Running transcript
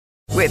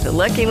With the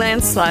Lucky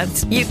Land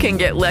Slots, you can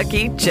get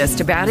lucky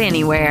just about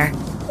anywhere.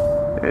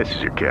 This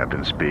is your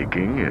captain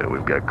speaking.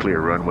 We've got clear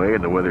runway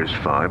and the weather's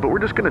fine, but we're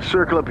just going to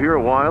circle up here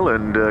a while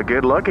and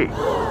get lucky.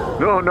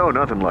 No,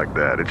 nothing like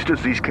that. It's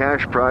just these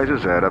cash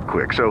prizes add up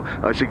quick. So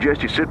I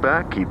suggest you sit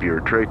back, keep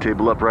your tray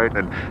table upright,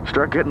 and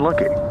start getting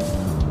lucky.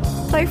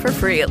 Play for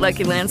free at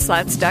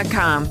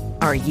LuckyLandSlots.com.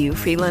 Are you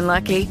feeling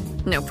lucky?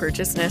 No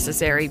purchase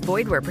necessary.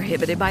 Void where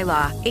prohibited by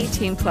law.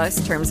 18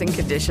 plus terms and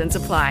conditions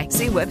apply.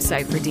 See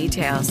website for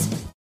details.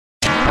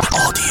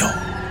 Audio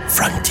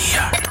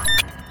Frontier.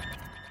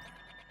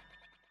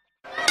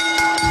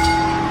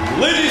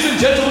 Ladies and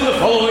gentlemen, the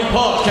following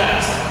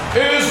podcast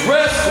is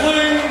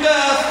Wrestling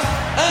Daft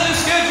and is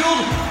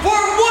scheduled for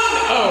 1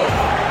 hour.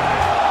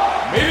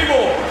 Maybe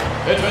more.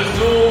 It has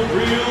no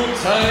real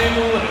time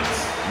limits,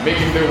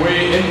 making their way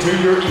into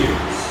your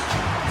ears.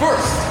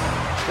 First,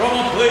 from a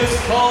place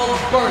called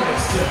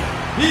Barneston,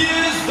 he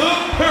is the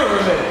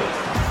Pyramid.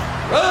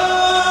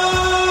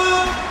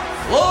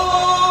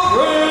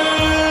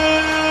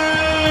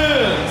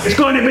 It's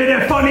going to be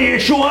the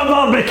funniest show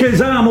ever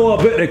because I'm all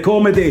about the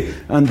comedy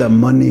and the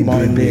money,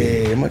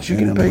 baby. How much you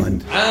going to pay?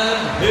 And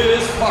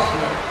his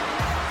partner,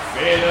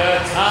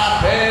 the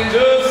top end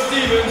of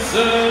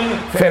Stevenson.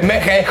 From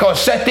Mexico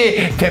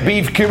City to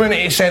Beef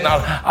Community Centre,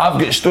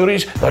 I've got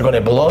stories that are going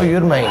to blow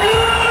your mind.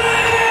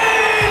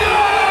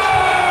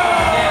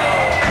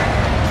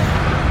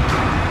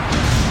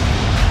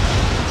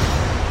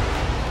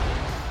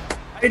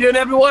 How you doing,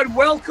 everyone?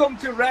 Welcome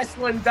to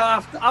Wrestling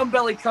Daft. I'm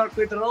Billy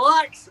Kirkwood.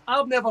 Relax,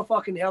 I've never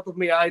fucking heard of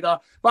me either,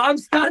 but I'm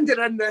standing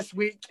in this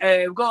week.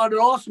 We've got an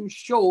awesome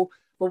show,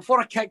 but before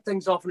I kick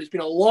things off, and it's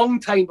been a long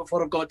time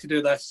before I've got to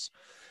do this.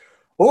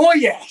 Oh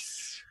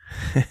yes,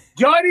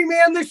 joining me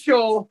on the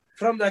show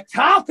from the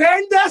top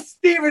end of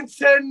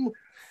Stevenson,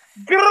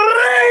 Grado!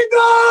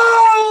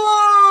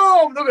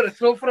 I'm not going to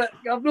throw for it.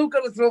 I'm not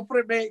going to throw for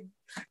it, mate.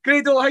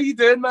 Grado, how you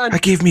doing, man? I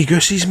gave me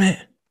goosies, mate.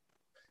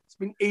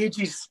 Been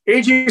ages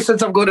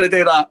since I'm going to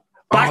do that.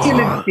 Back in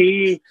the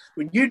day,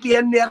 when you'd be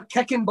in there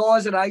kicking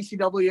balls at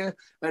ICW,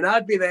 and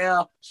I'd be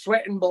there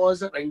sweating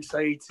balls at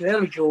ringside.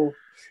 There we go.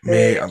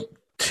 Mate, I'm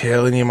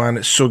telling you, man,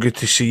 it's so good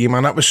to see you,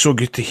 man. That was so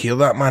good to hear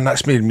that, man.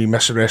 That's made me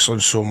miss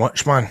wrestling so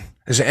much, man.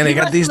 Is it any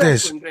good these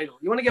days? You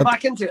want to get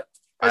back into it?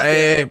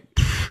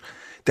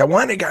 Do I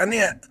want to get into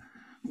it?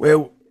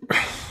 Well,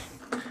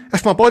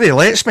 if my body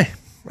lets me.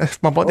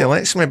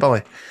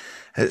 Billy.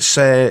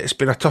 It's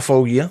been a tough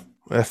all year.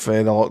 With the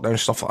lockdown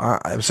stuff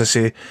like that. As I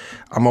say,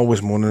 I'm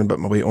always moaning about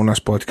my weight on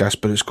this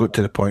podcast, but it's got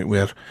to the point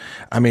where,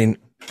 I mean,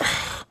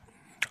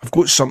 I've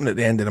got something at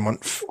the end of the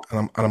month,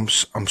 and I'm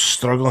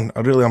struggling. I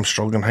really am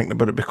struggling thinking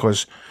about it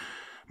because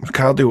my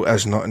cardio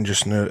is nothing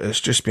just now. It's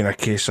just been a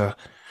case of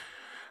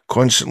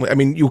constantly. I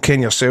mean, you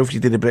ken yourself. You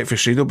did the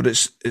breakfast radio, but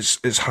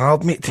it's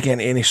hard, mate, to get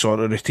into any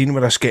sort of routine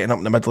with us getting up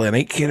in the middle of the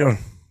night, carry on.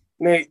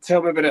 Mate,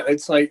 tell me about it.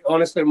 It's like,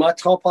 honestly, my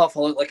top half, I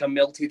look like a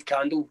melted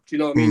candle. Do you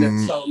know what I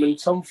mean? I'm in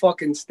some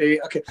fucking state.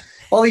 Okay,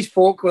 all these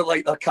folk with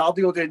like their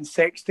cardio doing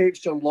sex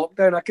tapes during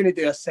lockdown. I couldn't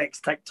do a sex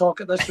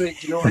TikTok at this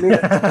rate. Do you know what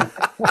I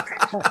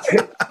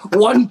mean?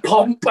 One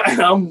pump and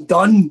I'm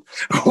done.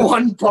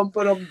 One pump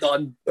and I'm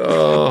done.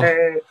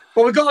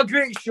 But we've got a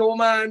great show,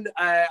 man.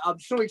 I'm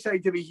so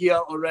excited to be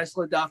here on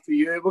Wrestling Daft for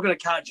you. We're going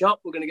to catch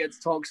up. We're going to get to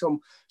talk some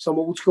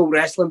old school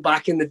wrestling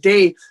back in the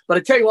day. But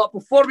I tell you what,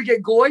 before we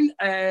get going,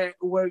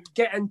 we'll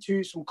get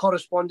into some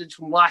correspondence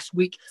from last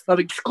week. Our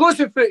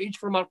exclusive footage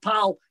from our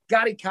pal,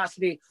 Gary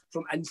Cassidy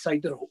from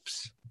Inside the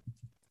Ropes.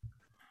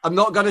 I'm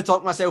not going to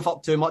talk myself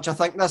up too much. I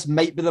think this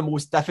might be the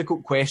most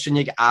difficult question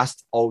you get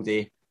asked all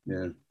day.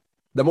 Yeah.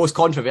 The most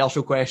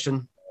controversial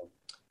question.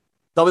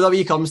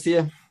 WWE comes to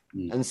you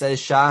and says,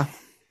 Sha,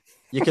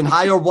 you can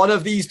hire one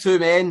of these two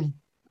men,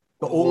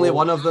 but only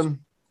one of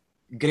them,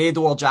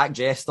 Grado or Jack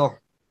Jester.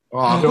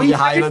 What are you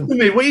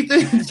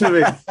doing to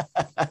me?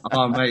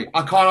 Oh, mate,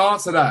 I can't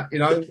answer that, you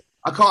know.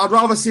 I'd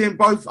rather see them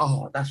both.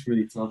 Oh, that's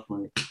really tough,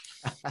 mate.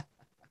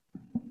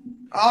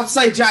 I'd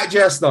say Jack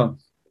Jester.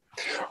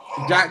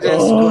 Jack Jester,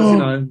 because, you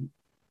know,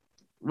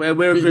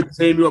 we're a good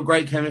team. We've got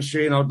great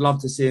chemistry, and I'd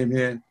love to see him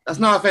here. That's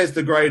no offense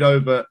to Grado,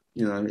 but,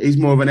 you know, he's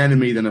more of an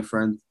enemy than a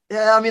friend.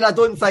 Yeah, I mean, I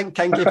don't think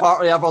Kinky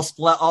Party ever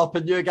split up,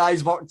 and you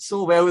guys worked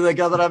so well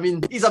together. I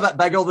mean, he's a bit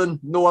bigger than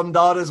Noam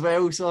Dar as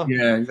well, so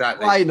yeah,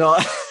 exactly. Why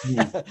not?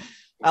 Yeah.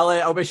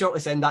 I'll be sure to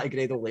send that to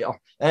Grado later.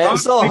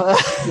 Fuck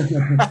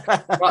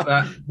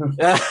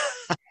that.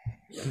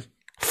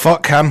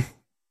 Fuck him.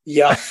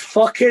 Yeah,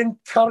 fucking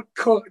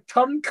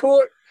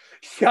turncoat.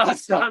 Sha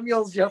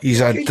Samuels.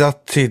 He's a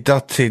dirty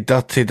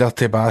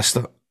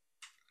bastard.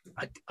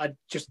 I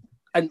just,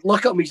 and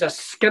look at him, he's a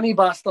skinny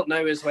bastard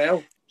now as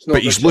well.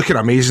 But he's looking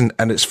amazing,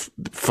 and it's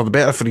for the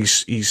better for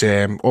his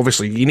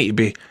obviously you need to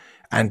be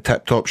in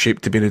tip top shape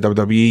to be in the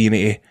WWE. You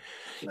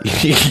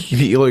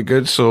need to look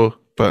good. So,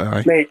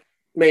 but mate,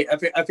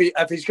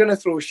 if he's gonna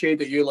throw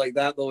shade at you like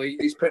that though,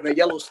 he's putting a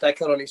yellow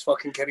sticker on his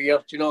fucking career.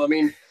 Do you know what I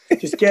mean?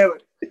 Just get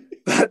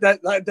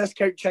that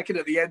discount chicken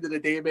at the end of the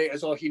day, mate,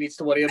 is all he needs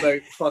to worry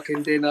about.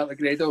 Fucking doing that with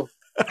Grado.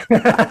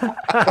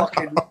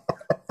 Fucking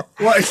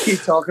What is he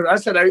talking about?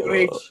 That's an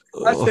outrage.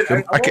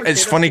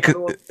 It's funny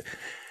because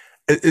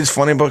it's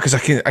funny, but because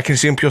I can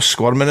see him pure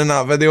squirming in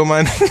that video,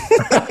 man.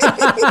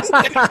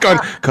 Go on,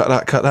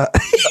 cut that.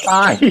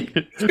 Aye.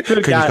 Could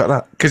you cut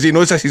that? Because he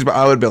knows this is what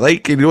I would be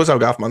like. He knows I'll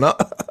go off my nut.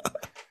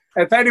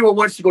 If anyone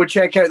wants to go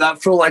check out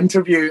that full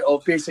interview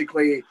of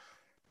basically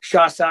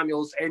Sha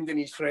Samuels ending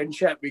his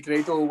friendship with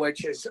Grado,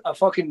 which is a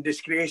fucking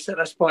disgrace at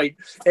this point,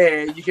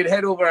 you can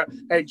head over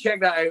and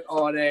check that out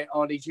on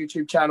his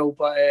YouTube channel.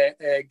 But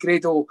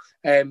Grado,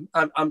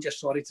 I'm just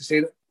sorry to say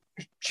that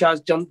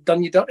Sha's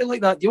done you dirty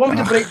like that. Do you want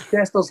me to break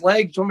Jester's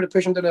leg? Do you want me to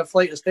push him down a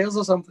flight of stairs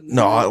or something?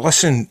 No,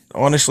 listen,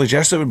 honestly,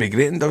 Jester would be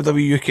great in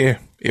WWE UK.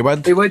 He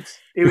would.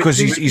 Because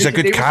he's a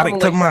good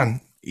character,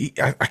 man.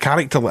 A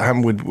character like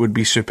him would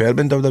be superb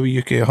in WWE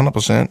UK,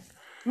 100%.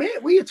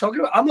 Mate, what are you talking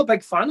about? I'm a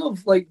big fan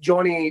of like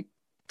Johnny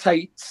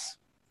Tights,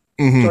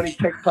 Johnny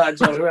Pick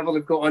Pads, or whoever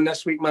they've got on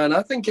this week, man.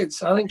 I think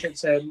it's a TV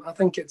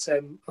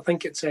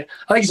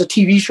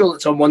show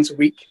that's on once a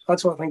week.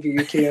 That's what I think of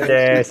UK.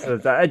 Yes,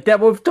 we've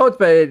talked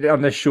about it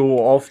on the show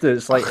often.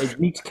 It's like it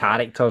needs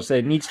characters.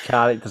 It needs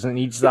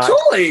that.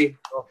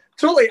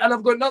 Totally, and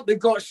I've got nothing. They've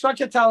got such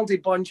a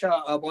talented bunch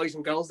of boys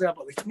and girls there,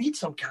 but they need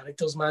some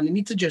characters, man. They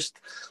need to just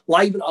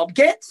liven up.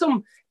 Get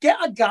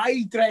a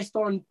guy dressed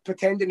on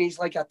pretending he's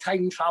like a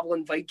time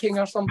traveling Viking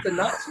or something.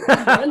 That's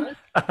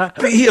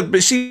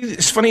but see,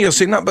 it's funny you're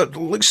saying that. But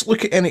let's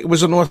look at NXT.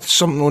 Was there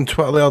something on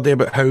Twitter the other day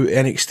about how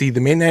NXT,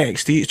 the main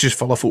NXT, is just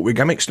full of folk with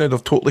gimmicks now?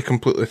 They've totally,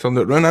 completely turned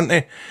it around, haven't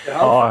they?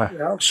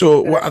 Yeah.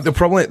 So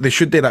they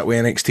should do that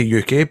with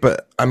NXT UK.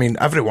 But I mean,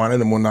 every one of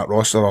them on that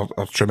roster are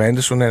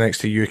tremendous on the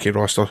NXT UK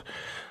roster.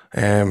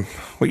 What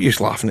are you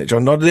laughing at,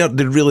 John? No,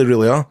 they really,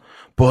 really are.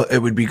 But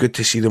it would be good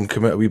to see them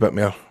come out a wee bit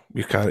more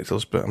with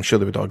characters, but I'm sure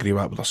they would all agree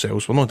with that with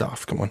themselves. We're no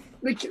daft, come on.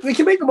 We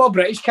can make them all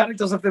British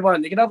characters if they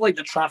want. They can have like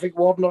the traffic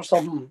warden or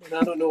something. And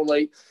I don't know,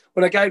 like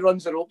when a guy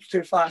runs the ropes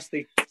too fast,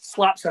 he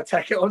slaps a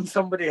ticket on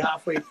somebody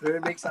halfway through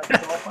and makes that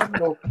stop. I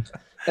don't know.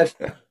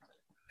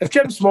 If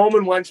Jim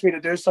Smallman wants me to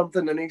do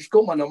something and he's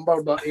got my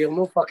number, but he'll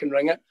no fucking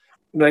ring it.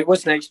 Right,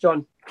 what's next,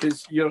 John?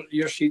 Because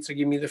your sheets are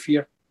giving me the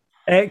fear.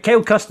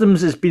 Kyle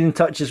Customs has been in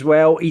touch as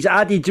well. He's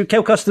added to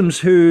Kyle Customs,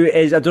 who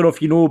is, I don't know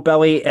if you know,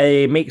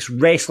 Billy, makes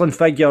wrestling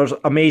figures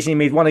amazing. He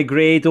made one of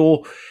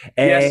Grado.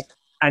 Yes.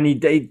 And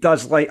he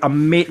does like go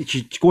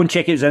and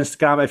check out his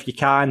Instagram if you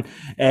can.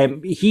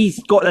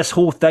 He's got this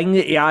whole thing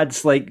that he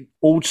adds like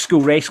old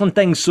school wrestling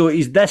things. So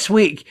this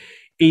week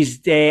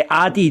he's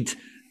added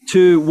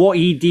to what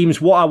he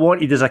deems what I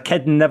wanted as a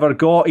kid and never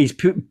got. He's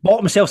bought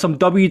himself some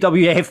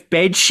WWF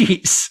bed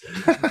sheets.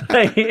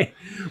 Right?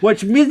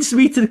 Which leads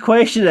me to the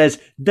question is,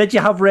 did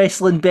you have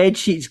wrestling bed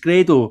sheets,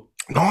 Grado?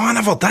 No, I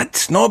never did.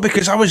 No,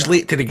 because I was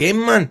late to the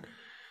game, man.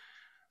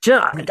 Do you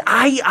know,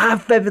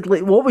 I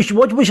vividly... What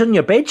was on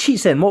your bed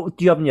sheets then? What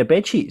do you have in your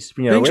bed sheets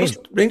when you're away?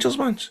 Rangers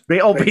ones.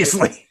 Right,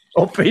 obviously.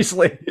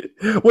 Obviously.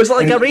 Was it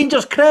like a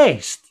Rangers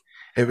crest?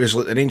 It was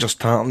like the Rangers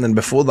tartan, and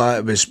before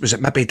that, was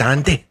it maybe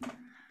Dandy?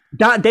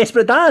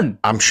 Desperate Dan?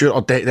 I'm sure,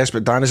 or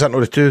Desperate Dan, is that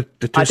not the two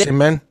same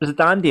men? Was it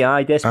Dandy?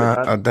 Aye,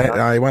 Desperate Dan.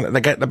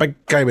 The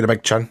big guy with the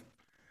big chin.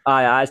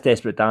 Aye, it's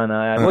Desperate Dan.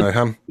 Aye.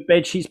 Him.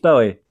 Bed sheets,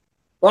 Billy?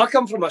 Well, I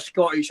come from a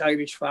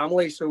Scottish-Irish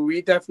family, so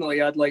we definitely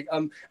had like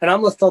and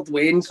I'm the third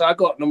Wayne, so I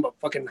got a number of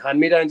fucking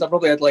hand-me-downs. I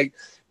probably had like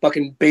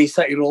fucking Bay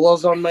City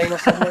Rollers on mine or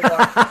something like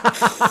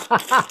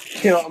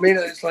that. You know what I mean?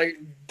 It's like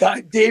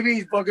that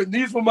Davies fucking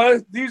these were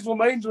mine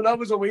when I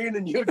was a Wayne,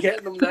 and you're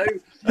getting them now.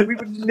 We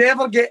would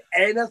never get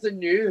anything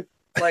new.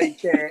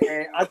 Like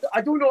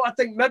I don't know. I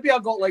think maybe I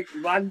got like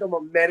random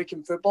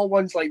American football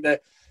ones, like the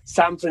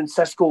San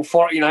Francisco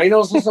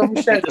 49ers or some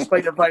shit,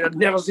 despite the fact I'd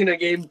never seen a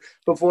game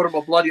before in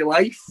my bloody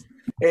life.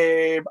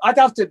 I'd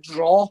have to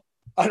draw.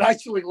 I'd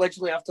actually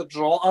literally have to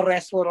draw a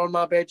wrestler on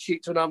my bed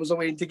sheets when I was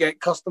away to get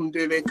custom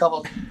duvet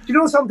covers. Do you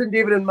know something,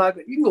 David and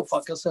Margaret? You can go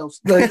fuck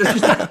yourselves. Like,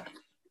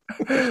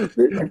 you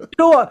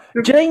know what?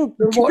 Do you think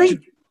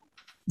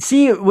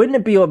see, wouldn't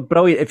it be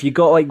brilliant if you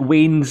got like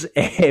Wayne's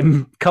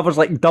covers,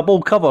 like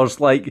double covers,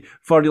 like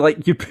for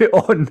like you put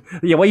on,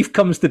 your wife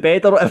comes to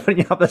bed or whatever, and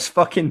you have this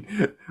fucking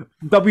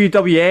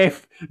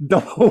WWF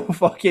double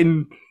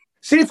fucking.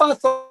 See, if I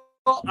thought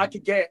I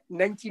could get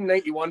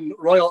 1991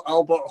 Royal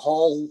Albert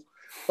Hall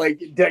like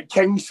the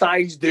king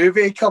size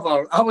duvet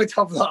cover, I would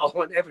have that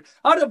on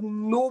I'd have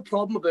no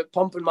problem about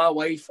pumping my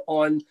wife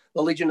on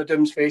the Legion of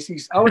Doom's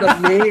faces. I would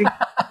have no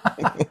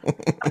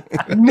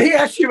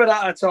issue with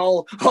that at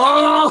all.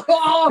 Oh,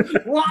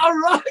 what a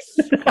rush!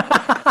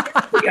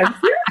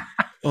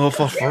 Oh,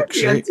 for fuck's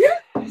sake.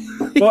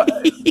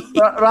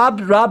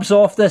 Rab's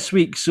off this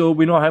week, so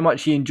we know how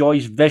much he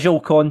enjoys visual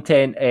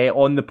content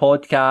on the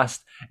podcast.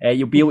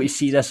 You'll be able to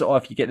see this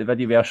if you get the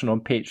video version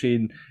on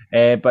Patreon.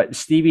 But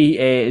Stevie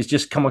has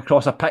just come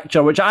across a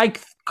picture which I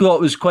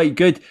thought was quite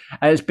good.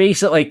 And it's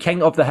basically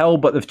King of the Hill,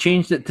 but they've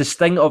changed it to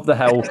Sting of the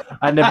Hill.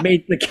 And they've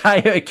made the guy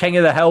out of King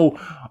of the Hill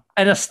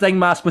in a Sting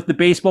mask with the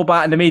baseball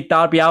bat, and they made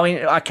Darby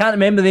Allin. I can't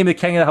remember the name of the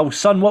King of the Hill.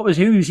 Son,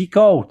 who was he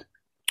called?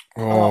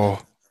 Oh.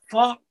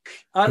 fuck.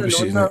 I What was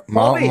don't his know. name?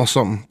 Martin or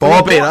something.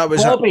 Bobby, that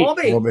was Bobby.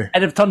 it. Bobby.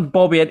 And they've turned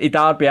Bobby into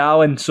Darby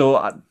Allin, so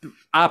I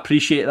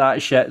appreciate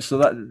that shit. So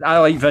that I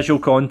like visual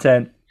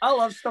content. I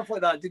love stuff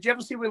like that. Did you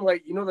ever see when,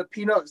 like, you know, the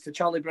Peanuts, the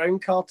Charlie Brown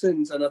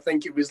cartoons, and I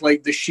think it was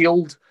like the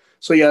Shield.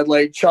 So you had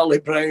like Charlie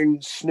Brown,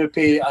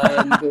 Snoopy,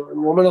 and the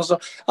woman or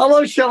something. I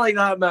love shit like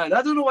that, man.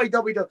 I don't know why they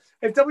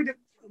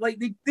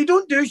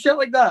don't do shit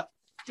like that.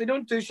 They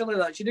don't do shit like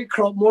that. She did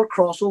more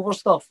crossover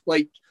stuff,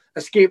 like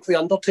Escape the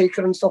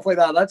Undertaker and stuff like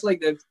that. That's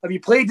like have you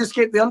played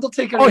Escape the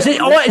Undertaker? Oh, is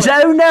it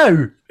out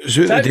now? Is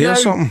it the day or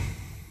something?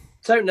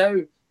 It's out now.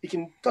 You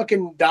can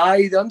fucking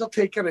die. The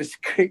Undertaker is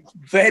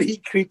very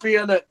creepy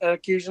in it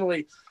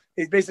occasionally.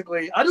 He's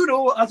basically, I don't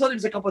know, I thought it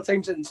was a couple of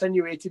times it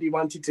insinuated he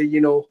wanted to,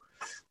 you know,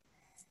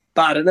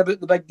 batter in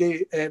about the big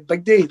day.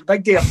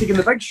 I'm taking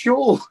the big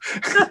show.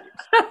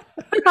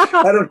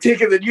 And I'm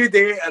taking the new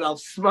day and I'll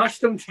smash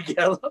them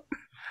together.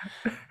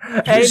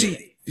 You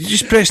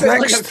just press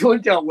next. Like I'm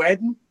going to a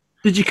wedding.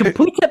 Did you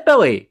complete it,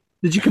 Billy?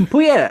 Did you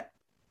complete it?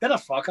 Did I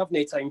fuck? I've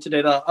no time to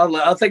do that.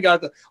 I think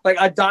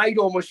I died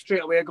almost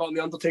straight away. I got in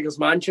the Undertaker's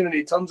mansion and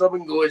he turns up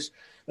and goes,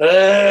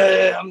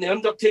 I'm the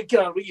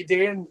Undertaker, what you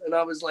doing? And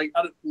I was like,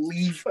 I don't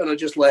leave, and I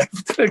just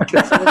left.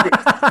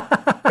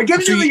 It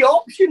gives you the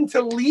option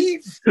to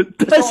leave.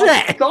 Does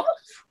it?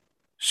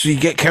 So you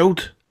get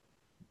killed?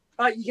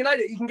 You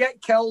can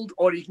get killed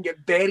or you can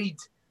get buried.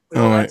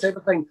 That type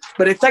of thing.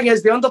 But the thing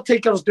is, the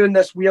Undertaker's doing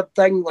this weird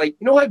thing, like,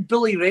 you know how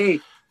Billy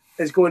Ray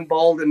is going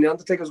bald and the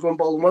Undertaker's going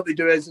bald, and what they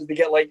do is they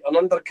get like an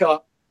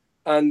undercut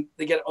and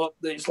they get it up,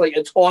 it's like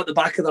it's all at the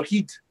back of their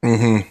head.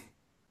 Mm-hmm.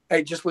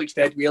 It just looks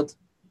dead weird.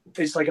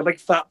 It's like a big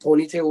fat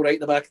ponytail right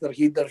at the back of their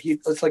head.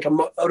 It's like a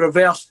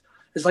reverse,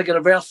 it's like a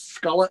reverse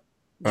skullet.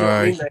 Do you know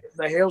what I mean?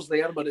 The hair's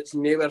there, but it's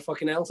nowhere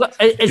fucking else.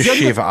 Just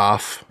shave it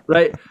off.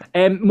 Right.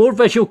 More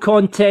visual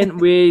content.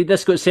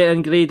 This got sent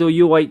in, Grado.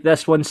 You like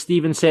this one.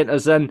 Stephen sent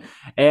us in.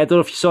 I don't know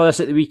if you saw this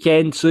at the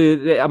weekend. So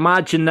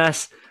imagine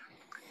this.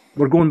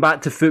 We're going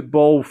back to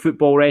football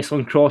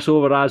wrestling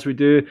crossover as we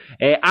do.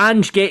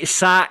 Ange gets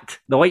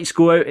sacked. The lights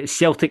go out at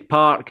Celtic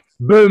Park.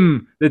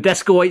 Boom! The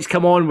disco lights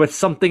come on with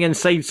Something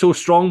Inside So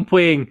Strong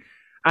playing.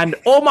 And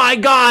oh my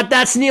God,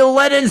 that's Neil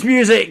Lennon's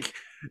music!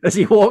 As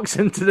he walks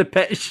into the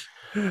pitch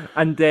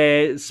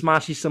and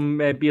smashes some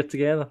beer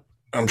together.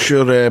 I'm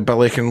sure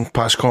Billy can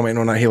pass comment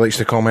on that. He likes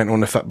to comment on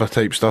the Fitbit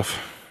type stuff.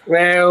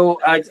 Well,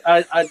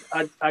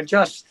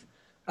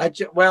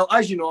 well,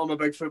 as you know, I'm a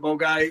big football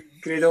guy,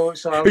 Grado.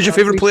 So who's your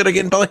favourite player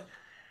again, Billy?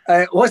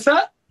 What's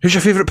that? Who's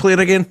your favourite player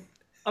again?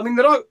 I mean,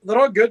 they're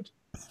all good.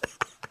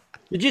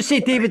 Did you say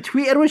David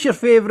Tweeter was your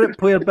favourite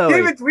player, Billy?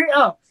 David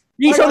Tweeter.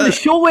 He's on the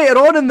show later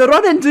on in the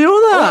running. Do you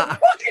know that?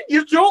 Oh,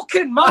 you're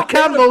joking, man. I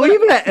can't believe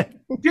it.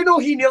 Do you know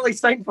he nearly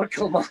signed for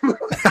Kilmarnock?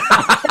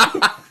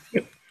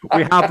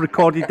 We have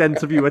recorded the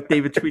interview with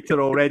David Tweeter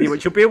already,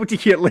 which you'll be able to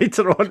hear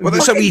later on. Well,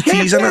 there's a wee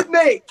tease in it.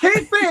 Mate.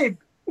 Kayfabe.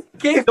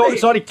 No,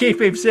 sorry,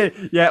 Kayfabe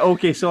said. Yeah,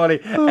 okay, sorry.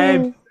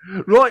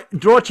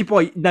 Drotchy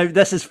boy. Now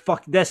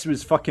this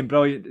was fucking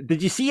brilliant.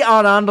 Did you see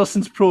Arn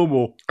Anderson's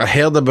promo? I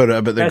heard about it,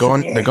 about the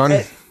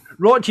gun.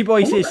 Rotchy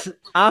boy says,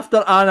 after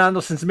Arn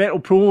Anderson's metal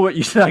promo about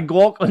using a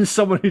Glock on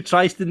someone who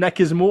tries to nick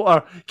his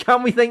motor,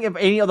 can we think of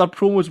any other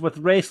promos with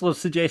wrestlers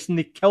suggesting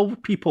they kill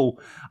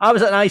people? I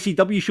was at an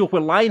ICW show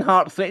where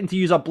Lionheart threatened to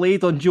use a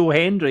blade on Joe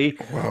Hendry.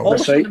 Wow,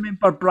 also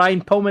remember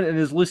Brian Pillman and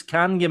his loose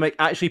cannon gimmick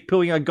actually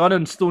pulling a gun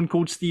on Stone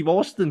Cold Steve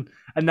Austin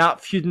in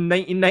that feud in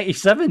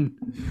 1997.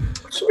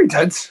 So he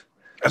did.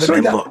 I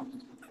remember,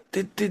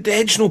 did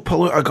Edge no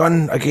pull out a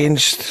gun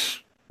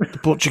against the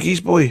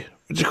Portuguese boy?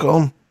 What do you call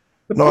him?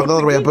 No, the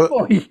other way about.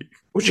 What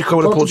do you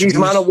call the Portuguese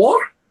man of war?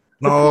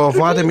 No,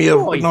 Vladimir.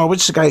 No,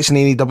 what's the guy that's in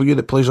AEW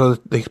that plays all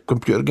the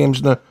computer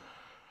games now?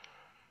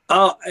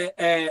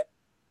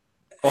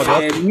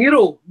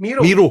 Miro.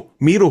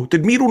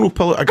 Did Miro no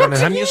pull out a gun on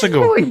him years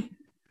ago? Wait,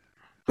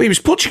 he was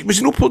Portuguese. Was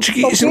he no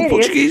Portuguese? Is he no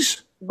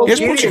Portuguese? Yes,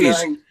 Portuguese.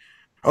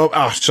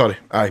 Sorry.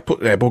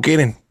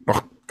 Bulgarian.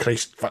 Oh,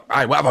 Christ.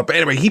 Aye, whatever. But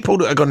anyway, he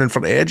pulled out a gun in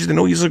front of Edge. Didn't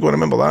know years ago. I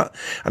remember that.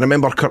 And I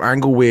remember Kurt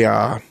Angle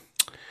with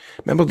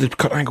did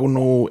Kurt Angle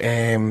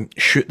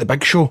shoot the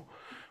Big Show?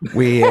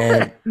 We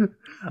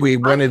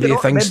one of the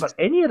things. I don't remember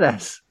any of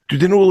this. Do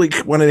they know like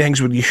one of the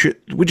things where you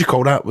shoot? What do you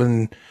call that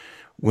when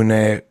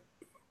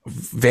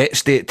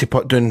vets date to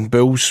put down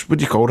bulls? What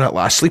do you call that?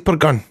 Like a sleeper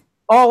gun?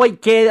 Oh,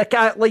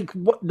 like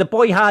what the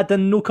boy had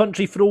in No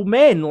Country for Old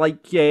Men,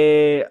 like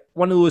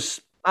one of those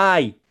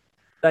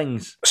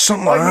things.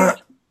 Something like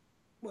that.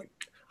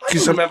 I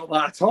don't remember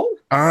that at all.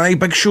 Aye,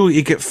 Big Show.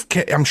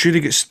 I'm sure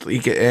he get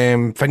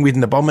thingweed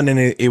in the bum and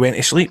then he went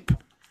to sleep.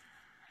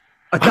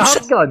 A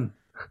dart gun.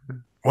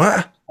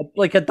 What?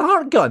 Like a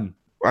dart gun.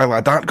 Well,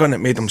 a dart gun that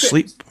made him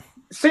sleep.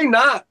 Saying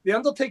that, the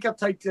Undertaker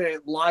tried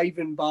to live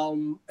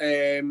embalm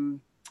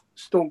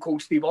Stone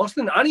Cold Steve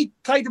Austin, and he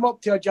tied him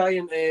up to a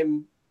giant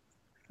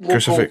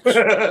crucifix.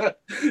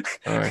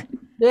 Aye.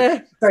 Yeah,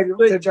 tied him up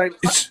to a giant.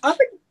 I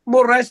think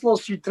more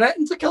wrestlers should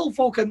threaten to kill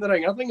folk in the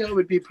ring. I think that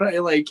would be pretty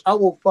I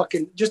will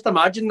fucking just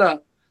imagine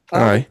that.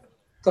 Aye.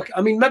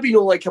 I mean, maybe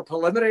no like a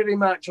preliminary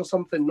match or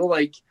something. No,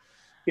 like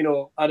you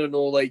know, I don't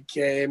know, like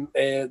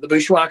the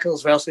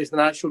Bushwhackers versus the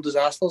Natural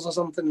Disasters or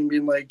something, and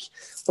being like,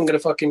 I'm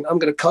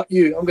gonna cut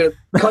you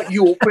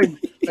open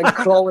and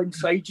crawl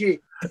inside you,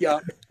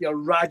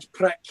 Raj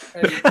prick.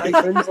 And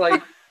Tyson's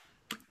like,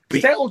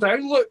 settle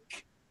down,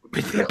 Luke.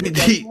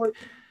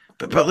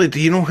 But Billy, do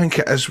you not think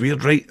it is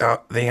weird, right,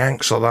 that the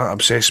Yanks are that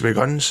obsessed with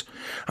guns?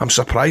 I'm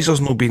surprised there's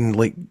not been,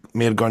 like,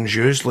 more guns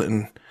used.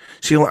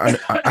 See,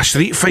 like a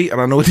street fight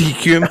or an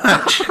ODQ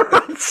match.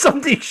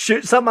 Somebody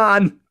shoots a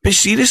man. But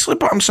seriously,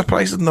 I'm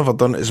surprised they've never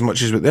done it as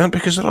much as what they are,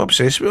 because they're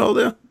obsessed with all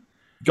there.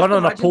 Gun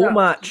on a pole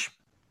match.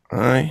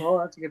 Aye. Oh,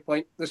 that's a good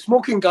point. The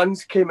Smoking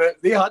Guns came out.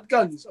 They had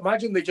guns.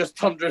 Imagine they just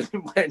turned around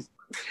and went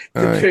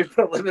to two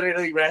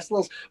preliminary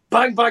wrestlers.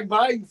 Bang, bang,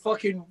 bang.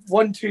 Fucking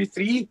 1, 2,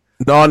 3.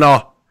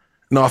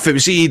 No, if it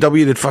was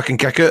AEW, they'd fucking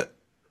kick it.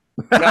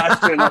 That's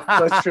true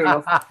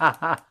enough.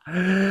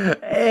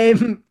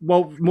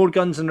 Well, more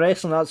guns and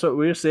wrestling, that's what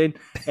we're saying.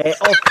 It's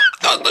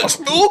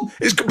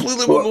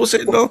completely what we're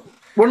saying, no.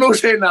 We're not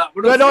saying that.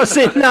 We're not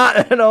saying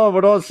that. No,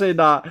 we're not saying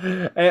that.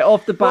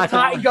 Off the back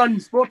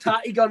more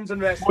tatty guns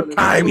and wrestling.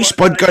 Aye, we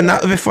spud gun,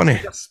 that would be funny.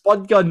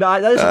 Spud gun,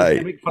 that is a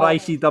gimmick for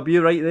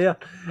ICW right there.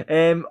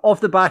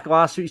 Off the back of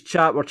last week's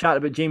chat, we're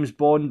chatting about James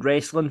Bond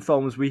wrestling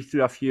films. We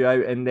threw a few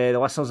out, and the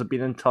listeners have been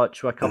in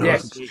touch with a couple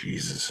of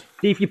Jesus.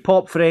 See if you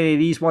pop for any of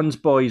these ones,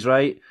 boys,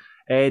 right?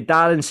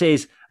 Darren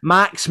says,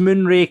 Max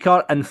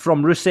Moonraker and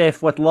From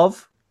Rusev with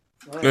Love.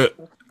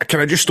 Can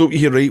I just stop you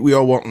here, right? We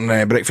all work on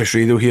Breakfast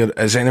Radio here.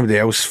 Is anybody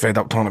else fed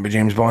up talking about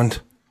James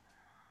Bond?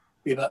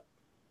 Yeah,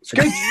 it's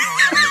good.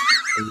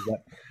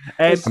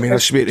 I mean,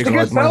 that's sweet to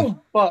God, man.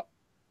 But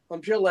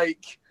I'm sure,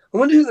 like, I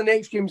wonder who the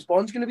next James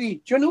Bond's going to be.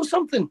 Do you know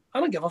something?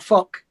 I don't give a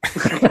fuck.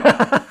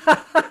 I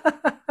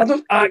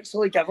don't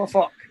actually give a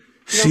fuck.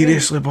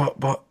 Seriously,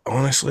 but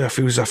honestly, I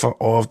feel as if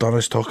all I've done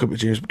is talk about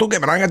James. Don't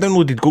get me wrong, I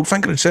downloaded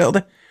Goldfinger on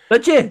Saturday.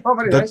 Did you? Oh,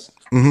 very nice.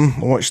 I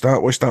watched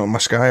that on my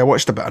Sky. I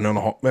watched a bit of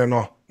no, a bit of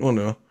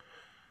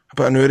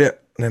Nuri, and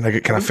then I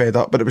get kind of fed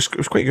up, but it was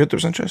quite good. It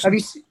was interesting.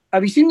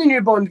 Have you seen the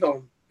new Bond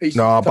film?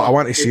 No, but I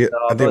want to see it.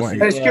 I do want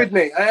to. It's good,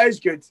 mate. It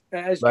is good.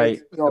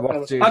 Right.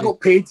 Good. I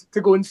got paid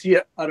to go and see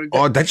it.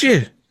 Oh, did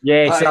you?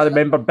 Yes, I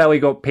remember Billy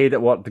got paid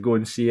at work to go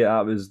and see it.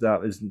 That was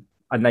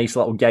a nice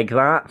little gig,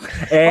 that.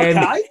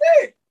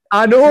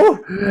 I know.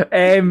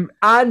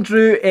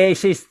 Andrew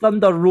says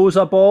Thunder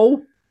Rosa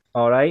Ball.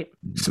 All right.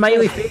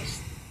 Smiley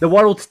face. The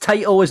world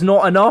title is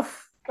not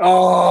enough.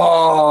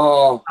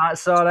 Oh.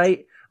 That's all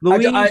right.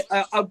 Louise.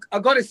 I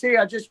got to say,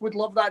 I just would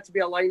love that to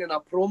be a line in a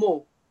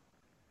promo.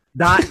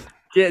 That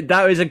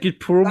was a good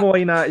promo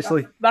line,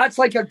 actually. That's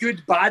like a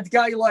good bad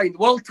guy line.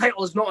 World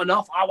title is not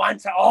enough. I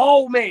want it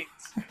all, mate.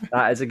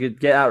 That is a good.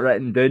 Get that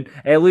written down.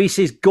 Louise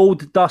says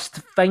Gold Dust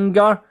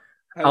Finger.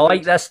 I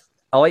like this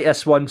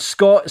one.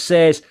 Scott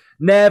says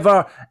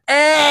never,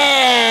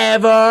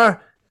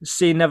 ever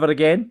say never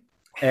again.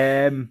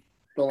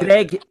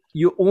 Greg,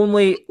 you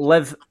only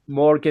live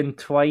Morgan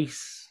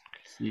twice.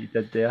 See what you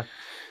did there.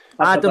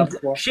 Adam,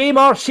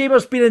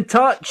 Shamer's been in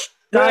touch.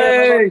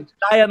 Die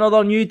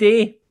another new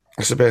day.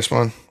 That's the best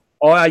one.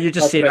 Oh, you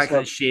just say that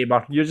because it's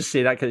Shamer. You just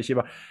say that because it's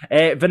Shamer.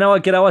 Vanilla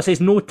Gorilla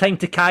says no time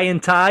to Kai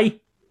and tie.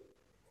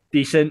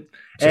 Decent.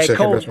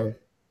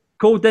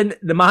 Colden,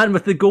 the man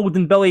with the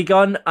golden billy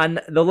gun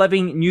and the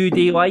living New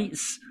Day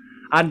lights.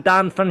 And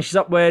Dan finishes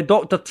up with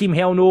Dr. Team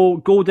Hell No,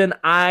 Golden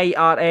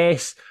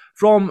IRS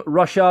from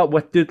Russia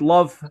with Dude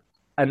Love.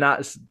 And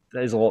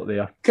there's a lot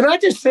there. Can I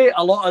just say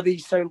a lot of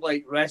these sound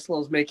like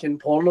wrestlers making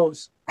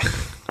pornos?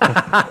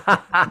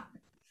 I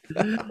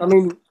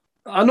mean,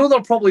 I know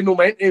they're probably no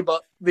meant to,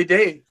 but they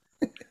do.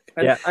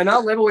 And I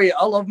live away.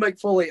 I love Mick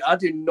Foley. I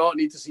do not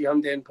need to see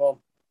him doing porn.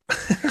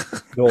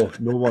 No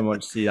one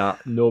wants to see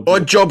that. No.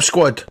 Odd Job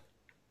Squad.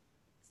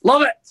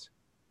 Love it.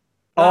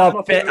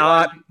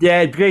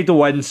 Grado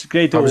wins.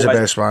 That was the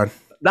best one.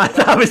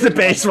 That was the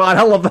best one.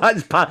 I love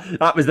that.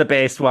 That was the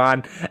best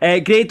one.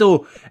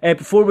 Grado,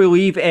 before we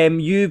leave,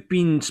 you've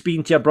been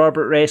speaking to your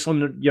brother about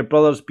wrestling. Your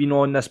brother's been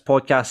on this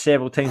podcast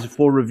several times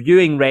before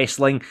reviewing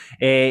wrestling.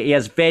 He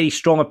has very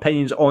strong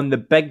opinions on the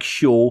Big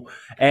Show.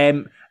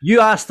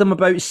 You asked him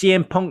about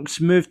CM Punk's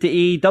move to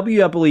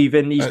AEW, I believe,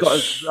 and he's got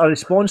a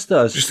response to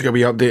us. Just to give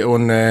you an update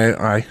on,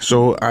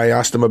 so I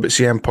asked him about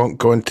CM Punk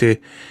going to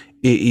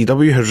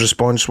AEW. His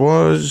response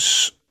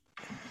was...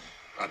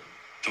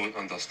 don't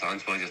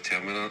understand why you're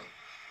telling me that.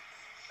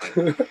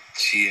 Like,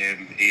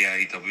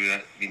 AIW,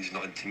 that means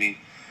nothing to me.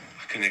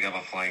 I couldn't give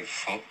a flying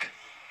fuck.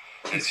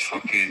 It's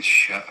fucking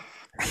shit.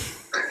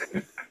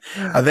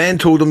 I then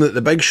told him that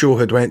the Big Show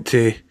had went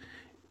to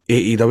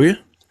AEW.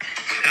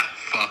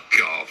 Fuck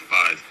off,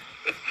 man.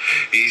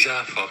 He's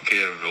a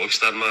fucking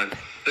roaster, man.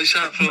 What's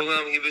that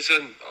program he was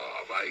in?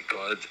 Oh my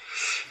god.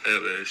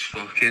 It was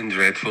fucking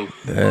dreadful.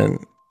 Then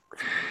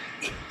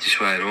Just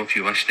want to know if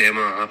you wished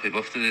Emma a happy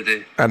birthday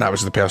today. And that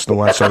was the personal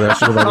one. Sorry, I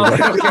should have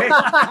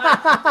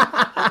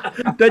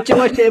Did you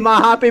wish him a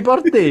happy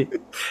birthday?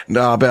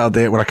 No, I better do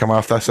it when I come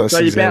after this. So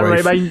you better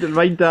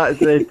remind that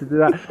to do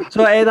that.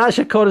 So that's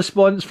your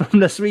correspondence from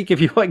this week.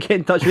 If you want to get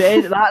in touch with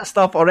any of that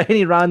stuff or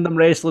any random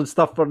wrestling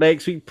stuff for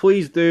next week,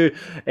 please do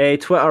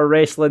Twitter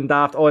Wrestling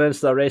Daft, on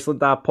Insta Wrestling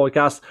Daft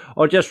Podcast,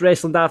 or just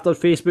Wrestling Daft on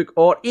Facebook,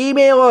 or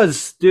email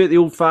us. Do it the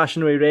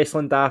old-fashioned way,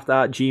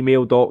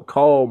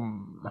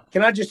 wrestlingdaft@gmail.com.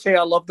 Can I just say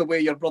I love the way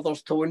your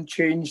brother's tone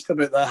changed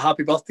about the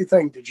happy birthday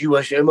thing? Did you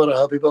wish Emma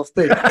a happy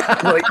birthday?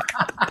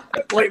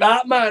 like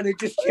that, man. It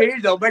just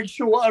changed. A big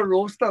show, what a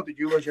roaster. Did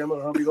you wish Emma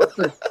a happy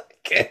birthday?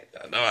 Okay,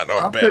 I know.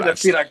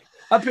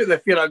 I put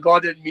the fear of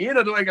God in me, and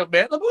I don't think I've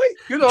met the boy.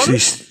 You know,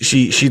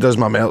 she does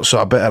my melt, so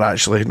I better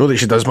actually. Not that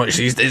she does much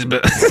these days,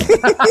 but.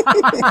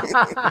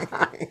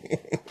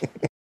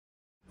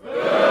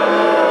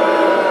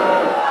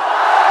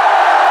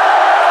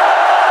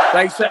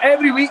 Right, so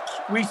every week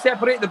we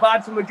separate the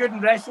bad from the good in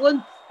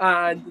wrestling,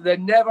 and the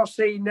never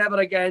say never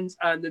agains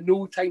and the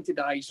no time to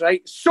dies,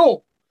 right?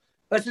 So,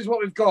 this is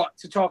what we've got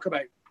to talk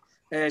about.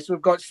 So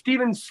we've got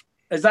Stevens.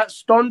 Is that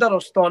Stonder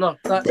or Stonner?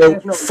 That's well,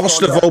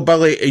 first of all,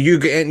 Billy, you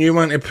get anything you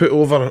want to put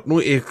over,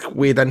 not to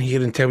wade in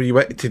here and tell you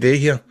what today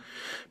here,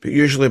 but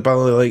usually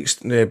Billy likes,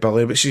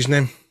 Billy, what's his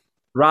name?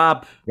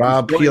 Rab,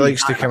 he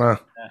likes to kind of,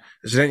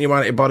 is there anything you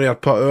want to bury or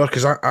put over?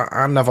 Because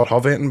I never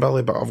have anything,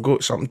 Billy, but I've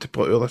got something to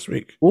put over this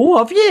week. Oh,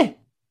 have you?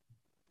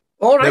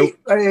 All right.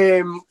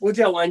 What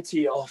do I want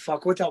to? Oh,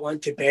 fuck, what do I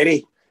want to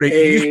bury?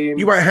 Right,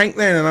 you want Hank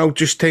then, and I'll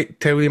just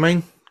tell you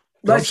mine.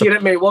 Let's hear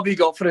it, mate. What have you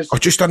got for us?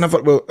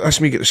 That's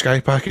me get the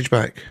Sky package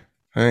back.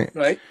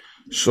 Right.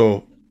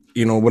 So,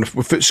 you know, when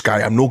we put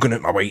Sky, I'm not going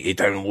out my way to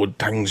download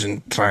things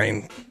and try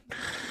and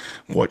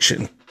watch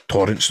it in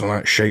torrents and all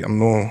that shit. I'm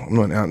not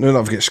into that. Now that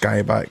I've got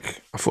Sky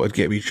back, I thought I'd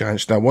get a wee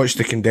chance. Now, I watched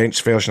the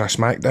condensed version of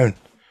SmackDown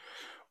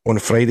on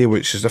Friday,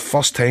 which is the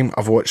first time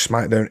I've watched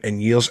SmackDown in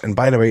years. And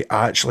by the way,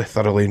 I actually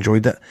thoroughly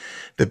enjoyed it.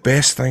 The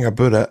best thing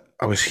about it,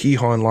 I was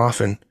hee-hawing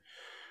laughing,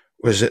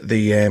 was at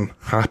the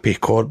Happy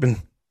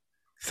Corbin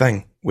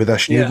thing with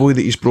this new boy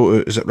that he's brought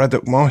out. Is it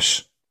Riddick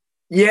Moss?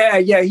 Yeah,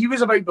 he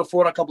was about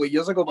before a couple of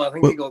years ago, but I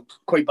think he got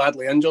quite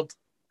badly injured.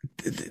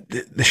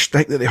 The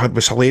shtick that they had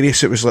was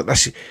hilarious. It was like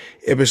this.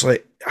 It was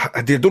like,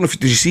 I don't know if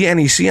did you see it?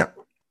 Any see it?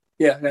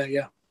 Yeah.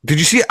 Did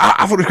you see it?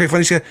 I thought it was quite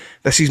funny.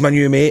 This is my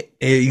new mate.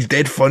 He's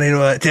dead funny. You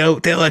know,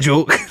 tell a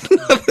joke.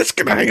 This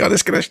kind of hang on.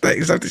 This kind of shtick.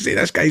 You have to say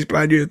this guy's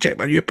brand new. Check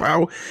my new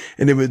pal.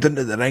 And they went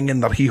into the ring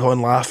and they're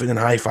hee-hawing, laughing and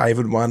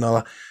high-fiving one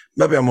another.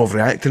 Maybe I'm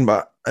overreacting,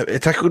 but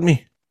it tickled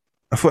me.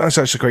 I thought that's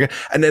actually quite good.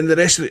 And then the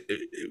rest of it,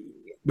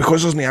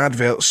 because there's no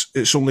adverts,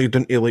 it's only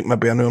down to like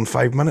maybe an hour and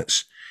 5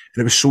 minutes.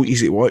 And it was so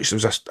easy to watch. I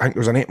think there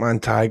was an 8-man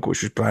tag,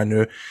 which was brand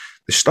new.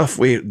 The stuff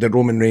with the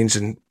Roman Reigns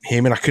and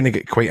Heyman, I couldn't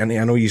get quite into.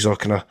 I know you're all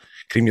kind of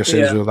cream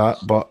yourselves with that,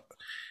 but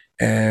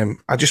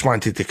I just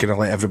wanted to kind of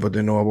let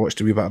everybody know I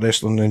watched a wee bit of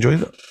wrestling and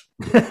enjoyed it.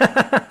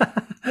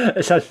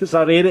 It's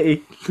a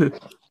rarity. Do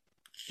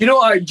you know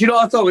what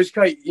I thought was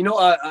quite? You know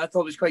what I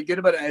thought was quite good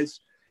about it is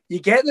you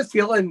get the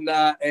feeling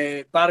that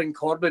Baron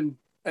Corbin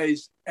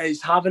is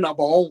having a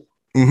ball.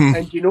 Mm-hmm.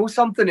 And you know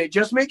something, it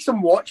just makes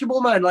them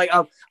watchable, man. Like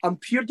I'm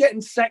pure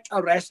getting sick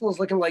of wrestlers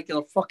looking like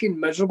they're fucking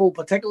miserable,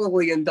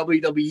 particularly in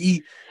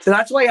WWE. So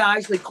that's why I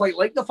actually quite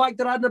like the fact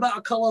they're adding a bit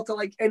of colour to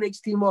like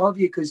NXT and what have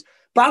you, because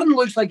Baron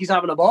looks like he's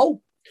having a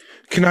ball.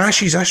 Can I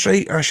ask you this,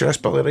 right? Ask you this,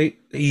 Billy, right?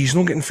 He's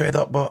not getting fed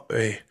up, but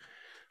I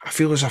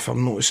feel as if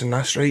I'm noticing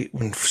this, right?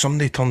 When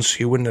somebody turns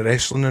heel in the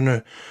wrestling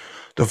now,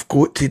 they've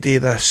got to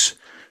do this,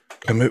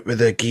 come out with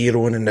the gear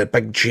on and the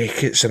big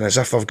jackets and as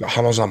if they've got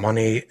hundreds of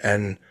money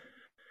and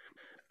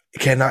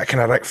that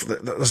kind of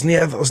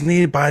there's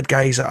no bad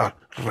guys that are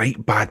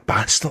right bad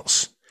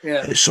bastards.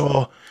 Yeah. It's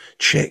all,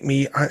 check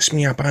me, that's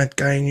me a bad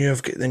guy new,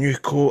 I've got the new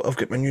coat, I've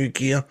got my new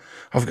gear,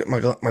 I've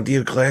got my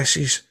dear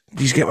glasses.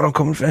 Do you get where I'm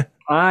coming from?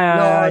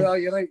 Aye. No,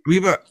 you're right. Wee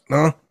bit,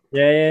 no?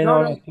 Yeah,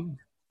 no.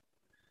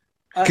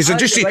 Because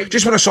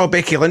just when I saw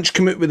Becky Lynch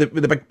come out with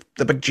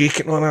the big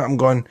jacket and all that, I'm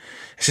going,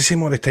 it's the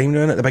same all the time now,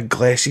 isn't it? The big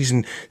glasses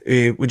and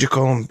what'd you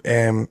call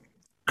him?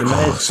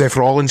 Seth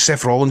Rollins as well.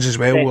 Seth Rollins,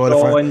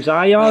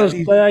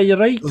 you're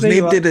right.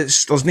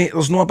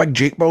 There's no a big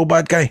Jake Ball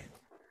bad guy.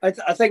 I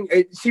think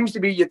it seems to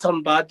be you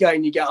turn bad guy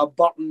and you get a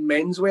Burton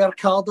menswear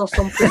card or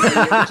something.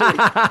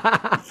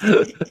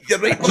 You're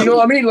right. Do you know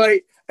what I mean?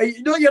 Like,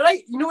 no, you're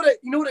right. You know what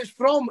it's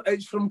from?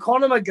 It's from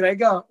Conor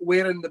McGregor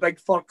wearing the big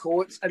fur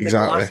coats and the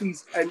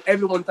glasses, and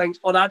everyone thinks,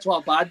 oh, that's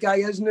what a bad guy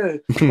is now.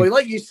 Well,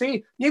 like you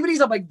say,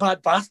 nobody's a big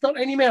bad bastard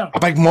anymore. A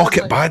big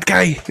market bad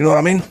guy. You know what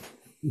I mean?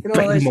 You know,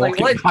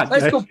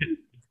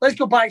 let's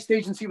go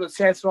backstage and see what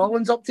Seth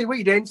Rollins up to. What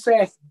you doing,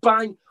 Seth?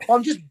 Bang! Oh,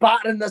 I'm just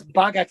battering this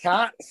bag of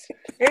cats.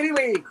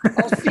 Anyway,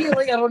 I'll see you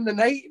later on the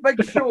night.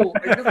 Big show.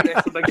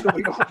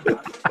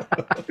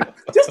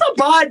 Just a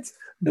bad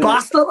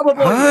bastard of a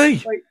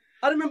boy. Like,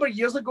 I remember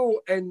years ago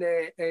in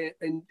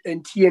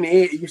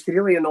TNA, it used to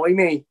really annoy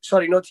me.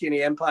 Sorry, not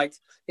TNA Impact.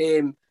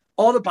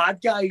 All the bad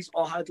guys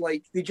all had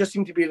like, they just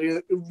seemed to be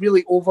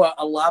really over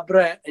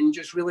elaborate and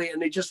just really, and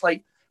they just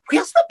like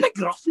where's the big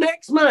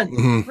roughnecks, man?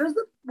 Mm-hmm.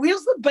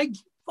 Where's the big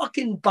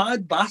fucking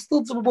bad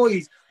bastards of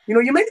boys? You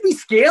know, you're meant to be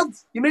scared.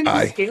 You're meant to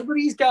be scared of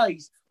these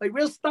guys. Like,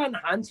 where's Stan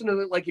Hansen who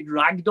looked like he'd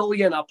ragdoll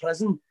you in a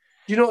prison?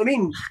 Do you know what I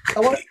mean? I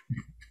want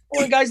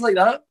guys like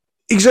that.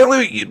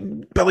 Exactly,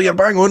 Billy, you're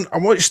bang on. I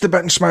watched the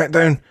bit in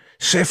SmackDown.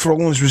 Seth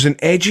Rollins was in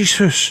Edge's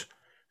house.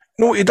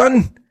 You know what he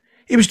done?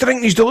 He was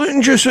drinking his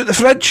diluting juice out the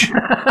fridge.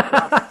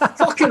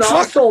 Fucking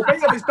arsehole. I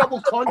think it was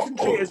double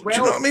concentrate as well.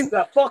 Do you know what I mean?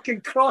 The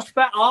fucking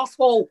CrossFit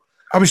arsehole.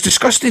 I was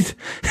disgusted.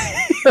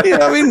 You know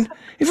what I mean?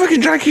 He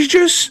fucking drank his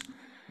juice.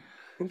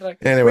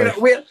 Anyway.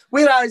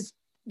 Whereas,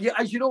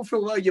 as you know, for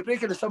a while, you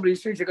break into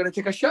somebody's face, you're going to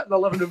take a shit in the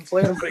living room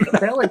floor and break a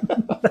telly.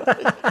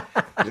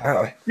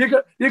 Exactly.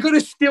 You're going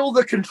to steal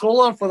the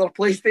controller for their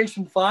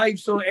PlayStation 5,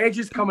 so Edge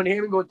is coming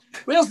home and going,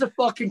 where's the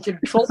fucking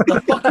control?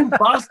 The fucking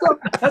bastard.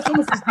 That's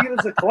almost as dear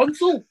as a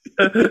console.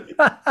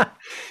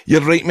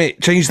 You're right,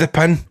 mate. Change the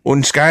pin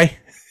on Sky.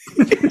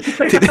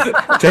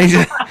 Change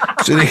it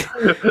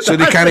so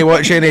they can't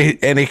watch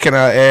any kind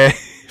of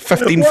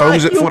 15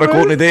 films at 4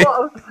 o'clock in the day.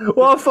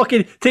 What a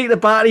fucking take the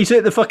batteries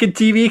out the fucking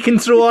TV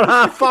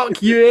controller.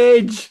 Fuck you,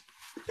 Edge.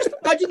 Just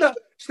imagine that.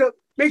 So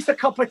makes a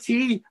cup of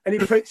tea and he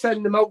puts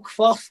in the milk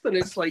first, and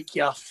it's like,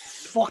 you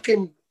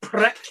fucking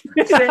prick,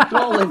 Seth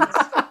Rollins.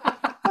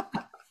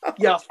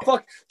 Yeah,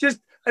 fuck.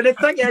 And the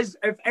thing is,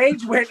 if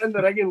Edge went in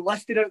the ring and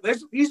listed out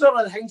these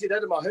are the things he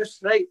did in my house,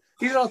 right?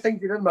 These are the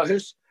things he did in my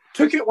house.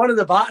 Took out one of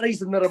the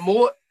batteries in the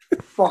remote.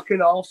 Fucking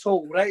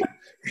arsehole, right?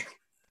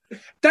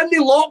 Didn't he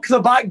lock the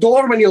back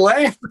door when he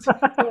left?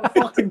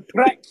 Fucking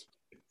prick.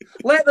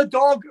 Let the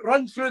dog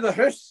run through the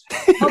house.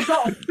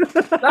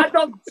 That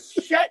dog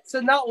shits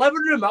in that living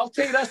room. I'll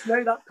tell you this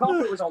now, that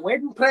carpet was a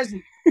wedding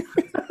present.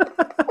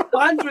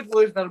 Fans would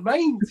lose their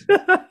mind.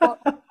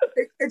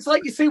 It's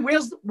like you say,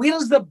 where's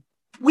the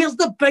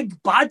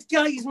big bad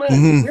guys, man?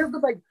 Mm-hmm. Where's the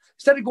big...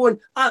 Instead of going...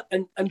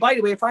 And by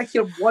the way, if I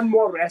hear one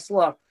more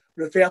wrestler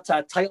refer to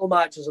a title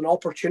match as an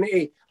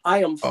opportunity,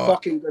 I am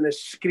fucking going to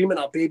scream in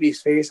a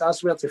baby's face. I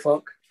swear to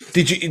fuck.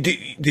 Did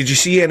you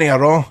see any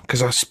of Raw?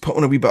 Because I was put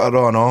on a wee bit of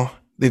Raw and all.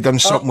 They've done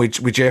something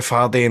with Jeff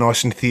Hardy and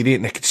Austin Theory,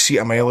 and I could see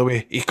it a mile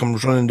away. He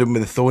comes running down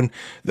with the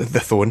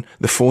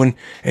phone,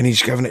 and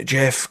he's giving it,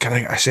 Jeff, can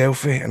I get a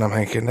selfie? And I'm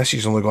thinking, this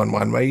is only gone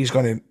one way. He's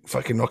going to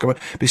fucking knock him out.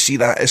 But see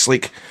that, it's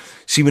like,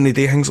 see when they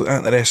do things like that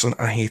in the wrestling,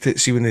 I hate it.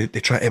 See when they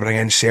try to bring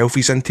in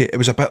selfies into it. It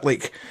was a bit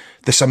like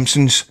The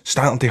Simpsons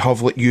starting to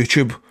have like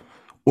YouTube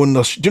on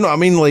their, do you know what I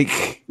mean? Like,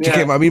 do you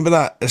get what I mean by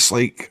that? It's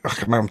like,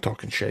 I'm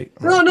talking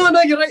shit. No,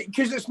 you're right,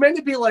 because it's meant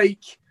to be like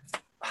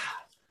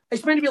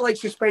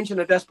suspension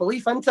of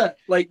disbelief, isn't it?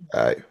 Like,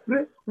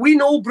 we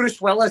know Bruce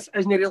Willis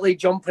isn't really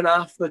jumping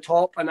off the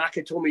top of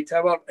Nakatomi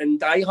Tower in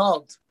Die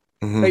Hard.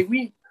 Mm-hmm. Like,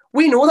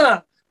 we know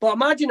that. But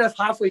imagine if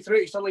halfway through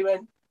he suddenly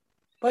went,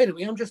 by the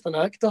way, I'm just an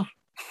actor.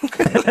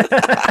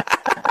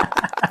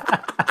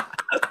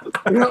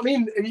 You know what I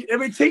mean? It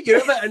would take you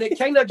out of it, and it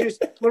kind of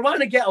just, we're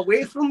wanting to get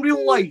away from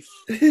real life,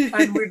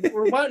 and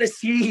we're wanting to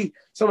see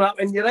some of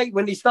that. And you're right,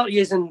 when they start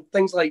using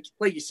things like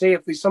you say,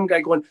 if there's some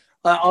guy going,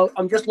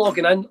 I'm just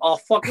logging in, oh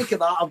fuck, look at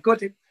that, I've got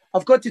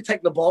to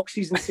tick the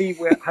boxes and see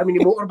how many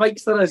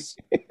motorbikes there is.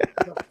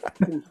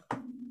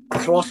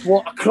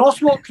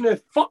 Crosswalk now,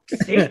 fuck's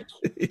sake.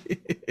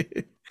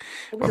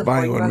 We're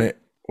bang on, mate.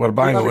 We're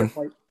bang on.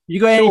 You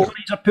got any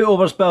points or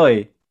putovers,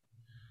 Billy?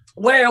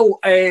 Well,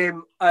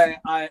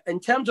 in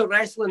terms of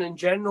wrestling in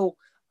general,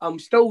 I'm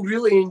still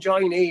really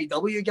enjoying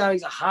AEW,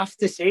 guys, I have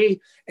to say.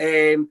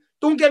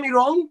 Don't get me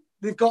wrong,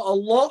 they've got a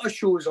lot of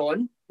shows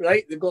on,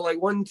 right? They've got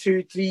like 1,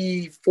 2,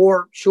 3,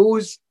 4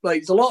 shows. Like,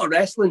 there's a lot of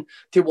wrestling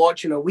to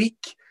watch in a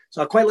week.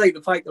 So I quite like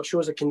the fact their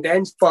shows are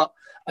condensed. But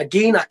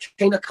again, I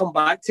kind of come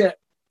back to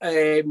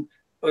it.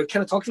 We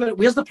kind of talked about it.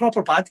 Where's the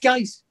proper bad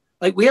guys?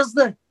 Like, where's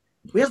the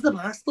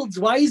bastards?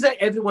 Why is it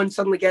everyone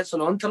suddenly gets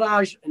an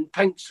entourage in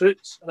pink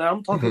suits? And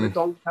I'm talking about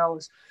Don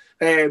Callis,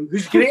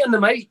 who's great on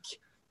the mic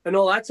and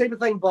all that type of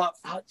thing. But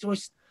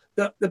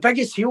the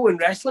biggest heel in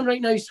wrestling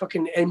right now is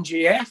fucking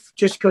MJF,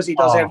 just because he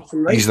does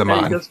everything right. He's the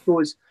man. He just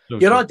goes,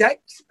 you're a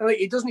dick. Like,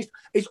 he doesn't.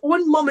 His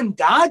own mum and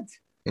dad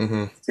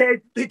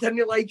said they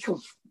didn't like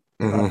him.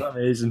 Mm-hmm. That's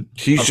amazing.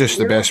 He's just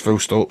the best, full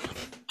stop.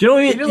 Do you know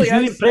who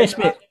really impressed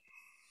me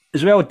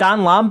as well?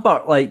 Dan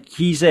Lambert, like,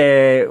 he's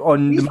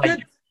on the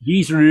mic.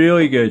 He's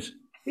really good.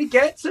 He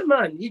gets it,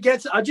 man. He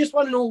gets it. I just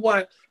want to know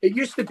what it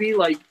used to be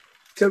like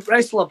to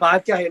wrestle a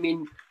bad guy. I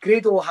mean,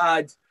 Grado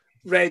had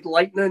Red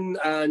Lightning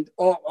and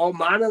all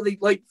manner.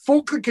 Like,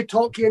 folk could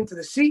talk you into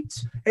the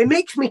seats. It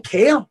makes me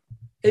care.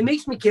 It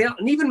makes me care.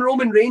 And even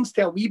Roman Reigns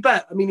to a wee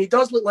bit. I mean, he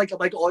does look like a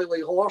big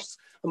oily horse.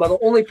 Am I the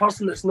only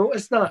person that's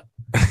noticed that?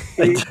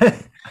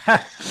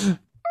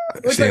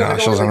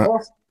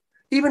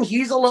 Even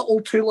he's a little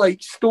too,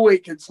 like,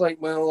 stoic. It's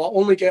like, well, I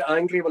only get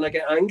angry when I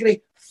get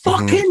angry.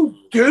 Fucking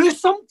do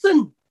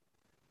something.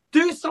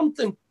 Do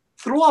something.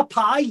 Throw a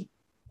pie. I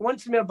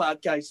want some more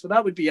bad guys. So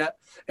that would be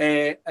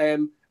it.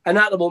 And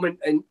at the moment,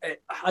 and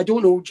I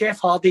don't know, Jeff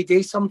Hardy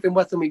does something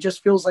with him. He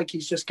just feels like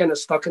he's just kind of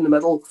stuck in the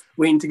middle,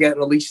 waiting to get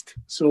released.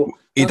 So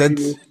he did.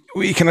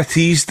 We kind of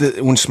teased that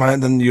on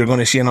SmackDown you're going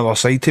to see another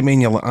side to me,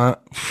 and you're like,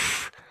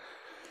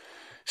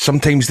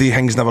 sometimes the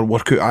things never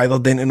work out either.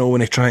 Don't know when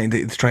they try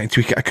to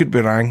tweak it. I could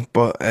be wrong,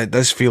 but it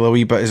does feel a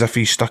wee bit as if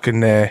he's stuck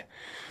in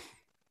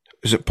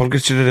is it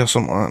Purgatory or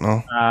something like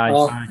that?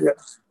 No. Yeah.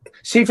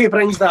 See if he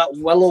brings that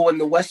Willow and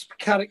the Wisp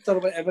character,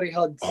 whatever he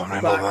had. Oh,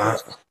 remember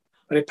that?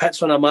 Where he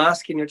puts on a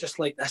mask and you're just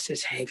like, this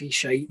is heavy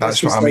shite.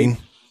 That's what I mean.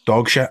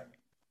 Dog shit.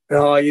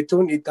 No, you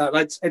don't need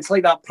that. It's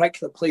like that prick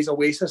that plays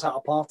Oasis at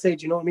a party.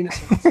 Do you know what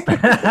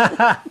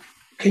I mean?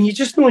 Can you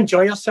just not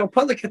enjoy yourself?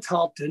 Put the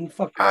guitar down.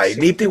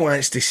 Nobody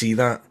wants to see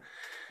that.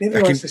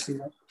 Nobody wants to see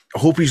that. I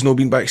hope he's not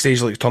been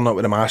backstage like turning up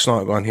with a mask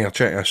not going, here,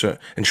 check this out,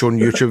 and showing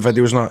YouTube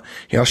videos not.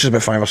 Yeah, this is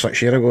about 5 or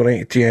 6 years ago,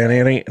 right?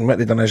 TNA, right? And what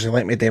they done is they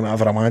let me do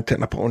whatever I wanted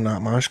and I put on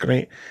that mask,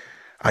 right?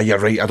 You're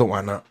right, I don't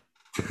want that.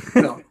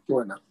 No, don't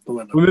want that.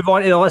 We'll move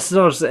on to the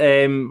listeners.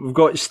 We've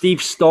got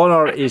Steve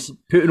Stoner is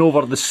putting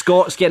over the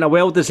Scots, getting a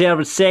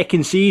well-deserved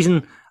second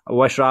season. I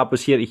wish Rab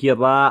was here to hear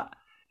that.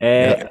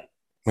 Well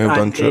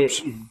done,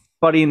 Trips.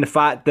 Burying the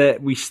fact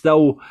that we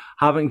still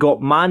haven't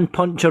got Man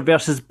Puncher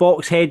versus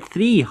Boxhead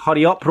 3.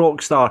 Hurry up,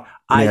 Rockstar.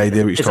 Yeah,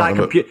 idea what he's talking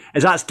about.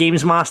 Is that's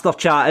Games Master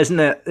chat, isn't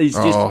it? He's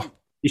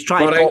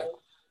trying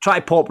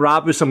to pop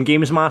Rab with some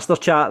Games Master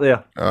chat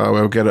there.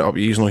 Well, get it up.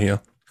 He's not here.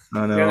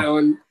 I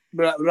know.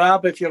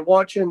 Rab, if you're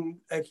watching,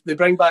 if they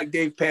bring back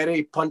Dave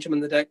Perry, punch him in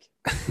the dick.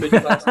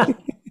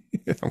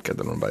 I'm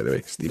kidding on, by the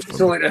way. Steve. It's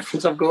the only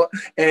reference I've got.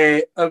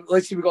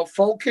 Let's see, we got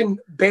Falcon,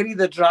 bury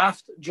the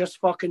draft, just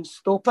fucking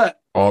stop it.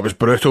 Oh, it was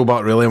brutal,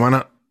 but really,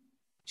 wasn't it?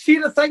 See,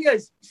 the thing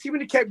is, when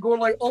he kept going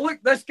like, oh, look,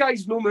 this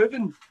guy's no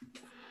moving.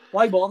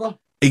 Why bother?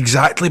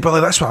 Exactly,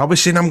 Billy. That's what I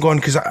was saying. I'm going,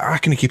 because I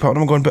couldn't keep up. And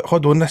I'm going, but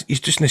hold on, he's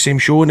just in the same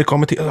show, and the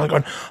commentators are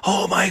going,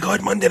 oh my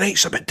God, Monday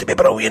night's about to be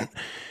brilliant.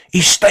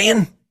 He's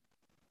staying.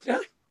 Yeah.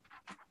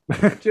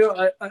 Do you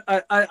know,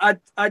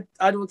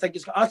 I don't think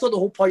it's. I thought the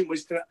whole point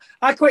was to.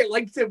 I quite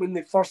liked it when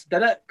they first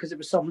did it because it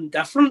was something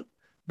different.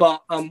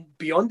 But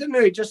beyond it now,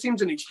 it just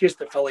seems an excuse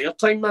to fill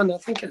airtime, man. I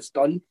think it's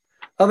done.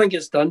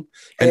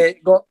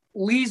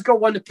 Lee's got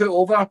one to put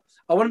over.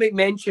 I want to make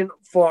mention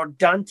for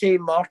Dante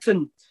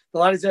Martin. The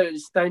lad is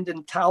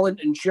outstanding talent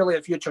and surely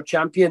a future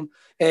champion.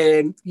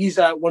 He's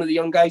one of the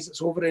young guys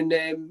that's over in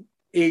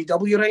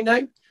AEW right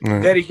now.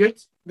 Very good.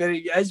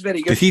 Very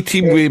good. Did he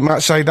team with Matt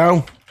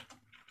Sydal?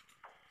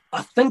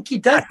 I think he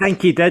did.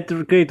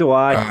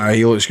 Grado,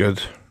 he looks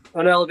good.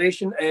 On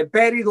Elevation.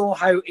 Berry, though,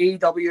 how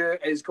AEW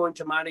is going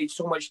to manage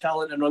so much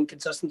talent and run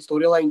consistent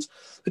storylines.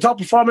 The top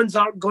performers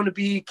aren't going to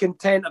be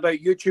content about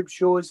YouTube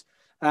shows.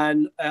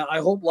 And I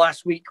hope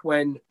last week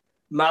when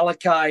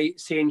Malachi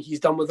saying he's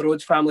done with the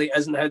Rhodes family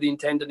isn't how they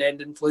intend on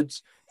ending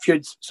feuds,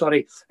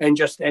 and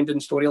just ending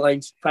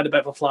storylines. I've had a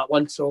bit of a flat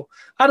one. So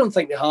I don't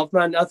think they have,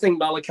 man. I think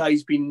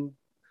Malachi's been,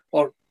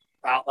 or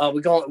are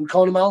we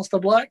calling him Alistair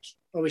Black?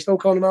 Are we still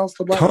calling him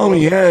Alistair Black?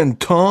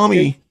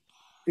 Tommy.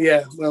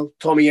 Yeah, well,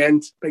 Tommy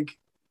End, big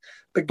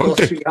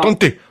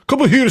Dante,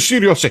 come on here,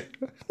 seriously.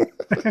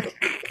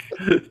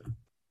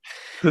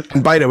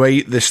 And by the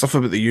way, the stuff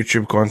about the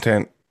YouTube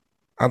content,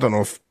 I don't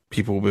know if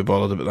people will be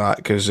bothered about that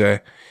because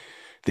they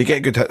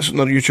get good hits on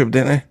their YouTube,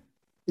 don't they?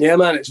 Yeah,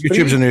 man, it's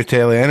YouTube's free. A new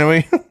telly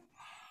anyway. Do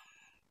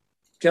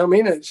you know what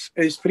I mean?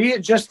 It's free.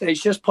 It's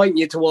just pointing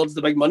you towards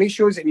the big money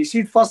shows. And you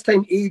see, the first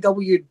time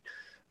AEW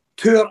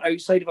tour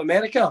outside of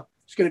America,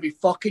 it's going to be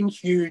fucking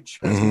huge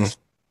business.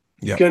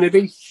 Yep. It's going to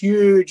be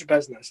huge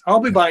business. I'll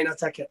be buying a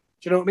ticket.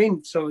 Do you know what I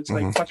mean? So it's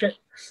like, fuck it.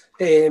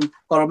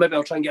 Or maybe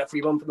I'll try and get a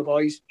free one from the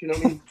boys. Do you know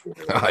what I mean?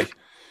 Aye.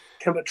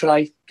 Can but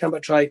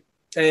try.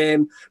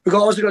 We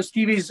also got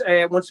Stevie's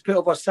wants to put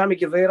over Sammy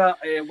Guevara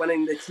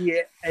winning the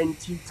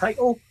TNT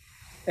title.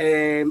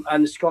 And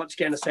the Scots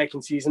getting a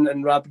second season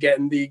and Rab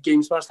getting the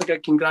Games Master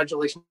gig.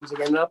 Congratulations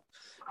again, Rab.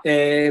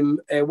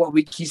 What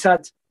week he's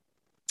had.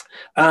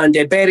 And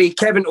Berry,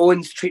 Kevin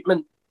Owens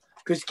treatment.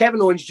 Because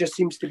Kevin Owens just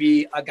seems to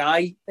be a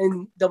guy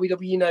in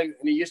WWE now, and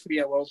he used to be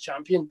a world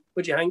champion.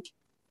 What do you think?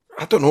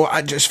 I don't know.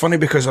 It's funny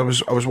because I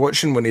was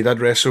watching when he did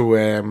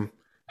wrestle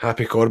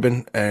Happy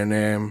Corbin,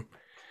 and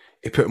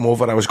he put him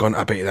over. I was going,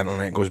 I bet the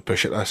internet goes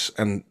bush at this,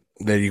 and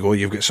there you go.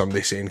 You've got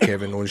somebody saying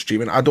Kevin Owens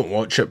treatment. I don't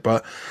watch it,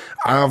 but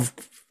I've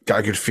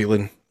got a good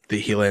feeling that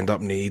he'll end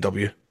up in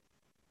AEW.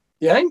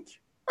 You think?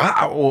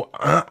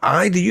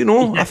 Do you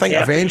know? I think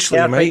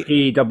eventually he might.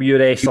 AEW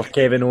wrestler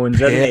Kevin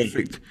Owens,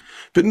 isn't he?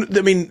 But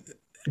I mean,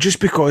 just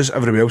because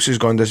everybody else has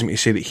gone doesn't mean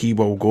to say that he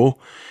will go.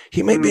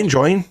 He might be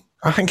enjoying.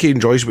 I think he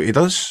enjoys what he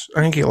does. I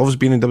think he loves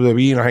being in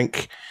WWE, and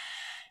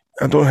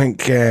I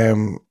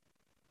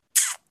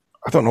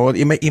don't know.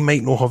 He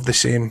might not have the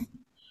same.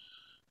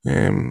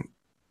 I'm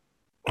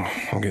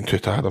getting too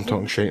tired. I'm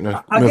talking shit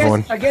now.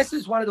 I guess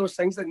it's one of those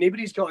things that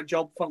nobody's got a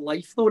job for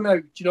life though now.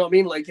 Do you know what I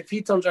mean? Like if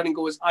he turns around and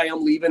goes, I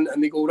am leaving,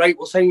 and they go, right,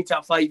 we'll sign you to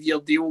a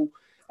 5-year deal.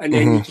 And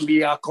then you can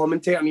be a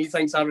commentator, and he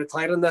thinks I'm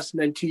retiring this.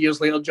 And then 2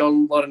 years later,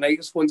 John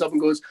Laurinaitis phones up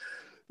and goes,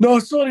 "No,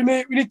 sorry,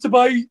 mate, we need to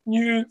buy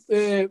new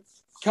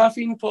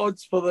caffeine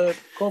pods for the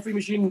coffee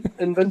machine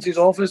in Vince's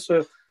office.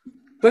 So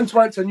Vince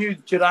wants a new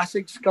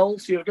Jurassic skull,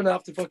 so you're going to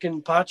have to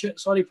fucking patch it.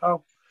 Sorry,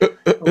 pal.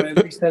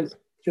 Makes sense. Do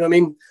you know what I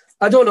mean?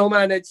 I don't know,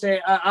 man. It's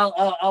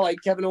I like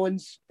Kevin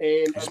Owens.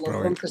 I'd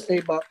love him to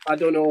stay, but I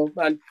don't know,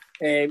 man.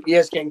 He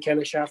is getting kind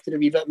of shafted a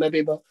wee bit,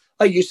 maybe. But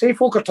like you say,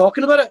 folk are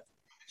talking about it.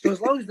 So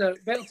as long as they're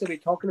better to be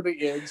talking about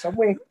you in some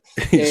way.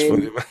 It's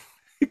funny, man.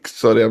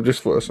 Sorry, I've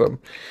just thought of something.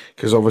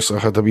 Because obviously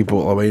I had a wee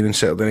bottle of wine on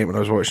Saturday night when I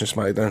was watching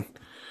SmackDown.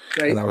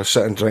 Right. And I was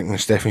sitting drinking,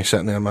 and Stephanie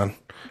sitting there, man.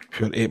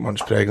 She was 8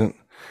 months pregnant.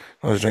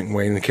 I was drinking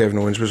wine and Kevin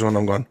Owens was on.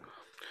 I'm going,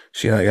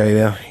 see that guy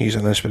there? He's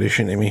an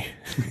inspiration to me.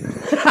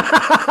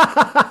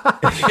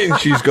 And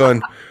she's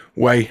going,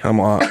 why? I'm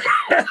like,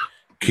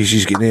 because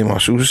he's got no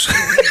muscles.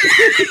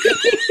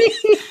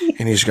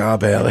 And he's got a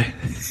belly.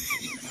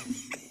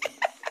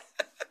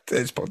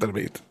 It's Potter,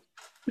 mate.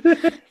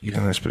 He's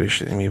an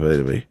inspiration to me, by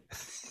the way.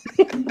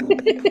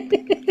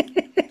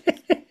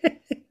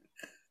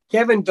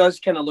 Kevin does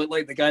kind of look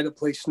like the guy that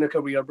plays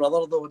snooker with your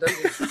brother, though, doesn't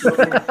he?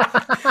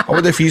 I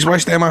wonder if he's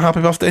wished Emma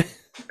happy birthday.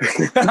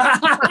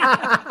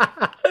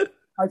 I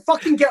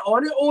fucking get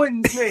on it,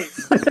 Owens, mate.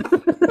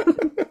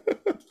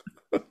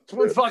 It's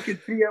only fucking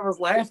 3 hours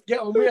left. Get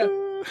on with it.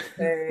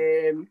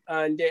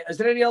 And is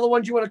there any other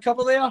ones you want to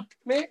cover there,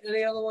 mate?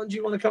 Any other ones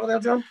you want to cover there,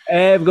 John?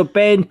 We've got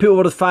Ben put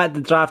over the fact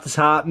the draft has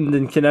happened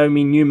and can now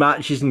mean new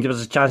matches and give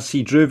us a chance to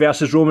see Drew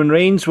versus Roman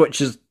Reigns,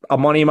 which is a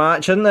money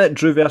match, isn't it?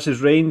 Drew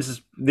versus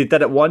Reigns. They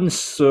did it once,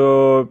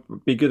 so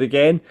be good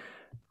again.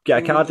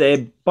 Get a card.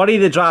 Bury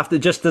the draft. It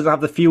just doesn't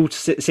have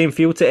the same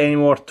feel to it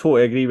anymore.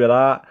 Totally agree with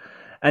that.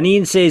 And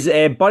Ian says,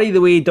 bury the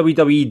way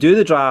WWE do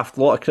the draft.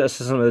 A lot of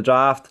criticism of the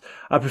draft.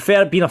 I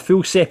prefer it being a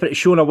full separate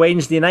show on a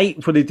Wednesday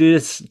night where they do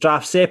this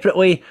draft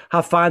separately,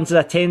 have fans in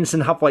attendance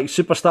and have like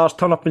superstars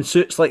turn up in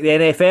suits like the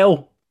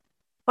NFL.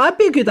 That'd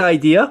be a good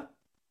idea.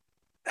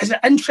 Is it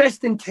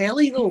interesting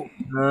telly, though?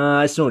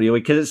 Nah, it's not really,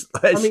 because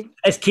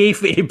it's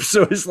kayfabe,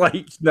 so it's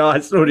like, no,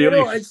 it's not really.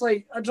 You know, it's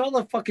like, I'd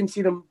rather fucking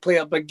see them play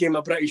a big game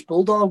of British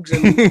Bulldogs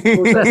and make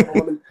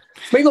them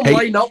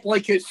line up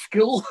like it's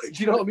school. Do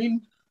you know what I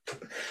mean?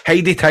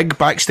 Heidi Tig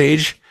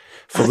backstage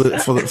for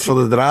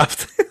the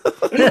draft.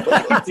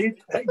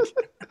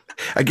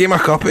 I gave him a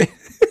copy.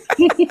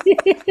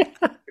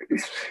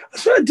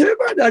 That's what I do,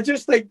 man. I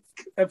just think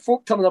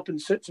folk turning up in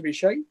suits to be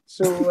shy.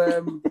 So,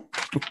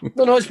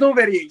 no, it's not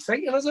very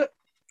exciting, is it?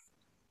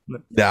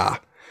 Nah,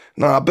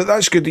 but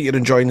that's good that you're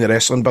enjoying the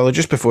wrestling, Billy.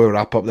 Just before we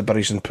wrap up the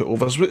Burries and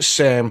Putovers,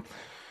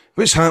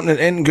 what's happening?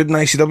 Anything good in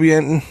ICW?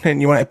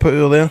 Anything you want to put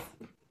over there?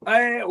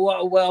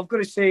 Well, I've got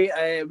to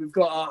say, we've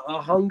got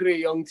a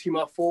hungry young team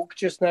of folk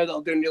just now that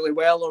are doing really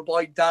well. Our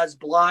boy Daz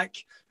Black,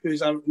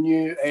 who's our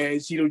new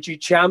Zero G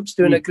champs,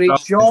 doing a great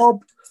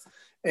job.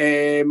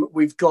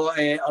 We've got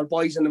our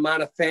boys in the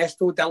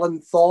Manifesto,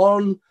 Dylan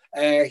Thorne.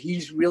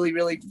 He's really,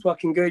 really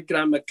fucking good.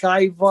 Grant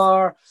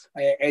McIver,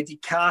 Eddie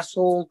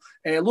Castle.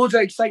 Loads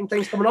of exciting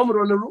things coming on.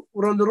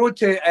 We're on the road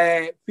to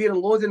Fear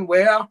and Loathing,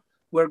 where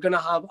we're going to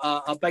have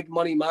a big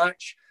money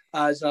match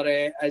as our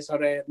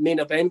main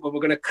event, where we're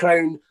going to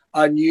crown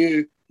a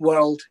new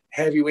world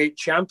heavyweight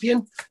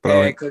champion.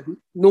 Because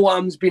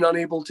Noam's been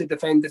unable to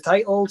defend the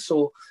title,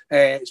 so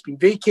it's been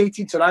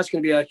vacated. So that's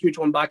going to be a huge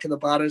one back in the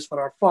Barras for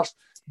our first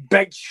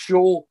big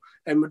show.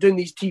 And we're doing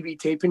these TV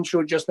taping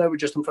shows just now. We're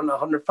just in front of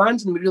 100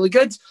 fans, and we're really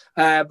good.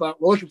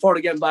 But we're looking forward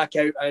to getting back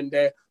out. And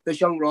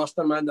this young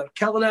roster, man, they're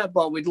killing it.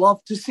 But we'd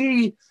love to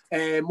see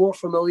more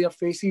familiar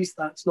faces.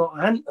 That's not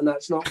a hint, and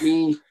that's not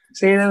me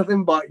saying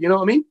anything. But you know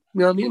what I mean? You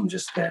know what I mean? I'm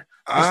just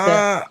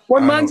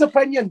one man's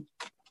opinion.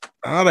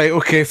 All right,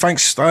 okay,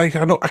 thanks. I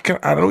know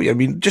what you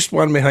mean. Just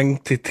one more thing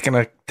to kind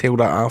of tail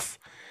that off.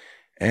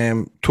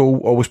 Toll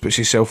always puts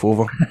himself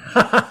over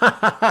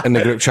in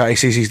the group chat. He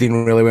says he's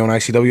doing really well in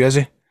ICW, is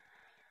he?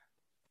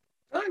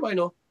 Aye, why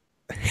not?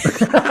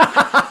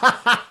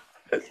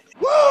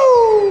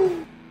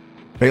 Woo!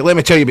 Right, let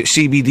me tell you about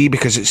CBD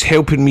because it's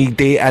helping me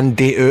day in,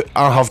 day out.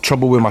 I have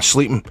trouble with my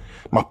sleeping,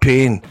 my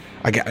pain,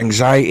 I get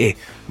anxiety,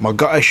 my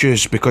gut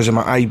issues because of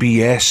my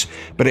IBS,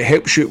 but it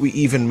helps you with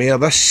even more.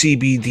 This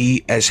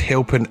CBD is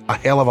helping a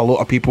hell of a lot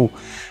of people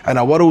in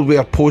a world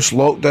where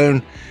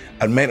post-lockdown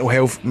and mental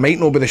health might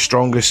not be the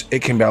strongest.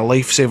 It can be a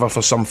lifesaver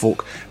for some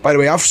folk. By the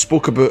way, I've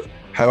spoke about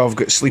how I've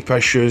got sleep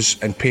issues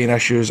and pain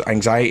issues,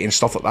 anxiety and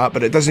stuff like that,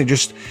 but it doesn't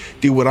just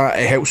deal with that.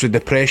 It helps with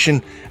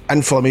depression,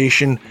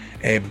 inflammation,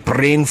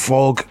 brain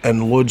fog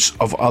and loads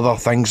of other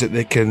things that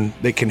they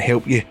can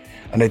help you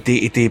on a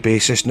day-to-day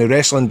basis. Now,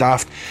 Wrestling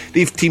Daft,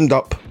 they've teamed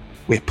up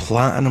with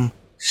Platinum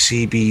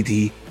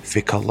CBD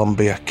for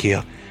Columbia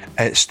Care.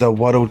 It's the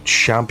world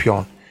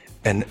champion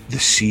in the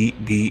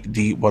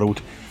CBD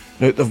world.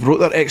 Now, they've brought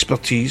their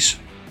expertise,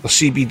 their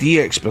CBD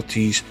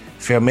expertise,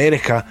 for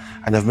America,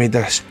 and they've made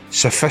this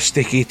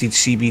sophisticated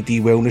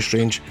CBD wellness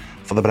range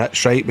for the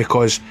Brits, right?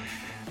 Because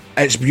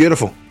it's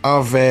beautiful.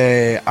 I've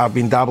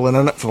been dabbling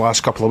in it for the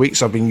last couple of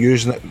weeks. I've been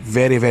using it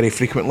very, very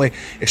frequently,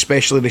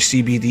 especially the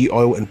CBD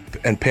oil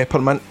and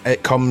peppermint.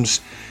 It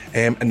comes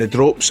and the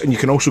drops, and you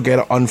can also get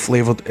it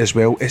unflavoured as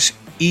well. It's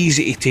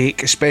easy to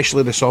take,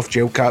 especially the soft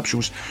gel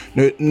capsules.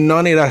 Now,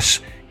 none of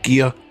this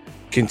gear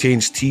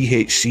contains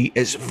THC.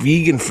 It's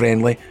vegan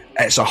friendly,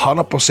 it's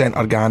 100%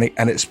 organic,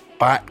 and it's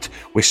backed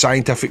with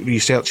scientific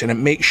research, and it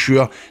makes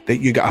sure that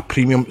you get a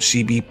premium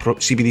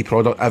CBD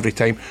product every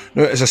time.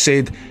 Now, as I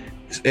said,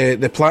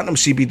 the Platinum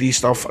CBD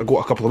stuff I got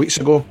a couple of weeks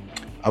ago.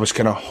 I was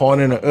kind of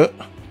honing it out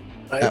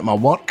at my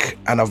work,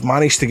 and I've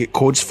managed to get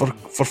codes for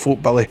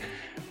folk, Billy,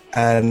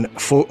 and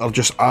folk are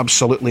just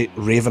absolutely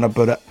raving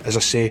about it, as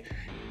I say,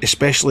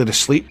 especially the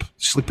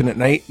sleeping at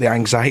night, the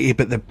anxiety.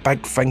 But the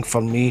big thing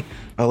for me,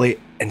 Billy,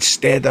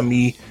 instead of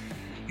me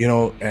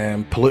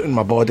polluting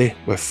my body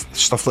with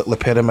stuff like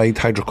loperamide,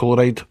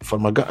 hydrochloride for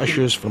my gut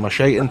issues, for my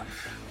shiting,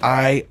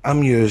 I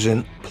am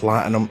using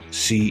Platinum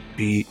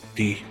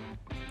CBD.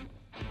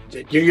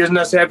 You're using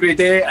this every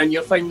day and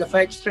you're finding the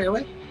effects straight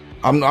away?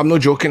 I'm not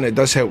joking, it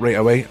does help right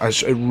away.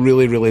 It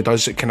really, really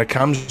does. It kind of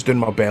calms down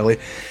my belly.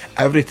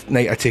 Every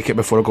night I take it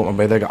before I go to my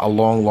bed, I get a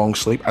long, long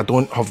sleep. I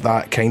don't have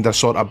that kind of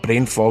sort of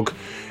brain fog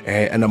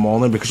in the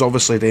morning, because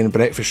obviously doing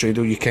breakfast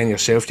radio, you can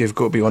yourself, you've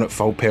got to be on it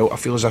full pelt. I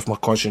feel as if my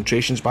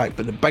concentration's back.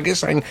 But the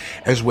biggest thing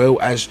as well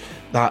is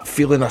that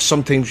feeling that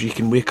sometimes you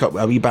can wake up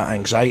with a wee bit of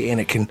anxiety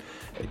and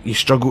you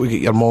struggle to get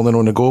your morning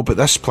on the go. But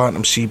this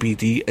Platinum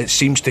CBD, it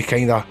seems to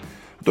kind of, I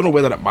don't know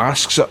whether it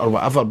masks it or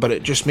whatever, but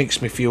it just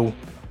makes me feel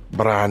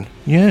brand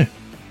new.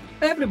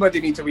 Everybody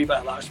needs a wee bit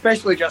of that,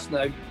 especially just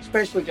now.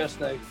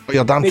 But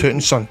you're damn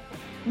tooting, son.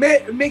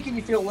 Making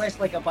you feel less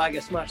like a bag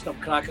of smashed up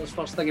crackers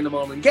first thing in the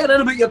morning. Get in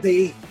about your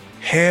day.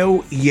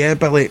 Hell yeah,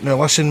 Billy. Now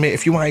listen, mate,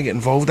 if you want to get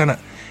involved in it,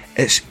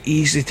 it's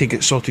easy to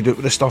get sorted out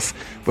with the stuff.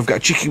 We've got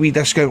a cheeky wee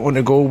discount on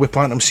the go with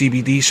Platinum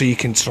CBD, so you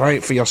can try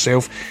it for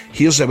yourself.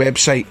 Here's the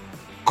website,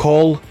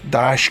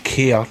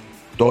 col-care.uk,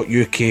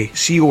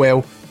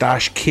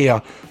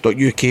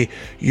 col-care.uk.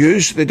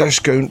 Use the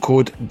discount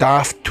code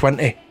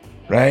DAFT20,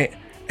 right?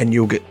 And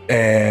you'll get,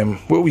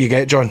 what will you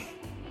get, John?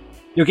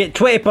 You'll get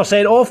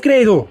 20% off,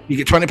 Grado. You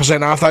get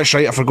 20% off, that's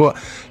right, I forgot.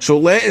 So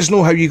let us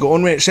know how you got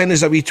on with it. Send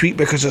us a wee tweet,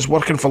 because it's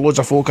working for loads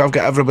of folk. I've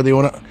got everybody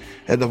on it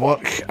at the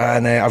work,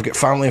 and I've got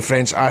family and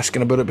friends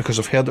asking about it because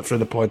I've heard it through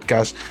the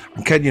podcast.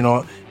 I'm kidding you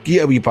not.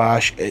 Get a wee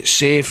bash. It's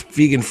safe,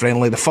 vegan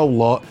friendly, the full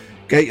lot.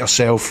 Get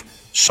yourself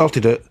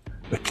sorted out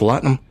with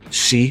Platinum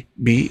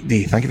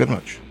CBD. Thank you very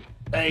much.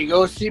 There you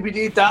go,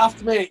 CBD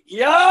Daft, mate.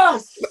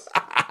 Yes!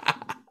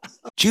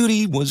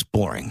 Judy was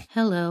boring.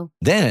 Hello.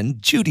 Then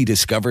Judy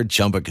discovered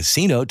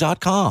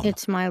ChumbaCasino.com.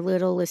 It's my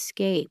little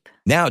escape.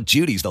 Now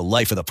Judy's the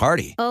life of the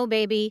party. Oh,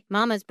 baby,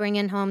 mama's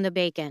bringing home the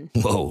bacon.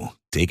 Whoa,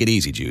 take it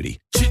easy,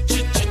 Judy.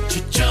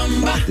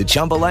 The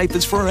Chumba life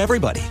is for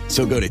everybody.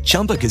 So go to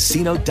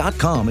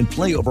ChumbaCasino.com and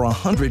play over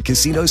 100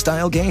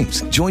 casino-style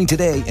games. Join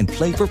today and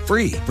play for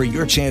free for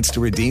your chance to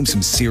redeem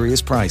some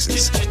serious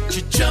prizes.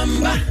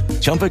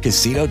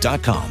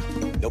 ChumbaCasino.com.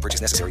 No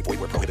purchase necessary. Void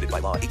where prohibited by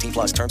law. 18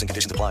 plus terms and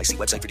conditions apply. See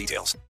website for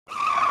details.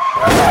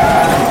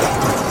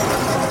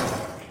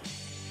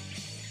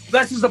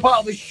 This is the part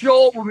of the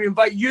show where we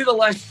invite you, the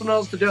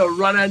listeners, to do a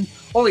run-in.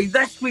 Only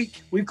this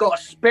week, we've got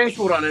a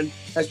special run-in,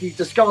 as we've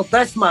discovered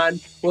this man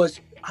was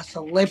a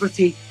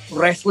celebrity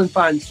wrestling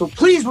fan. So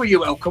please will you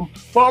welcome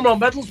former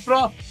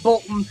Middlesbrough,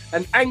 Bolton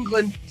and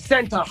England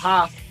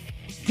centre-half,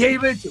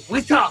 David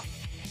Witter.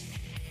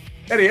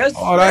 There he is.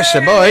 Oh, that's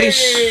the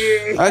boys.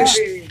 That's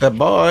the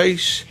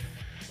boys.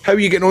 How are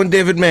you getting on,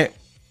 David, mate?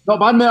 Not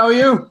bad, mate. How are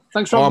you?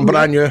 Thanks for having I'm me.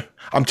 brand new.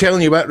 I'm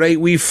telling you what, right?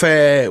 We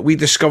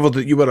discovered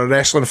that you were a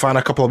wrestling fan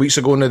a couple of weeks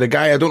ago. Now, the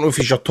guy, I don't know if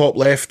he's your top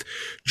left,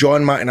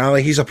 John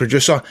McInally, he's a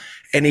producer,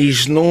 and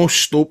he's no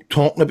stopped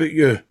talking about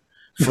you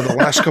for the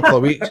last couple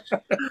of weeks.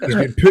 He's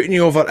been putting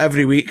you over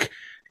every week.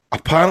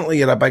 Apparently,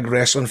 you're a big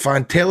wrestling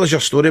fan. Tell us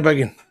your story,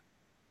 Biggin.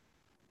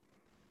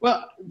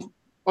 Well,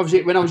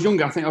 obviously, when I was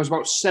younger, I think I was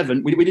about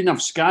 7. We didn't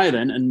have Sky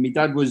then, and my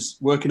dad was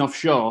working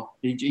offshore.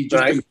 He'd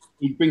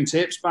bring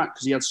tapes back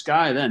because he had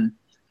Sky then.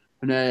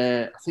 And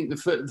I think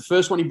the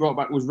first one he brought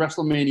back was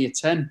WrestleMania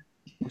 10,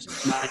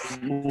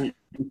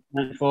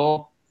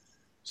 1994.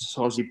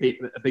 So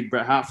obviously a big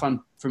Bret Hart fan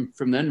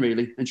from then,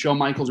 really. And Shawn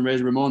Michaels and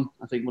Razor Ramon,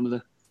 I think one of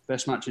the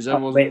best matches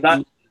ever. Mate,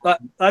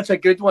 that's a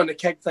good one to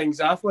kick things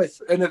off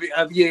with. And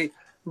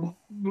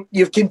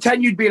you've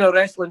continued being a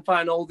wrestling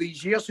fan all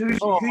these years. Who's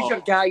your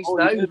guys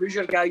now? Who's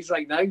your guys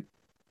right now?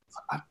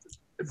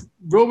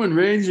 Roman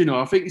Reigns,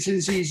 I think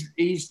since he's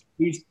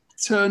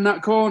turned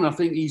that corner, I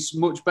think he's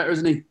much better,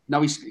 isn't he?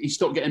 Now he's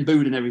stopped getting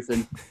booed and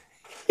everything.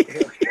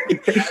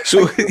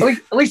 So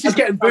at least he's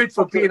getting booed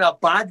for being a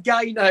bad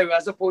guy now,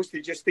 as opposed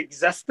to just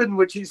existing,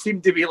 which it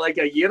seemed to be like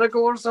a year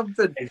ago or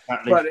something.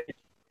 Exactly. But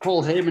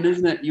Paul Heyman,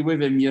 isn't it? You're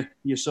with him,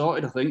 you're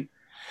sorted, I think.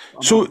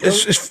 So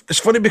it's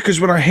funny, because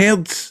when I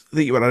heard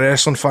that you were a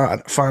wrestling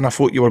fan, I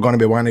thought you were going to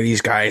be one of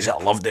these guys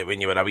that loved it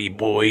when you were a wee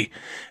boy,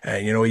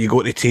 and you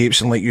go to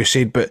tapes and like you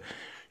said. But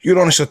you're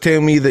honestly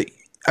telling me that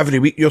every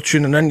week you're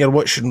tuning in, you're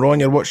watching Raw,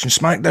 and you're watching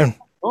SmackDown.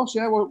 Of course,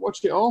 yeah, I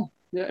watched it all.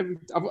 Yeah,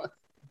 I've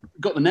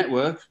got the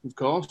network, of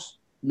course.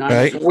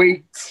 Right.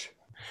 Wait.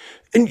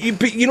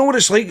 But you know what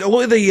it's like? A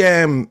lot of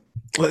the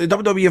Like the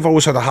WWE have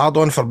always had a hard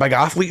on for big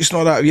athletes and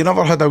all that. Have you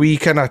never had a wee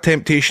kind of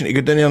temptation to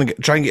go down there and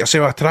try and get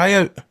yourself a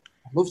tryout?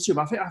 I'd love to,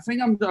 but I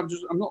think I'm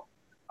not.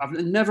 I've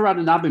never had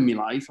an ab in my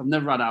life. I've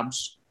never had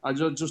abs. I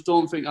just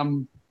don't think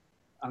I'm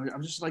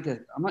just like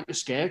I'm like a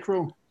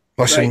scarecrow.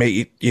 Listen,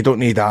 mate, you don't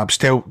need abs.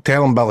 Tell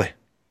him, Billy.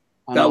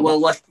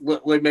 Well,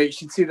 look, mate, you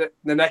should see that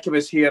the neck of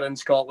us here in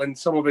Scotland,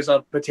 some of us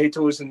are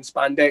potatoes and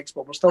spandex,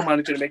 but we're still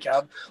managing to make it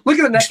happen. Look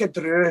at the neck of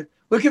Drew.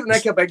 Look at the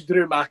neck of big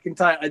Drew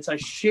McIntyre. It's a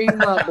shame,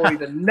 that boy,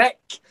 the neck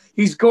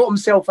he's got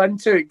himself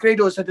into.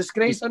 Grado, it's a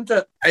disgrace, isn't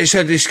it? It's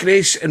a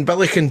disgrace, and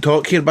Billy can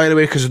talk here, by the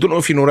way, because I don't know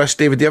if you know this,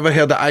 David. You ever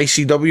heard of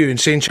ICW,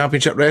 Insane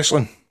Championship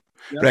Wrestling?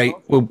 Yeah, right.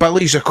 Well,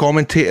 Billy's a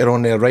commentator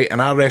on there, right? And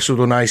I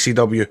wrestled on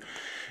ICW.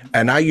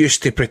 And I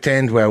used to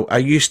pretend, I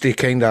used to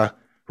kind of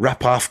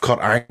rip off Kurt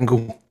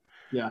Angle.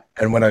 Yeah.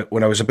 And when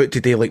I was about to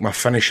do like my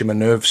finishing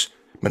manoeuvres,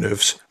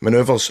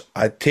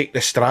 I'd take the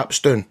straps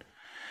down,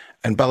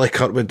 and Billy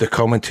Kirkwood, the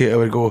commentator,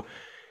 would go,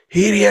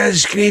 "Here he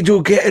is,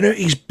 Grado, getting out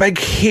his big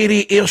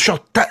hairy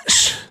Ayrshire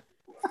tits."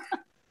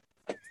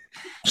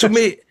 So,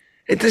 mate,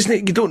 it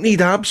doesn't. You don't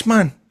need abs,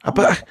 man. A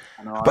bit of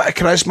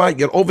charisma.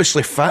 You're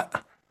obviously fit.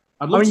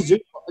 I'd love to do.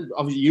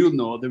 Obviously, you'll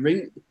know the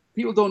ring.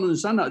 People don't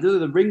understand that, do they?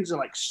 The rings are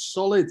like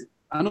solid.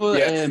 I know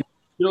that.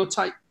 You know,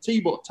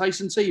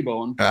 Tyson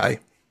T-Bone. Aye.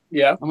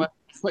 Yeah. I'm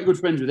quite good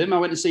friends with him. I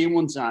went to see him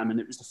one time, and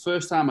it was the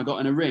first time I got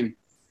in a ring.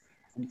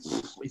 And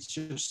it's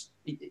just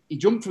he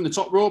jumped from the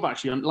top rope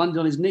actually and landed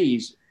on his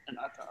knees, and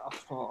I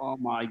thought, oh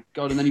my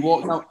god! And then he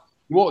walked out.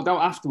 He walked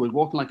out afterwards,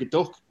 walking like a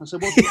duck. I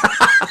said, what's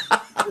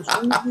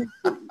wrong?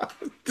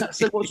 I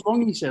said, what's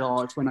wrong? He said,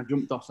 oh, it's when I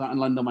jumped off that and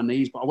landed on my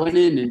knees. But I went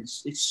in, and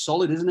it's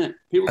solid, isn't it?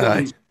 People don't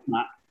understand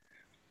that.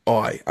 Oh,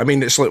 aye. I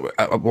mean, it's like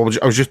I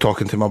was just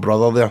talking to my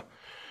brother there,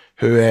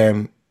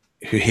 who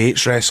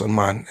hates wrestling,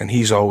 man, and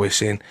he's always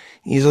saying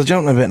he's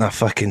jumping about in a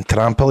fucking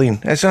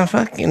trampoline. It's a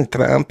fucking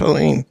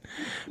trampoline,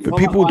 but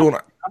people don't.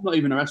 I'm not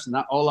even wrestling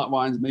that. All that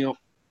winds me up.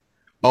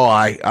 Oh,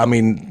 aye. I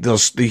mean,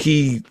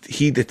 he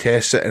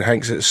detests it and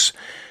thinks it's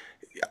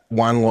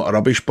one lot of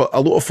rubbish. But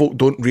a lot of folk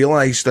don't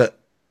realise that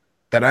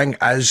the ring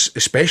is,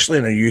 especially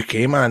in the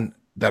UK, man,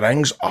 the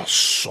rings are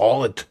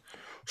solid.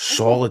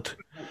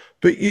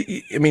 But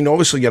I mean,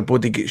 obviously your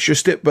body gets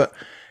used to it. But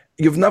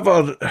did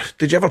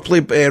you ever play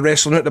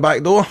wrestling out the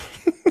back door?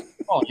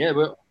 Oh yeah,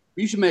 but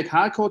we used to make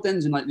hardcore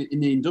dens in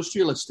the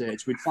industrial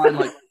estates. We'd find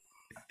like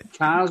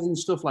cars and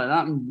stuff like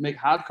that and make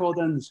hardcore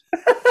dens.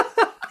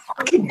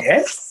 Fucking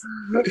yes.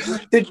 All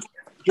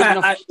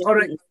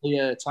right.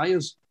 The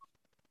tires.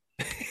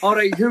 All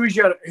right. Who was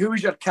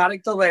your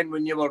character then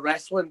when you were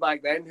wrestling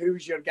back then? Who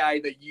was your guy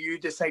that you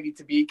decided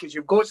to be? Because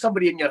you've got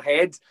somebody in your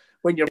head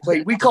when you're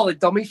playing. We call it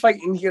dummy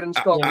fighting here in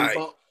Scotland.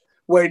 But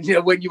when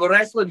you were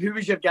wrestling, who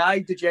was your guy?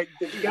 Did you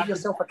give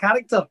yourself a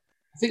character?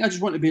 I think I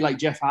just wanted to be like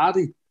Jeff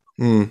Hardy.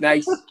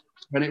 Nice.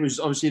 And it was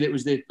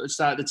the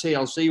start of the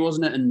TLC,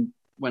 wasn't it? And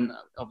when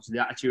obviously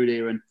the Attitude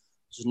Era, and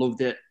just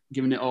loved it,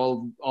 giving it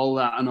all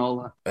that and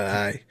all that.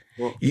 Aye.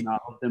 But, I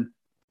loved him.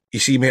 You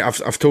see, mate,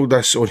 I've told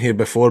this on here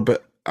before,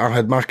 but I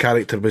had my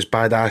character was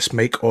badass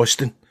Mike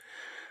Austin.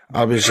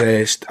 I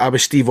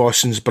was Steve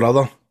Austin's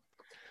brother.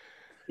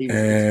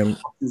 And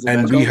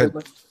we had.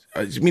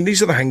 I mean,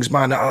 these are the things,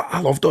 man. I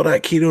loved all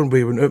that. Kieran,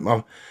 we went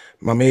out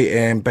my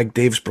mate Big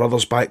Dave's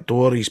brother's back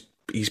door.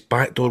 His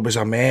back door was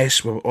a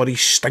mess with all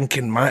these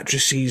stinking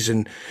mattresses,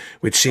 and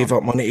we'd save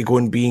up money to go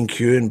and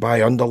B&Q and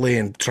buy underlay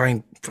and try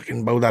and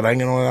fucking build a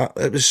ring and all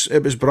that.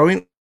 It was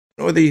brilliant.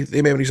 All the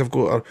memories I've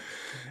got are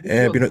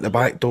being out the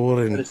back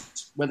door and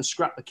where they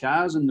scrapped the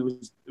cars, and it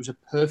was a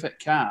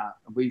perfect car.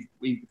 And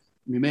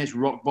my mates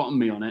rock bottomed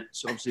me on it,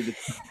 so obviously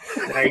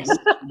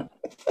the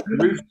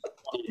roof.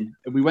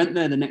 And we went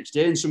there the next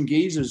day, and some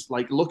geezers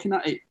like looking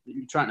at it,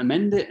 trying to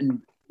mend it,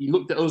 and he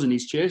looked at us and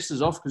he's chased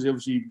us off because he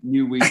obviously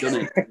knew we'd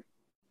done it.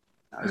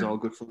 That was all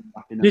good fun.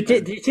 Do you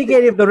take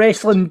any of your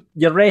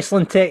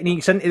wrestling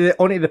techniques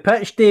onto the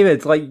pitch,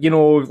 David? Like, you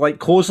know, like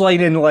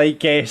clotheslining,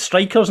 like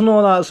strikers and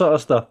all that sort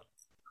of stuff.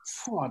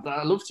 Oh,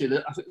 I love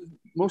to. I think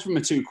most of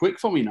them are too quick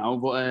for me now,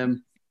 but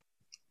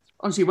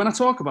honestly, when I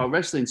talk about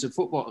wrestling to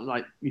football,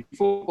 like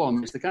football,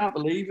 I can't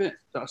believe it.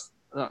 That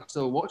I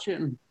still watch it.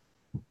 And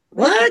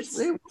what?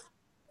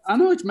 I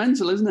know it's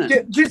mental, isn't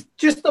it?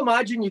 Just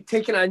imagine you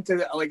taking it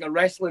into like a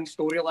wrestling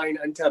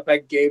storyline into a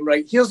big game,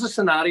 right? Here's the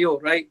scenario,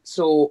 right?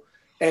 So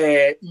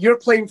you're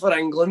playing for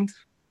England,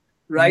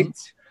 right?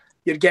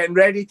 Mm-hmm. You're getting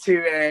ready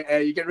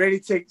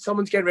to.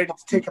 Someone's getting ready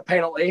to take a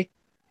penalty,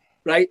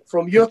 right?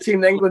 From your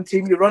team, the England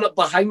team, you run up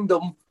behind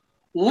them,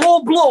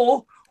 low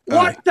blow.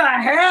 What the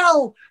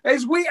hell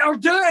is we are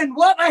doing?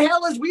 What the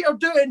hell is we are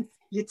doing?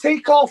 You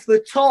take off the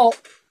top.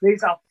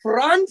 There's a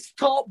France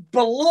top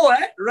below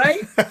it,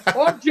 right?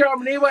 Or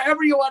Germany,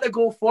 whatever you want to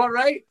go for,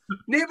 right?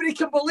 Nobody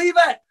can believe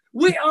it.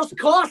 We are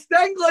cost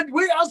England.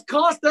 We are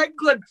cost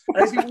England.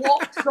 As he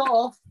walks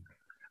off,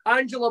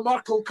 Angela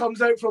Merkel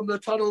comes out from the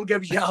tunnel,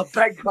 gives you a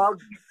big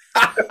hug.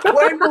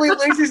 Wembley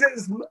loses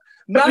its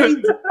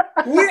mind.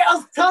 We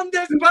have turned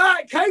his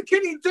back. How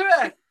can he do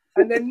it?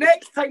 And the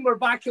next time we're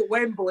back at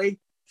Wembley,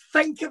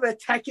 think of the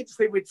tickets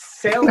they would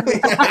sell.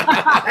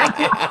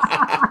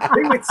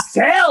 They would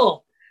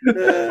sell.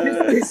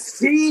 Just to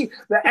see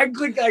the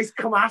England guys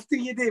come after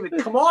you, David.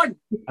 Come on.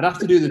 I'd have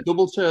to do the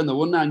double turn, the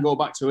one and go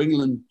back to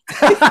England.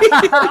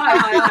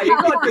 Aye. You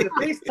got to do the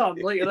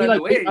FaceTime later on the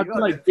way. I'd be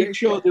like Big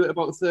Show, do it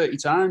about 30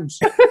 times.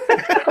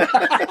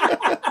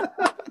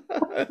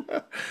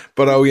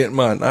 Brilliant,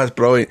 man. That's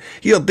brilliant.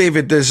 Here,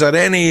 David, is there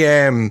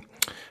any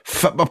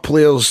football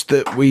players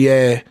that we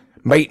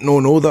might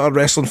know that are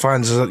wrestling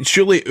fans?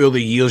 Surely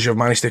early years you've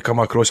managed to come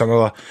across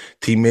another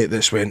teammate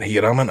that's went,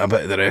 here, I'm into a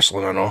bit of the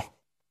wrestling, I know.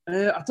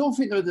 I don't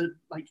think they're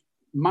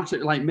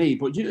massive like me,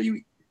 but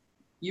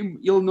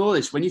you'll know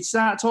this when you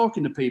start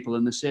talking to people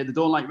and they say they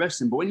don't like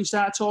wrestling, but when you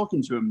start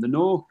talking to them, they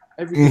know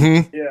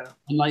everything. Mm-hmm. Yeah,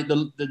 and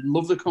they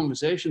love the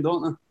conversation,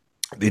 don't they?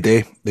 They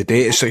do.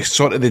 It's like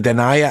sort of they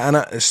deny it,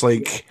 innit? It's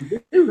like They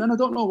do, and I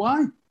don't know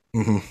why.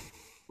 Mm-hmm.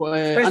 But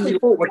especially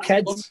folk with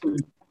kids.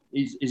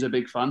 He's a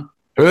big fan.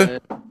 Who?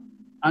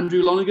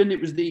 Andrew Lonergan.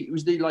 It was the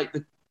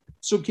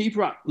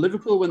sub-keeper at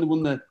Liverpool when they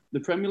won the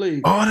Premier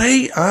League. All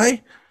right,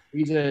 aye.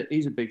 He's a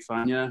big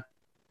fan, yeah.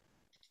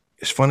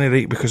 It's funny,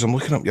 right, because I'm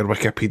looking up your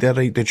Wikipedia,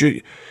 right? Did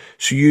you?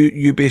 So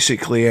you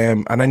basically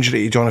an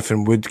injury to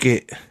Jonathan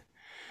Woodgate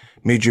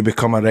made you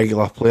become a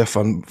regular player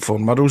for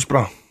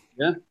Middlesbrough.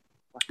 Yeah.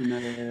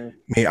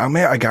 Mate, I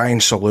met a guy in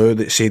Salou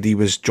that said he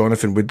was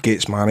Jonathan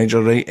Woodgate's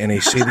manager, right? And he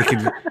said he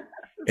could,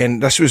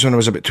 and this was when I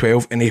was about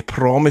 12, and he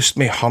promised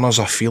me hunters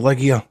of Fila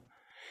gear.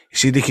 He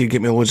said he could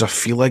get me loads of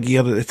Fila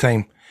gear at the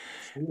time.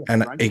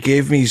 And he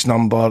gave me his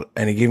number,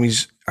 and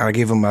I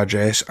gave him my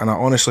address, and I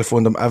honestly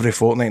phoned him every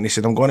fortnight, and he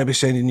said, I'm going to be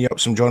sending you up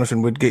some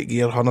Jonathan Woodgate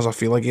gear, hunters of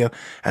Fila gear,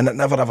 and it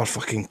never ever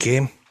fucking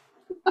came.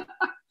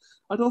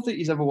 I don't think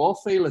he's ever wore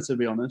Fila, to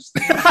be honest.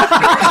 That's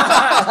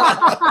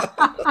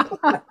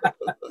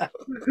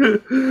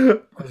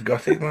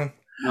gutted, man.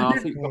 No, I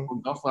think I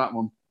bumped off that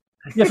one.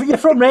 You're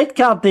from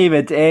Redcar,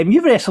 David.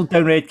 You've wrestled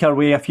down Redcar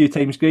Way a few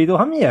times, Grado,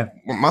 haven't you?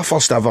 My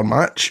first ever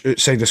match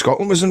outside of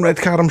Scotland was in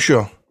Redcar, I'm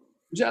sure.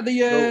 Was it at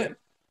the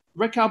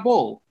Redcar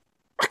Ball?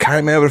 I can't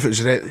remember if it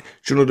was Red. Do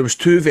you know, there was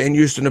two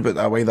venues doing about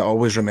that way that I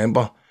always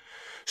remember.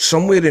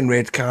 Somewhere in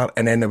Redcar,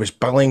 and then there was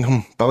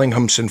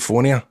Billingham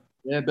Symphonia.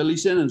 Yeah, Billy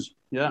Sinners,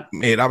 yeah.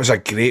 Mate, that was a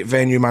great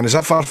venue, man. Is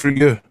that far from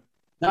you?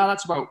 No,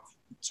 that's about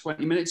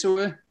 20 minutes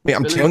away. Mate,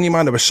 I'm telling you,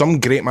 man, there was some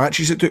great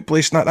matches that took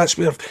place in that. That's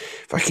where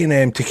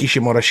fucking Takeshi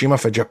Morishima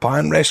for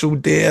Japan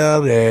wrestled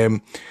there.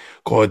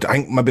 God, I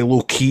think maybe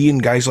Low Key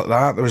and guys like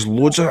that. There was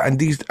loads of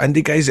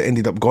indie guys that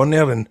ended up going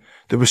there, and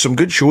there was some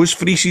good shows,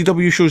 free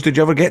CW shows. Did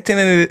you ever get to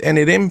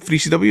any of them, free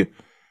CW?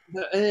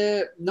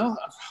 No.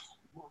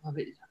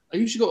 I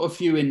used to go to a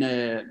few in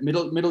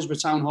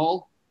Middlesbrough Town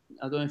Hall.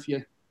 I don't know if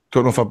you...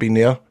 Don't know if I've been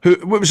there.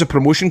 What was the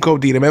promotion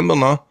called? Do you remember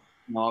now?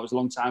 No, it was a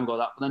long time ago,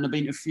 that. But then I've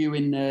been to a few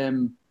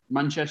in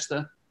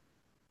Manchester.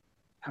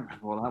 I can't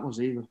remember what that was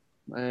either.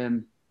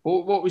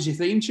 What was your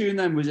theme tune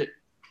then? Was it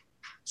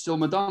still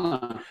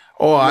Madonna?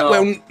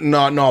 Oh,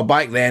 no.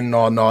 Back then,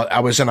 no. I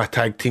was in a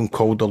tag team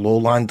called the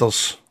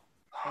Lowlanders.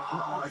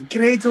 Oh,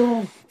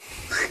 Grado.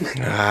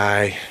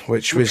 Aye,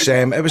 which was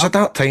it was at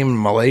that time in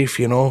my life,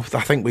 you know.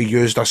 I think we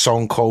used a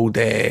song called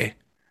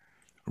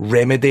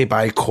Remedy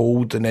by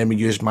Cold, and then we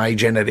used My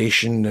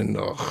Generation and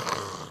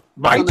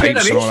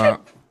bagpipes and all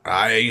that.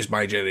 I used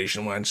My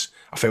Generation once.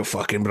 I felt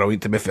fucking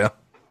brilliant, to be fair.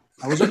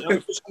 I was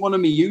one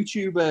of my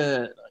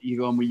YouTube. You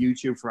go on with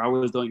YouTube for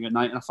hours, don't you, at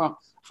night? And I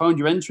found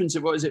your entrance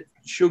at, what is it,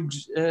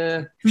 Shug's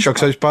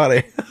House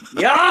Party.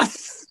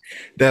 Yes!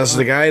 There's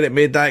the guy that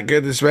made that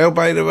good as well,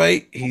 by the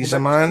way. He's a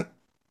man.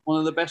 One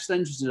of the best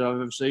entrances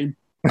I've ever seen.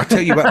 I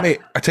tell you what, mate.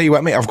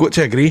 I've got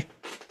to agree.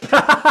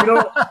 You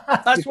know,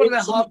 that's one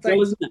of the hard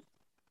things, isn't it?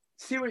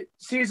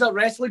 See, as a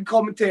wrestling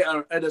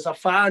commentator and as a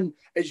fan,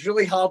 it's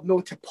really hard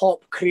not to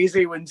pop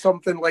crazy when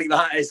something like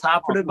that is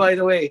happening, by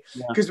the way.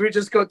 Because we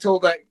just got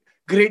told that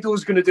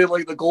Grado's going to do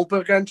like the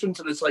Goldberg entrance,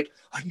 and it's like,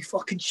 are you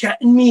fucking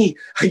shitting me?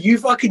 Are you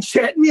fucking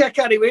shitting me? I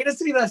can't wait to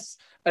see this.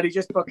 And he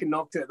just fucking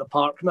knocked it at the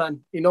park,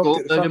 man. He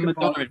knocked it at the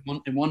park.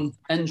 In one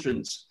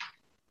entrance.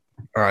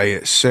 Aye,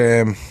 it's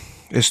the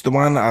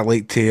one that I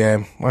like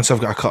to, once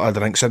I've got a couple of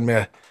drinks in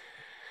me,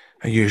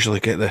 I usually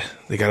get the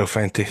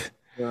girlfriend to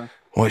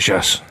watch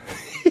this.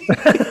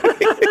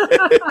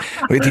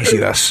 Wait till you see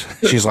this.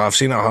 She's like, I've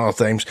seen it 100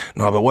 times.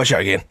 No, but watch it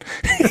again.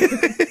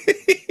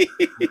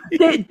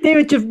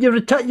 David,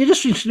 you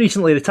just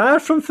recently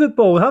retired from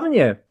football, haven't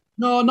you?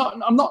 No,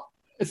 I'm not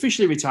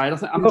officially retired. I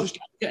think I'm just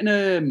getting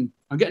an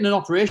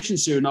operation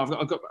soon. I've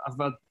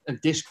had a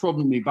disc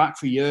problem in my back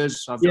for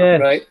years. So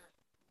right.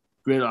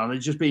 Great. I've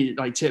just been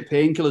like take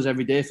painkillers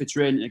every day for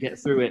training to get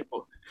through it.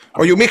 But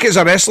you'll make it as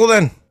a wrestler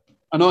then.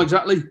 I know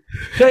exactly.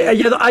 Are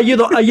you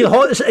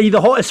the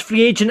hottest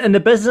free agent in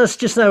the business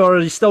just now, or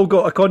have you still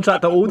got a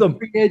contract at Oldham?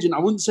 Free agent. I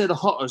wouldn't say the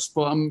hottest,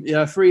 but I'm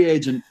a free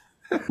agent.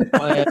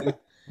 No,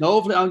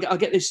 hopefully I'll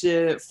get this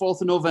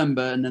 4th of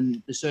November, and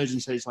then the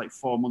surgeon says it's like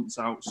 4 months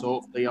out. So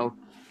hopefully I'll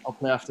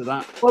play after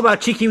that. What about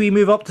a cheeky wee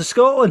move up to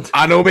Scotland?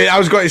 I know, mate. I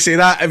was going to say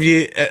that. Have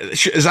you?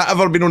 Has that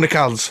ever been on the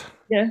cards?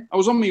 Yeah, I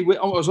was on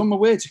my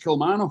way to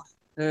Kilmarnock.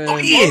 Oh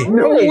yeah.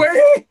 No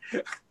way.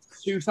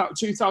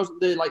 2000,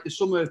 the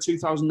summer of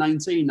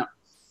 2019.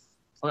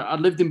 I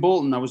lived in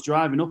Bolton. I was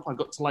driving up. I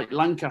got to like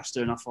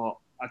Lancaster, and I thought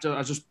I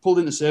just pulled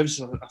into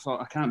service. I thought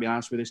I can't be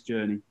arsed with this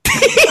journey.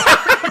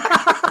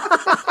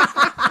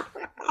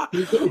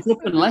 It's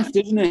up and left,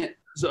 isn't it?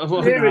 Sort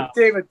of,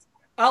 David,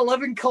 I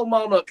live in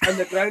Kilmarnock, and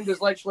the ground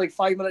is literally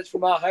 5 minutes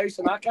from our house,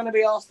 and I can't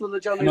be asked for the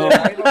journey. No.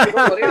 There. Don't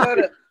worry about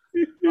it.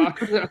 I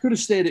could have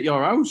stayed at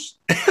your house.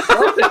 That's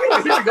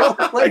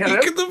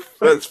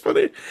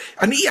funny.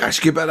 I need to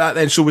ask you about that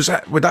then. So would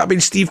that have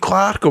been Steve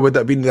Clark, or would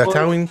that have been the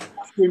Italian?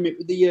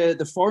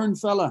 The foreign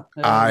fella.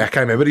 I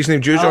can't remember his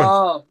name. John.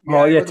 Oh,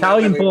 the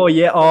Italian boy,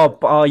 yeah.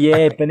 Oh,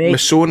 yeah, Benet.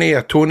 Missoni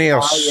or Tony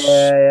or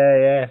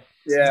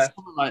yeah,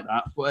 something like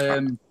that.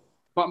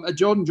 But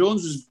Jordan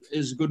Jones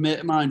is a good mate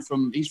of mine.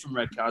 He's from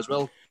Redcar as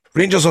well.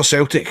 Rangers or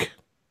Celtic?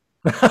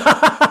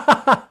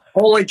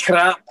 Holy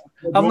crap!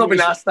 I've not been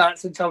asked that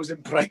since I was in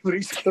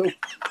primary school.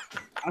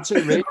 I'd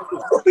say Rangers.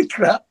 Holy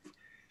crap!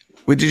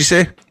 What did you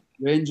say?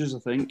 Rangers, I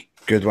think.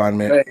 Good one,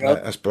 mate.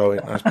 That's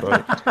brilliant. That's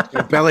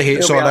brilliant. Billy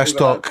hates all this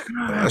talk.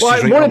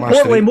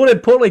 Well, more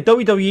importantly,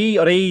 WWE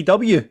or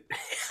AEW?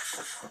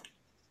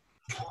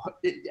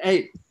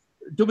 Hey,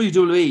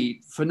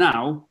 WWE for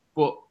now,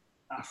 but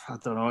I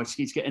don't know.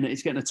 It's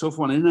getting a tough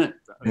one, isn't it?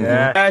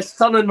 Yeah. It's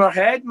turning our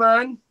head,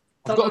 man.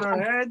 I've got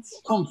a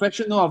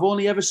confession though. I've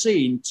only ever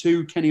seen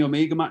 2 Kenny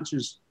Omega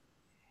matches.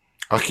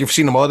 Oh, you've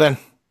seen them all then?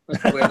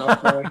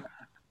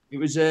 It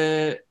was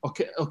the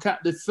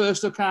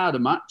first Okada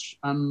match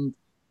and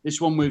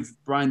this one with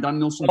Bryan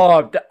Danielson.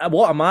 Oh,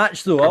 what a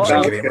match though! It was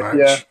a great match.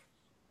 Yeah.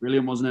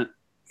 Brilliant, wasn't it?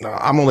 No,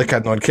 I'm only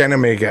kidding on. Kenny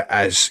Omega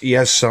he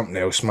is something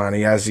else, man.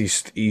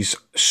 He's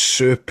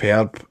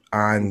superb,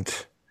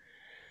 and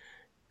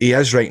he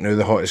is right now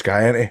the hottest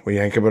guy, isn't he? When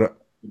you think about it.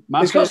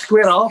 He's got a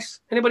square arse.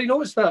 Anybody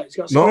notice that? He's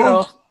got a square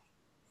arse.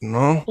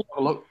 No.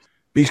 Oh, look.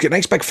 But he's got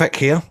nice big thick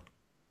hair.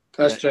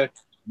 That's true.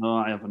 No,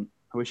 I haven't.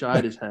 I wish I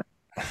had his hair.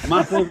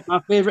 My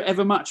favourite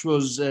ever match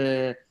was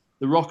The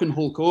Rock and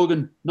Hulk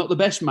Hogan. Not the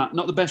best match,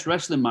 not the best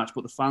wrestling match,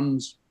 but the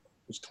fans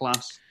was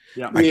class.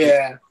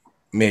 Yeah.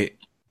 Mate,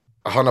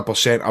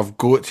 100%. I've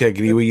got to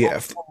agree with you.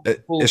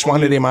 It's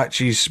one of the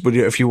matches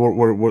where if you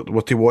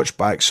were to watch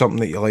back something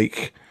that you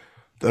like,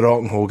 The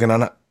Rock and Hogan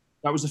in it.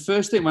 That was the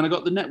first thing when I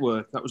got the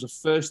network. That was the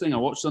first thing I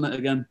watched on it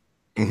again.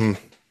 Mm-hmm.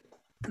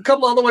 A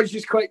couple of other ones,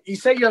 just quick. You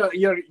say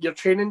you're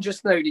training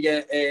just now to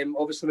get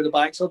obviously with the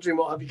back surgery and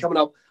what have you coming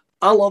up.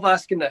 I love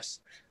asking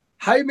this.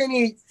 How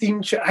many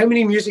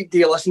music do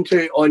you listen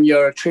to on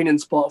your training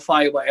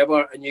Spotify,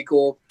 whatever, and you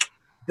go,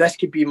 this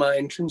could be my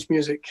entrance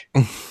music?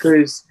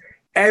 Because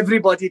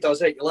everybody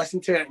does it. You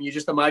listen to it and you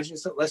just imagine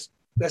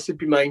this would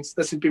be mine.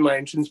 This would be my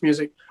entrance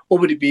music.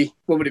 What would it be?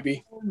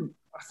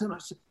 I think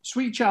that's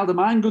Sweet Child of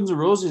Mine, Guns N'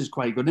 Roses is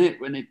quite good, isn't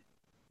it? When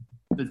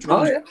the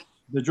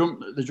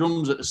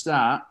drums at the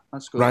start.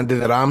 That's good. Randy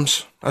the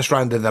Rams. That's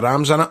Randy the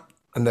Rams in it,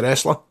 and the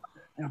wrestler.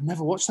 I've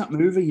never watched that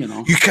movie, you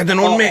know. You kidding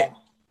on, mate?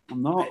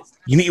 I'm not.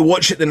 You need to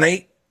watch it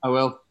tonight. I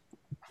will.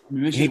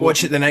 You need to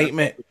watch it tonight,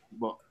 mate.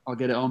 But I'll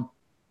get it on.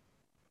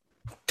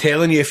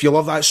 Telling you, if you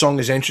love that song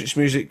as entrance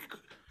music,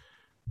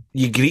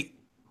 you greet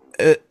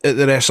at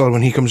the wrestler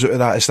when he comes out of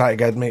that. It's that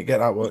good, mate. Get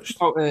that watched.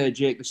 It's about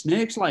Jake the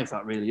Snake's life,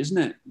 that really, isn't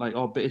it? Like,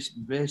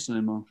 based on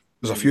him. Or...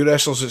 There's a few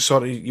wrestlers that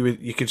sort of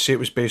you could say it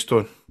was based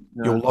on.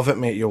 Yeah. You'll love it,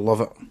 mate. You'll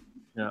love it.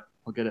 Yeah,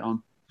 I'll get it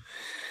on.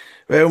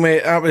 Well,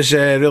 mate, that was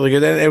really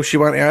good. Anything else you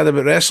want to add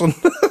about wrestling?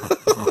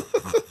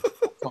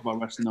 Talk about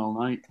wrestling all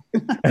night.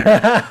 Who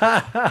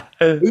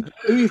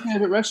are your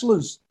favourite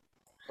wrestlers?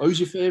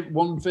 Who's your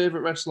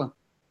favourite wrestler?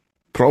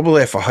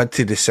 Probably, if I had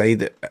to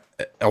decide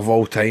of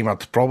all time,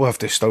 I'd probably have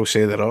to still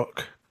say The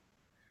Rock.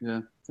 Yeah,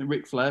 I think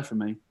Ric Flair for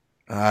me.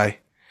 Aye.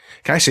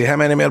 Can I say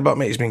him anymore, but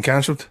mate, he's been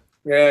cancelled?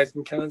 Yeah, it's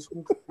been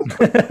cancelled.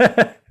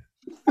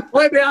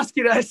 Let me ask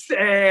you this.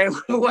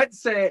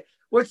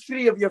 What's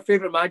 3 of your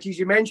favourite matches?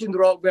 You mentioned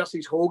Rock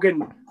versus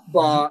Hogan,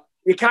 but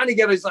you can't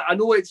give us... I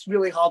know it's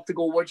really hard to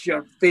go, what's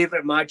your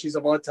favourite matches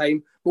of all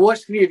time, but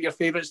what's 3 of your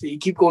favourites that you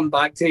keep going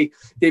back to,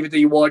 David, that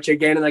you watch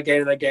again and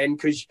again and again?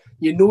 Because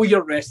you know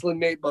you're wrestling,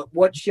 mate, but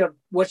what's your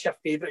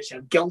favourites,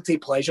 your guilty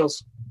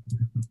pleasures?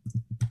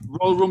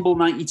 Royal Rumble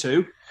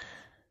 92.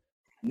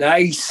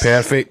 Nice.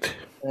 Perfect.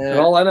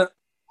 They're all in it.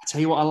 I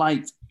tell you what I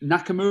liked.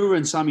 Nakamura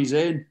and Sami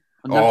Zayn.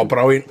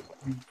 Brilliant.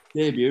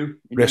 Debut.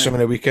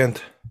 WrestleMania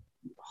weekend.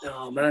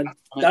 Oh, man.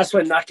 That's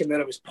when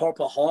Nakamura was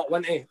proper hot,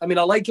 wasn't he? I mean,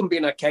 I like him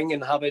being a king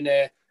and having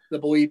the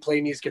boy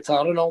playing his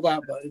guitar and all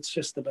that, but it's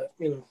just a bit,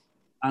 you know.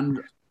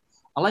 And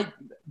I like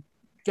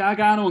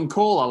Gargano and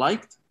Cole, I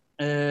liked.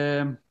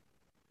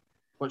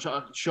 But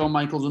Shawn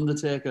Michaels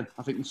Undertaker,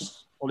 I think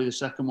it's probably the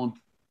second one.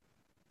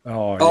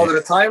 Oh, the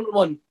retirement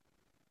one?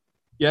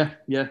 Yeah,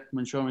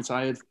 when Shawn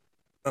retired.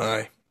 Aye.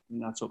 I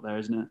think that's up there,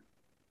 isn't it?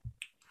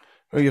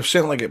 Well, you've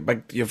certainly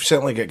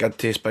got good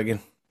taste, Biggin.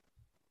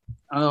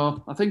 I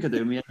know. I think I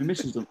do. My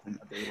missus don't think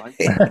I do.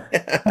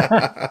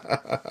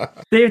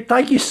 Like. Dave,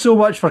 thank you so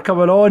much for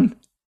coming on.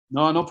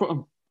 No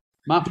problem.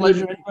 My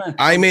pleasure, anyway.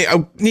 Aye, mate,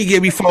 I'll need to give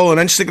a wee follow on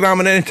Instagram,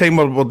 and anytime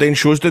we're doing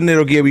shows down there,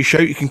 I'll give you a wee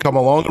shout, you can come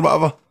along or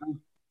whatever.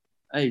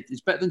 Hey,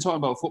 it's better than talking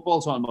about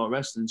football, talking about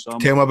wrestling. So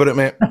Tell me about it,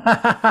 mate.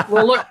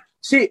 Well, look,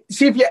 see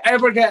if you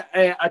ever get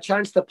a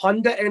chance to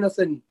pundit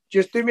anything,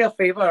 just do me a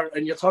favour,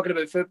 and you're talking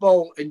about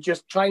football, and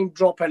just try and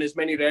drop in as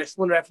many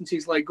wrestling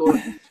references like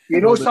going, you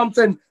know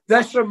something,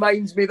 this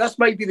reminds me, this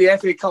might be the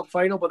FA Cup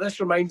final, but this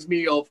reminds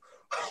me of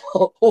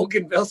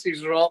Hogan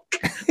versus Rock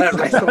at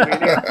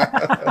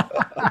WrestleMania.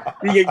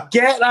 You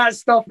get that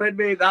stuff in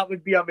me, that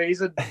would be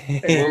amazing.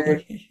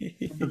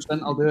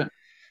 100%, I'll do it.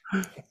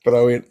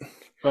 Brilliant.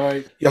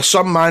 Right. You're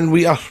some man,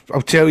 Weter.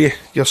 I'll tell you,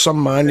 you're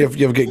some man. You've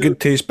got good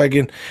taste,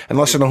 Biggin. And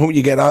listen, I hope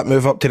you get that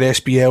move up to the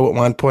SBL at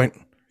one point.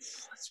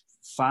 It's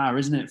far,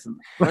 isn't it? From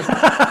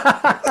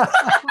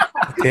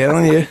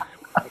Telling you.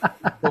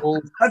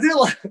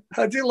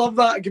 I do love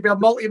that. It could be a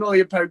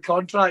multi-million-pound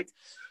contract.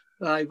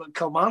 But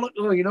come on,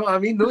 you know what I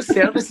mean? Those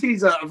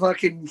services are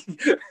fucking...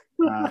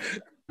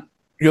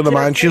 You're the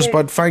man. Cheers,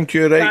 bud. Thank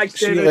you, right?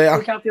 Thanks, See you David. later.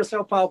 Look after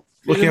yourself, pal.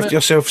 Look after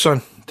yourself,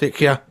 son. Take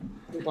care.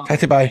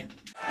 Hitty bye.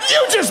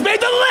 You just made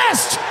the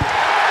list!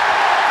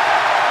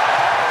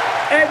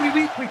 Every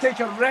week we take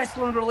a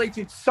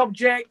wrestling-related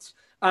subject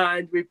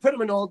and we put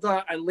them in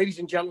order. And ladies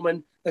and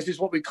gentlemen, this is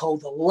what we call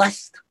the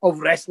list of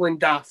Wrestling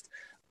Daft.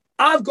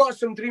 I've got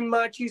some dream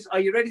matches. Are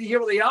you ready to hear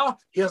what they are?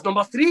 Here's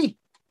number 3.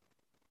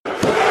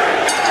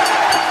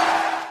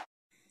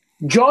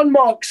 John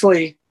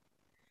Moxley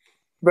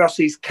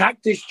versus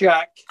Cactus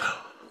Jack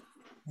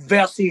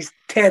versus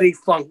Terry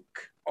Funk.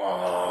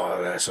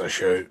 Oh, that's a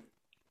shout.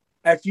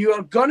 If you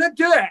are going to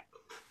do it,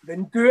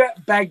 then do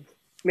it big,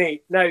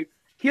 mate. Now,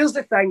 here's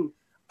the thing.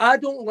 I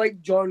don't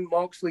like John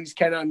Moxley's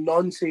kind of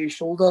nonsense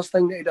shoulders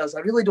thing that he does.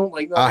 I really don't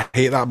like that. I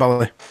hate that,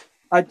 Billy.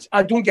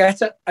 I don't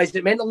get it. Is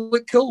it meant to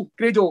look cool?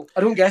 Grado,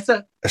 I don't get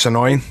it. It's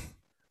annoying.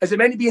 Is it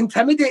meant to be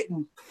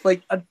intimidating?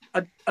 Like,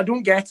 I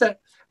don't get it.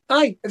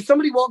 Aye, if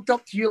somebody walked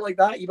up to you like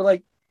that, you'd be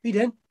like, "Be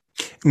doing?"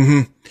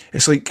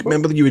 It's like,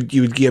 remember you would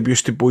give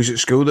abuse to boys at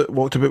school that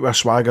walked about with a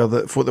swagger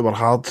that thought they were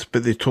hard,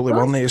 but they totally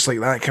weren't. It's like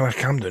that. Kind of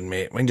calm down,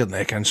 mate. Wind your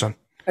neck in, son.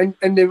 And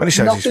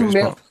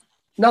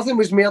nothing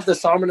was more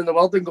disarming in the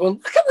world than going,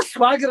 look at the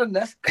swagger in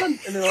this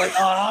cunt. And they're like,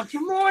 oh,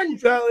 come on.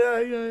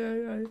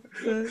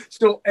 Yeah.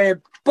 So,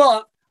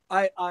 but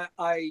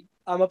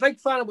I'm a big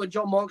fan of what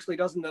John Moxley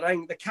does in the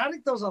ring. The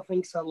characters, I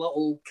think, are a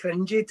little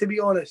cringy, to be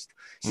honest.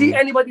 See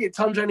anybody that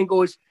turns around and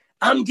goes,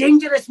 I'm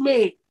dangerous,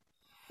 mate.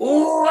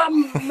 Oh,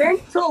 I'm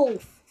mental.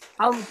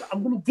 I'm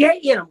going to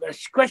get you. I'm going to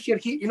squish your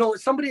heat. You know,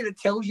 somebody that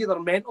tells you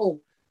they're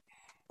mental.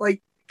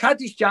 Like,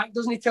 Cactus Jack,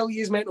 doesn't he tell you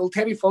he's mental?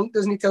 Terry Funk,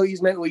 doesn't he tell you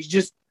he's mental? He's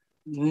just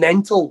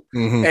mental.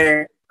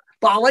 But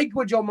I like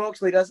what John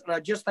Moxley does, and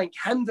I just think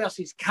him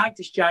versus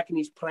Cactus Jack in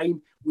his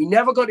prime. We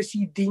never got to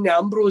see Dean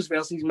Ambrose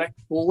versus Mick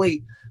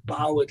Foley, but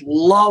I would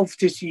love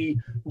to see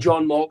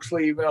John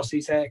Moxley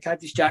versus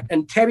Cactus Jack.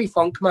 And Terry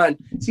Funk, man,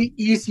 see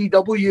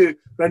ECW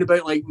around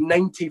about like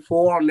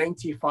 94 or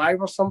 95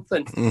 or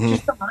something.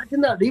 Just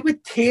imagine that. They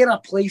would tear a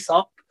place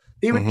up.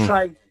 They would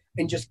try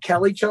and just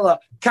kill each other.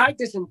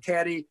 Cactus and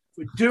Terry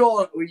would do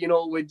all, you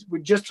know,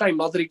 would just try and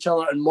mother each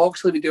other, and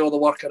Moxley would do all the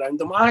work around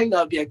them. I think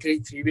that'd be a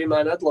great three-way,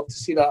 man. I'd love to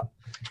see that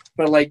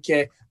for like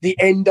the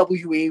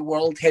NWA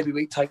World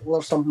Heavyweight title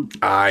or something.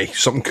 Aye,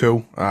 something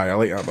cool. Aye, I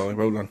like that, Billy.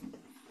 Well done.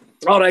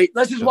 All right,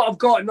 this is what I've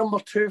got at number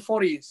 2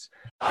 for you.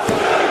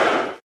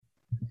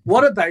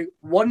 What about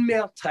one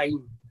more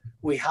time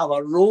we have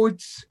a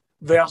Rhodes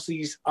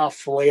versus a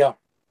Flair?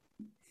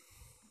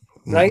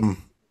 Right?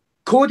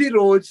 Cody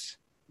Rhodes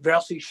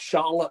versus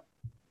Charlotte.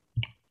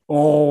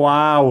 Oh,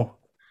 wow.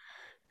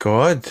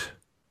 God.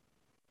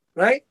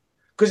 Right?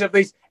 Because if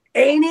there's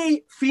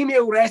any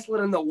female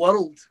wrestler in the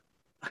world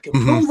I can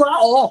pull that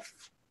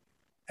off,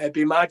 it'd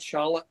be Mad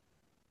Charlotte.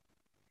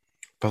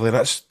 Billy,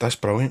 that's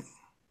brilliant.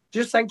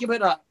 Just think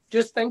about that.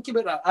 Just think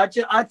about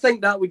that. I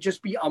think that would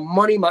just be a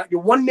money match.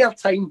 One more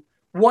time.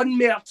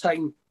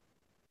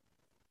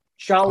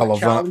 Charlotte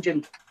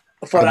challenging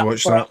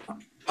for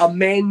a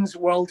men's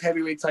world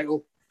heavyweight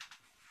title.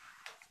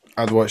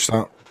 I'd watch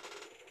that.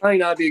 I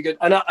think that'd be good.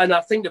 And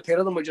I think the pair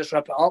of them would just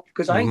rip it up,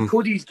 because I think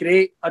Cody's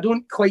great. I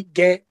don't quite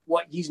get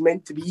what he's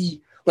meant to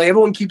be. Like,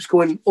 everyone keeps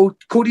going, oh,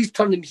 Cody's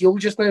turning heel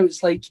just now.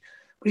 It's like,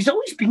 but he's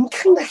always been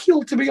kind of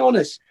heel, to be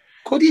honest.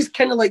 Cody's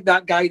kind of like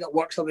that guy that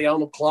works at the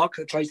Arnold Clark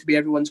that tries to be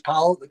everyone's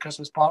pal at the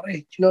Christmas party.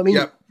 Do you know what I mean?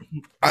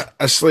 Yeah.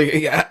 It's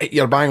like,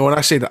 you're bang on.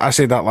 I said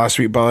that last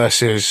week, Billy. I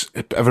says,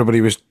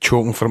 everybody was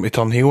choking for him to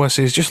turn heel. I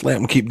says, just let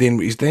him keep doing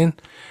what he's doing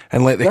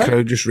and let the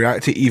crowd just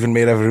react to it even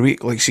more every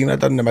week. Like Cena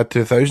did in the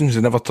mid-2000s.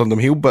 They never turned him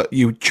heel, but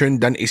you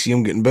tuned in to see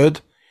him getting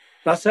booed.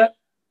 That's it.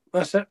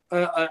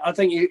 I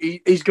think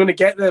he's going to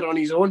get there on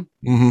his own.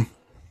 And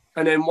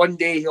then one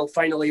day he'll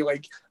finally,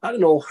 like, I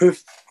don't know,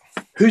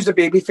 who's the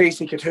babyface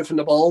he could hoof in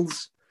the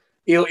balls?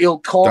 He'll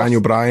cost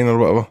Daniel Bryan or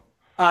whatever.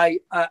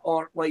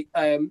 Or like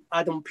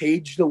Adam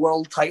Page, the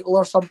world title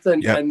or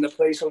something, and the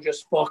place will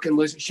just fucking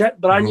lose its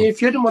shit. Brand new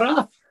feud and we're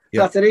off.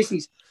 That's the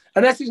races.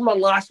 And this is my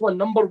last one,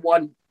 number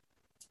 1.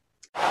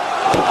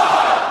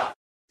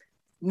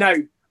 Now,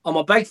 I'm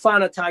a big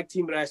fan of tag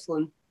team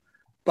wrestling,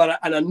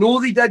 and I know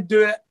they did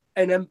do it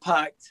in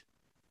Impact,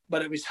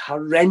 but it was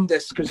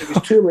horrendous because it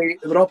was too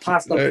late. They were all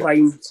past their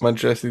prime. I'm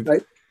interested.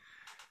 Right?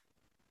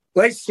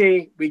 Let's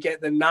say we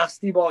get the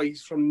Nasty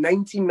Boys from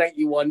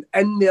 1991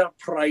 in their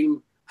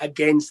prime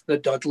against the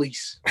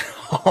Dudleys.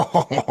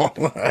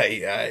 Aye.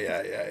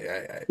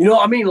 You know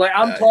what I mean? Like,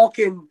 I'm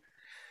talking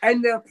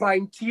in their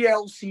prime,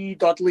 TLC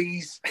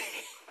Dudleys,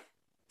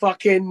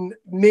 fucking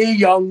Mae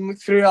Young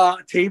through a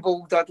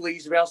table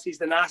Dudleys versus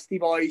the Nasty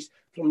Boys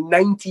from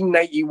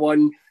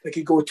 1991. They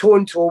could go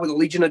toe-and-toe with the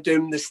Legion of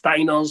Doom, the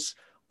Steiners,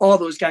 all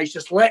those guys.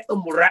 Just let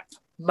them rip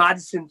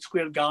Madison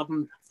Square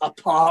Garden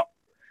apart.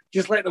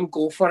 Just let them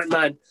go for it,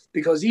 man.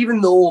 Because even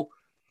though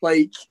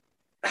they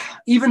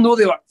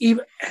were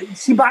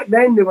back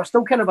then they were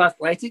still kind of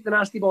athletic, the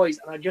Nasty Boys,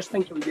 and I just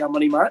think it would be a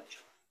money match.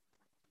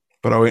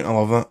 Brilliant, I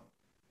love that.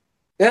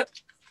 Yep.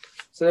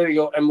 So there we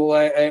go, and we'll,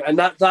 and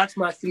that's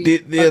my three.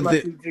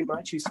 Three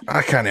matches.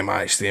 I can't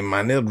match them,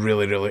 man. They're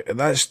really, really.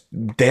 That's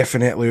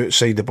definitely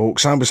outside the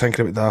box. I was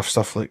thinking about daft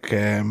stuff like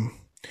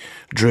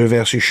Drew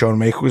versus Shawn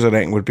Michaels. I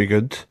reckon would be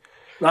good.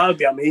 That would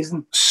be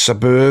amazing.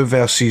 Sabu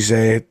versus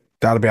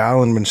Darby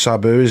Allin when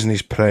Sabu is in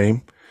his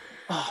prime.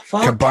 Oh,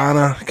 fuck.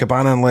 Cabana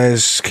and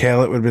Les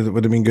Kellett would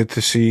have been good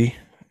to see.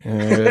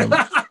 That'd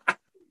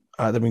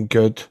have been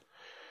good.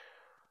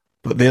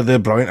 But they're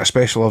brilliant. I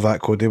especially love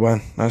that Cody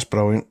one. That's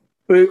brilliant.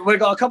 We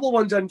got a couple of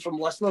ones in from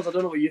listeners. I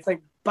don't know what you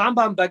think. Bam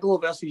Bam Bigelow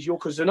versus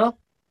Yokozuna.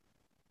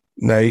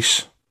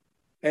 Nice.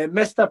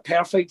 Mr.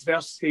 Perfect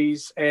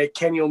versus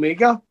Kenny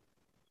Omega.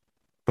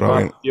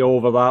 Brilliant. You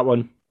over that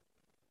one.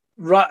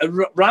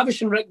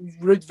 Ravishing Rick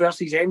Rude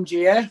versus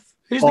MJF.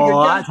 Who's the good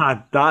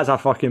guy? That's a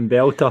fucking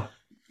belter.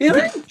 You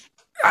think?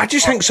 I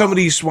just think some of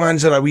these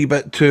ones are a wee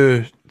bit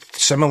too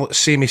similar,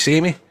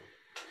 samey.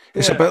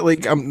 It's a bit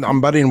like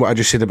I'm burying what I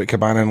just said about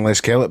Cabana and Les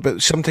Kellett,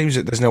 but sometimes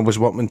it doesn't always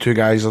work when two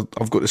guys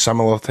have got a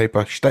similar type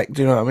of shtick.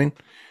 Do you know what I mean?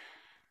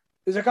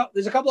 There's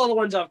a couple other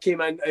ones that have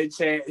came in.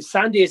 It's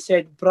Sandy has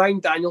said Bryan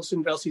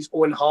Danielson versus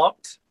Owen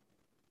Hart.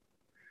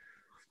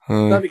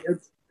 That'd be good.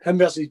 Him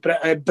versus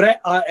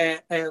Brett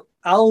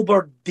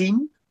Albert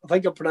Dean. I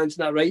think I'm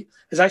pronouncing that right.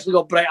 Has actually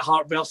got Bret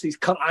Hart versus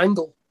Kurt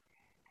Angle.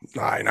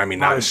 Aye, I mean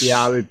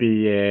that would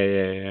be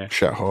yeah.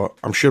 Shit hot.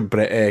 I'm sure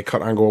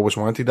Kurt Angle always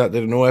wanted that.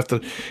 Didn't know after,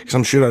 because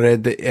I'm sure I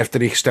read that after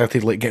he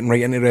started like getting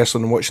right into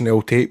wrestling and watching the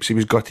old tapes, he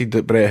was gutted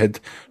that Bret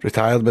had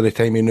retired by the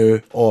time he knew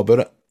all about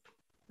it.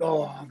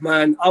 Oh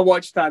man, I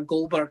watched that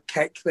Goldberg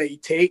kick that he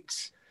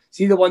takes.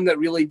 See the one that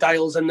really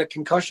dials in the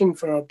concussion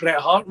for Bret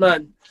Hart,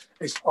 man.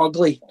 It's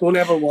ugly. Don't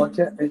ever watch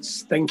it. It's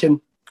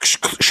stinking.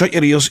 Shut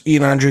your ears,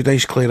 Ian Andrew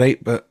Dice Clay,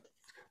 right? But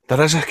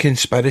there is a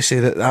conspiracy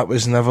that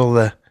was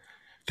never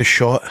the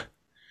shot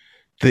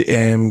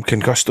that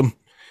concussed him.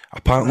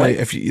 Apparently,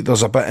 right.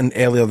 There's a bit in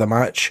earlier the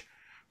match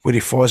where he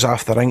falls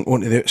off the ring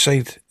onto the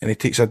outside and he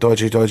takes a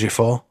dodgy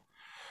fall,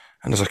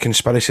 and there's a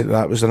conspiracy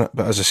that was in it.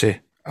 But as I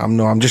say,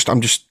 I'm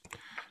just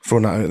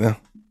throwing that out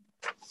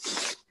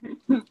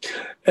there.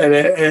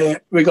 And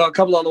we got a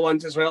couple other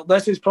ones as well.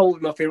 This is probably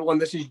my favourite one.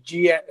 This is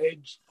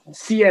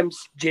CM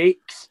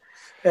Jakes.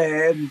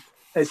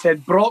 It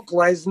said Brock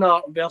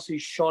Lesnar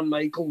versus Shawn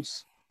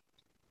Michaels.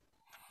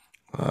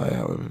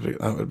 That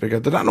would be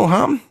good. Did that not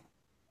happen?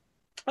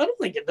 I don't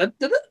think it did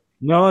it?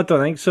 No, I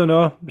don't think so,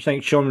 no. I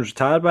think Shawn was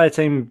retired by the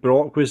time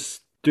Brock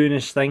was doing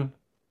his thing.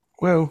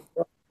 Well...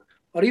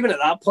 Or even at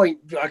that point,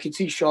 I could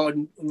see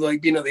Shawn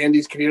like being at the end of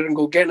his career and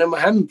go, getting him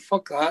with him.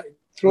 Fuck that.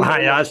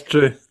 That's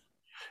true.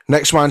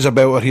 Next one's a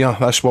belter here.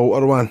 That's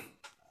Walter one.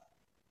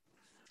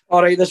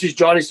 All right, this is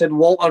Johnny said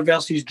Walter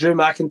versus Drew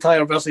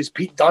McIntyre versus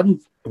Pete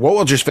Dunne.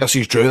 Walter just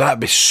versus Drew, that'd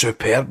be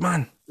superb,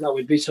 man. That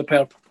would be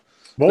superb.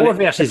 Walter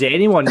versus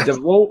anyone.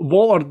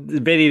 Walter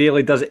very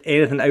rarely does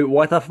anything out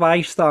with a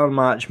 5-star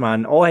match,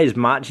 man. All his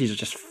matches are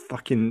just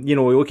fucking,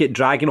 look at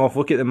Dragunov,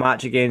 look at the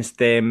match against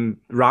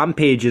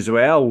Rampage as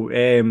well,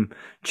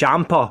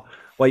 Ciampa.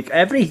 Like,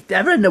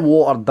 everything that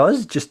Walter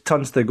does just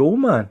turns to gold,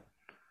 man.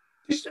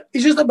 He's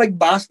just a big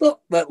bastard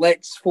that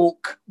lets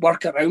folk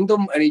work around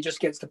him and he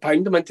just gets to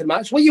pound them into the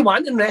match. What you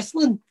want in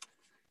wrestling?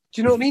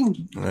 Do you know what I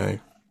mean?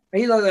 Aye.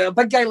 A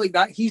big guy like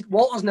that,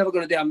 Walter's never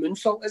going to do a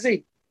moonsault, is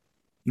he?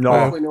 No.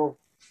 Probably no.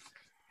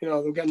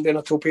 They're getting down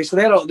a tope. So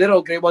they're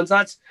all great ones.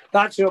 That's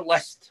your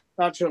list.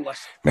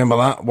 Remember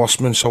that? Worst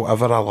moonsault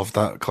ever. I loved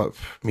that clip.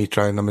 Me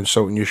trying the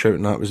moonsault and you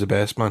shouting that was the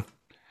best, man.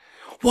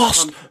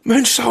 Worst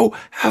moonsault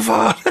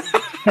ever.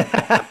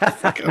 I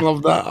fucking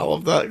love that. I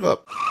love that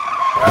clip.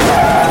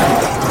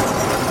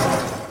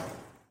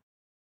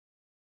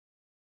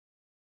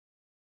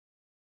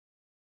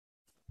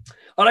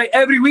 All right,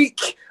 every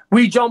week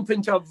we jump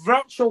into a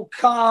virtual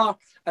car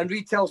and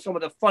retell some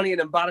of the funny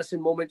and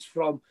embarrassing moments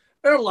from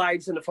our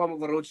lives in the form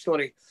of a road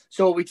story.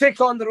 So we take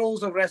on the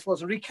roles of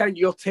wrestlers and recount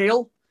your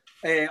tale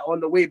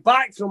on the way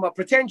back from a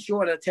pretend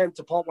show and attempt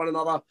to pop one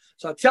another.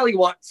 So I tell you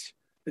what,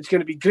 it's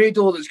going to be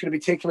Grado that's going to be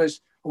taking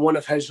us on one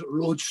of his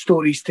road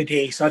stories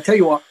today. So I tell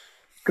you what,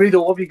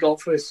 Grado, what have you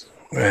got for us?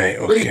 Right,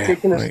 okay.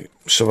 Right.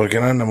 So we're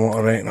getting in the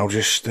motor, right, and I'll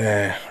just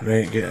get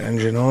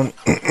engine on.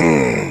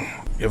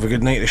 You have a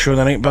good night at the show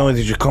tonight, Billy.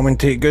 Did you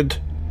commentate good?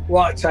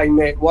 What a time,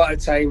 mate. What a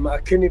time. I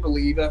couldn't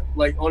believe it.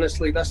 Like,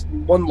 honestly, this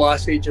one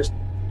lassie just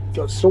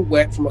got so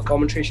wet from a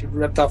commentary, she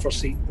ripped off her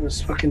seat. It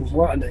was fucking,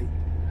 what a night.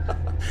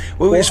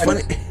 Well, it's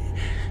funny.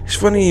 It's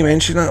funny you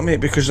mention that, mate,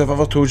 because I've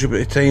ever told you about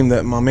the time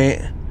that my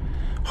mate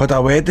had a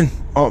wedding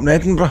up in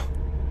Edinburgh.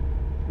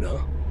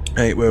 No.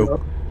 Right,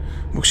 well,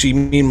 we'll see,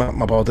 me and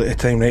my bud at the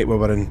time, right, we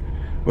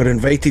were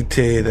invited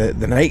to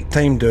the night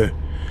time do.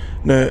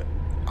 Now,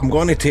 I'm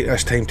going to take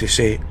this time to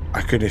say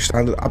I couldn't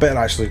stand it. I better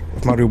actually,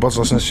 if my real bud's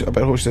listening, I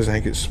better hope she doesn't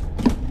think it's...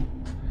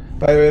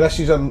 By the way, this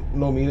is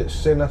no me that's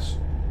saying this.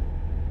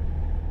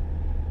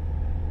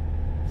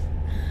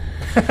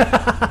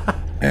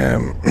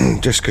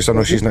 Just because I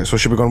know she's next, so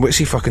she'll be going, what's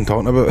he fucking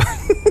talking about?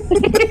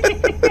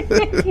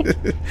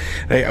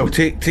 Right, I'll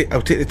take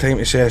the time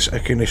to say this. I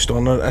couldn't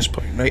stand her at this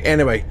point. Right,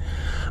 anyway,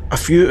 a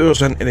few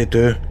hours into the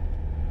do,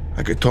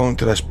 I got talking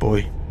to this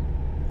boy,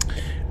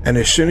 and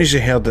as soon as he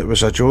heard it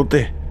was a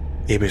Geordie,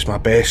 he was my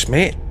best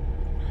mate.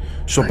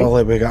 So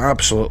Billy, we got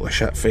absolutely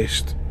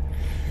shit-faced,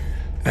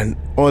 and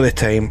all the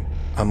time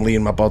I'm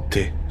leaving my bud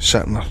to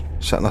sitting there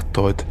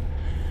Todd.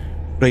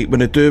 Right, when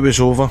the do was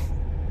over,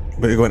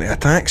 we were going to a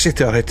taxi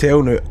to our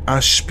hotel. Now, I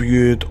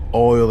spewed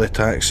oil the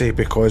taxi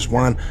because,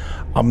 one,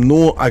 I'm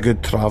not a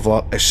good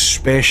traveller,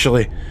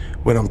 especially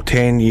when I'm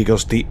 10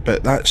 years deep,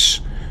 but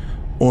that's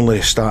only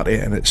the start of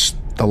it, and it's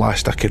the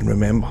last I can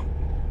remember.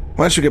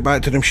 Once we get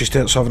back to them, she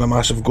starts having a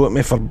massive go at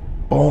me for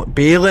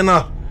bailing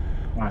her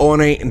all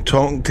night and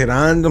talking to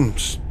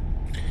randoms.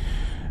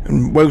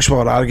 And whilst we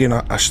were arguing,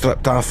 I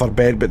stripped off her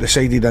bed, but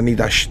decided I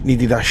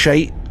needed a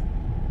shite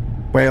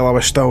while I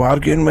was still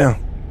arguing with her.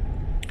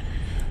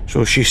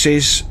 So she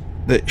says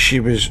that she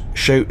was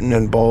shouting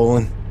and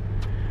bawling,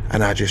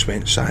 and I just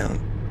went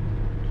silent.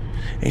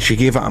 And she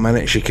gave it a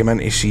minute. She came in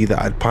to see that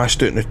I'd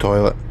passed out in the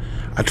toilet.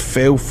 I'd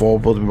fell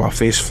forward with my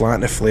face flat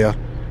in the flare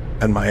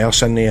and my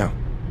arse in the air.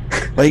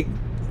 Like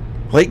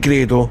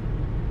Grado,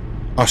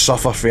 I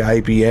suffer from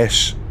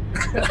IBS.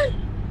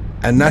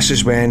 And this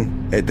is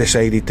when it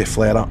decided to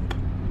flare up.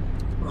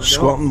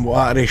 Squirting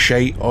watery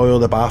shite oil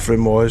the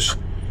bathroom was.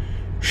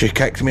 She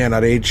kicked me in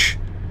a rage,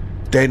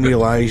 then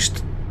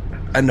realised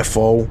in the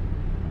fall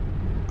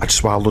I'd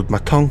swallowed my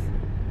tongue.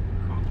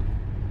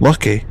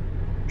 Lucky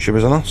she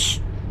was a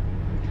nurse.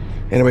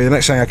 Anyway, the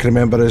next thing I can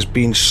remember is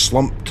being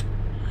slumped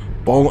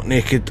bollock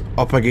naked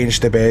up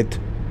against the bed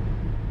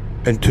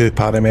and two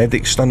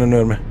paramedics standing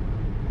over me.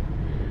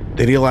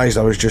 They realised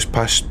I was just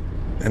pissed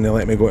and they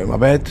let me go to my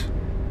bed.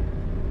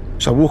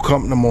 So I woke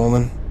up in the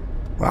morning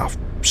with a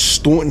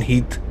stoting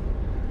heat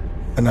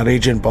and a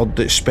raging bird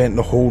that spent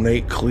the whole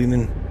night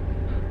cleaning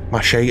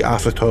my shite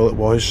after the toilet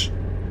was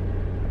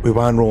with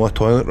one roll of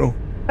toilet roll.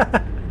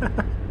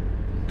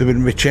 Then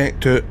when we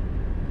checked out,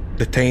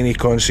 the tiny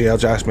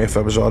concierge asked me if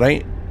I was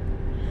alright,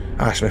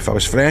 asked me if I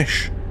was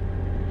fresh.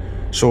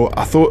 So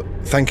I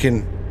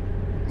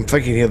I'm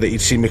thinking here that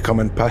he'd seen me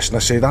coming pissed, and I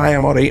said, aye,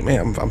 I'm alright, mate,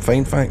 I'm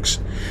fine, thanks.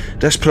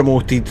 This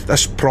prompted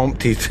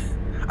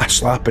a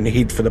slap in the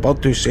head for the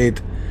bird, who said,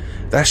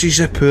 this is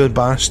a poor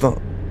bastard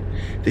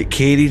that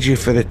carried you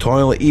for the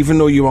toilet even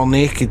though you were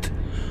naked,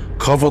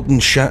 covered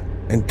in shit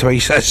and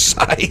twice his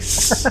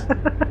size.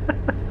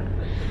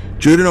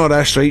 During all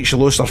this, right, she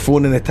lost her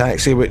phone in the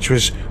taxi, which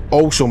was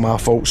also my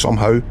fault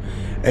somehow,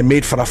 and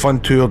made for a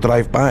fun tour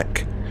drive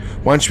back.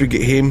 Once we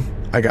get home,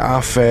 I got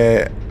off,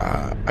 I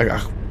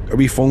got a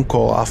wee phone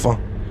call off her.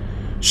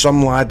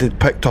 Some lad had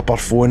picked up her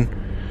phone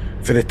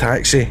for the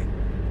taxi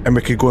and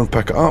we could go and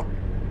pick it up.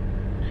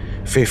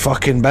 For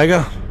fucking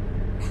bigger.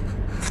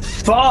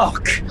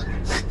 Fuck!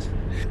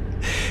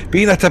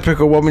 Being a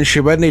typical woman, she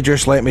wouldn't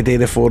just let me do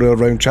the 4-hour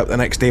round trip the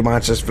next day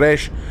once it's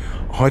fresh.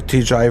 I had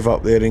to drive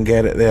up there and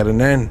get it there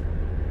and then.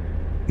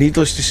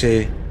 Needless to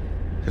say,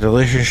 the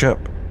relationship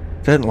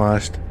didn't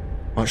last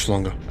much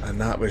longer,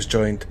 and that was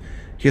joined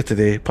here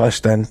today,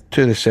 passed in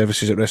to the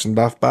services at Wrestling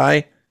Daft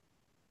by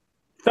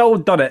Phil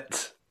done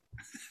it.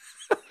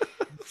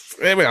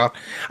 There we are.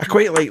 I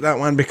quite like that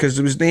one because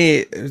there was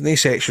no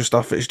sexual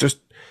stuff. It's just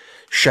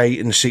shite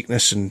and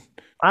sickness and.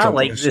 I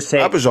like the sex.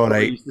 That was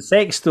alright. The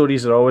sex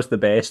stories are always the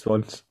best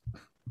ones.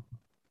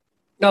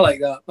 I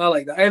like that.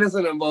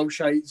 Anything that involves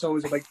shite, it's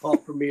always a big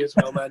pop for me as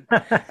well, man.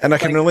 And I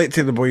can relate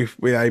to the boy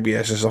with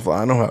IBS and stuff like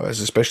that. I know how it is,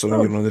 especially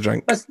when you're on the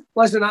drink.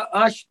 Listen,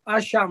 I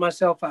shot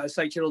myself at a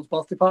 6-year-old's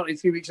birthday party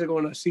 3 weeks ago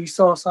on a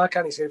seesaw, so I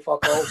can't say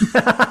fuck all.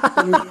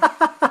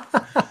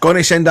 Going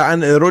to send that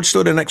into the road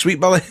story next week,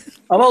 Billy?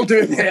 I will do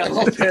it, mate.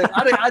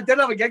 I did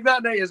have a gig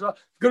that night as well.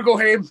 I'm going to go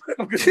home.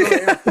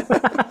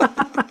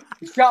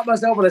 I shot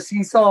myself on a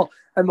seesaw,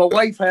 and my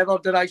wife Heather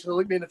did actually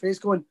look me in the face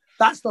going,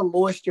 that's the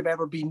lowest you've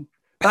ever been.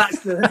 This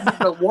is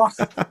the worst.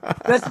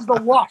 This is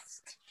the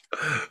worst.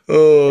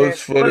 Oh,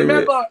 it's funny.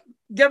 Remember,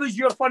 give us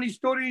your funny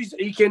stories.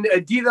 You can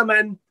DM them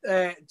in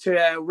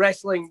to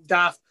Wrestling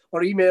Daft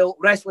or email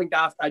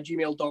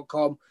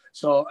wrestlingdaft@gmail.com.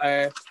 So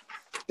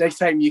next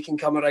time you can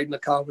come around in the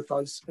car with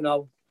us, and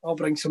I'll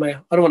bring some. I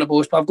don't want to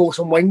boast, but I've got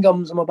some wing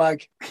gums in my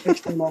bag.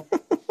 Next time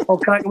I'll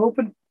crack them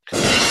open.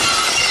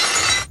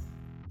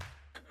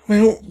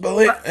 Well,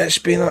 Billy, it's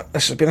been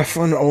a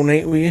fun all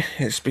night with you.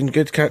 It's been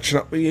good catching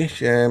up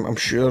with you. I'm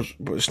sure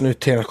it's now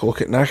 10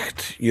 o'clock at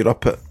night. You're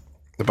up at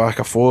the back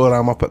of 4.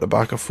 I'm up at the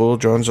back of 4.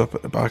 John's up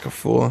at the back of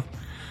 4.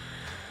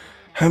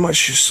 How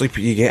much sleep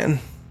are you getting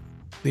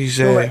these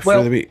through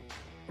the week?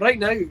 Right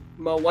now,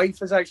 my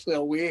wife is actually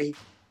away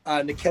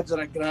and the kids are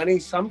at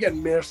Granny's, so I'm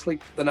getting more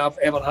sleep than I've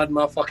ever had in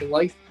my fucking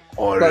life.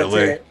 Oh,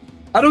 really?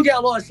 I don't get a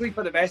lot of sleep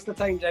at the best of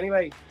times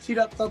anyway. See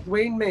that third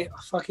Wayne, mate?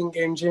 A fucking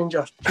game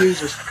changer.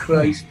 Jesus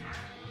Christ.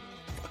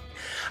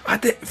 I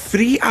did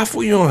 3? I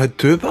thought you only had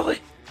 2, Billy.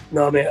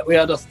 No, mate. We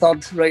had a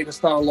third right at the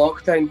start of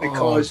lockdown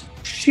because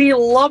she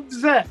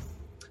loves it.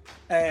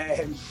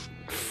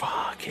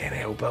 Fucking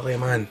hell, Billy,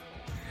 man.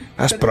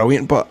 That's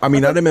brilliant. But, I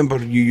mean, I remember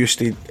you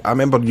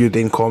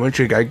doing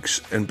commentary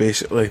gigs and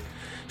basically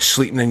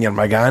sleeping in your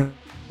Megane.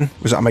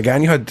 Was it a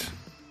Megane you had?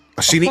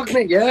 A Scenic? Fuck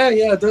me.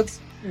 Yeah, I did.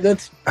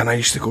 And I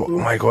used to go, oh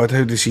my God,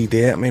 how does he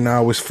do it? I mean, I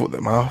always thought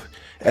that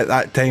at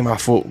that time I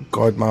thought,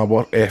 God, my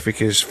work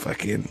ethic is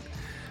fucking,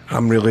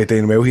 I'm really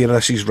doing well here.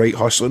 This is right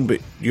hustling, but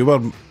you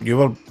were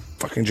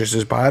fucking just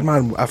as bad,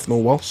 man, if no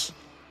worse.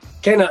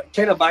 Kind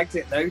of back to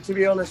it now, to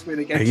be honest, with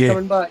the gigs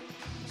coming back.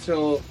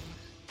 So,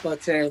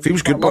 but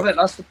feels good, I love it.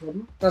 That's the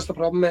problem. That's the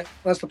problem, mate.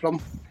 That's the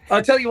problem.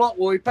 I'll tell you what,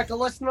 will we pick a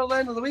listener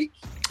then of the week?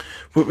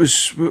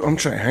 I'm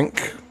trying to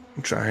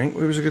think.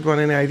 What was a good one?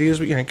 Any ideas?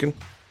 What you thinking?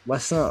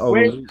 Listener of the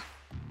week.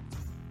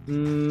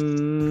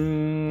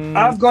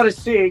 I've got to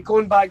say,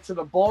 going back to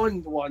the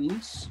Bond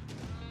ones,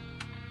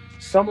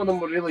 some of them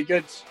were really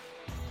good.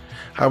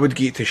 I would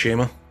get to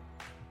Shamer.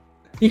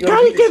 We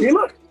can't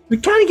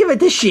give it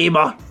to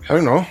Shamer.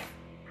 How no?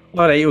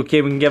 Alright,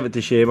 okay, we can give it to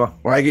Shamer.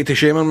 Why get to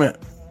Shamer, mate?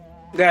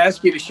 Yeah, let's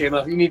get to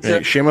Shamer. You need to.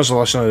 Right, Shamer's the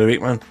listener of the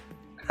week, man.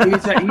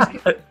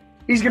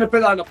 He's going to put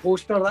that on a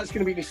poster. That's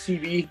going to be the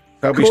CV.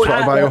 That'll be his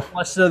Twitter bio.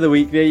 Listener of the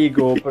week. There you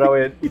go.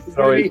 Brilliant.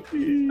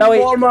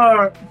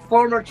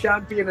 Former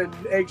champion in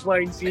X, Y,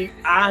 and Z,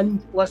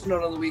 and listener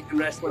of the week in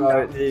wrestling.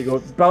 There you go.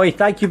 Brilliant.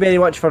 Thank you very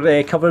much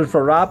for covering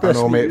for Rab. I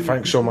know, mate.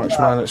 Thanks so much,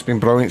 man. It's been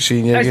brilliant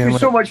seeing you again. It's been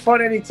so much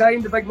fun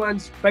anytime. The big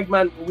Rab's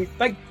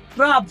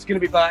going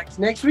to be back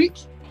next week.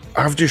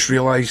 I've just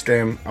realised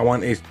I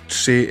want to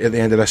say at the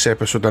end of this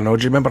episode, I know,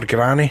 do you remember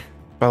Granny,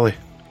 Billy?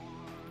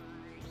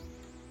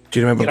 Do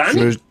you remember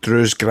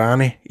Drew's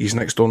granny? His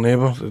next door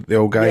neighbour, the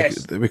old guy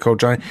that we called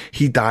Johnny.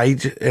 He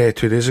died 2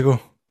 days ago.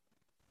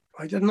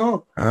 I didn't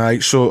know.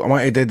 So I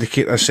want to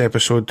dedicate this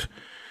episode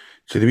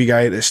to the wee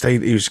guy that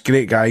stayed. He was a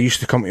great guy. He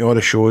used to come to all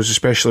the shows,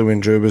 especially when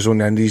Drew was on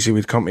the Indies. He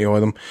would come to all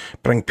of them,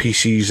 bring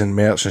PCs and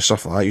merch and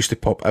stuff like that. He used to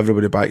pop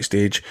everybody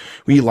backstage.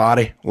 Wee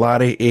Larry,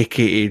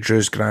 aka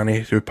Drew's granny,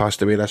 who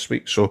passed away this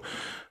week. So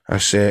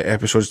this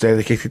episode's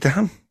dedicated to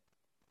him.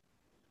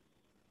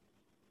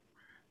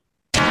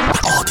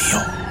 Audio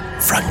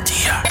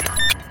Frontier.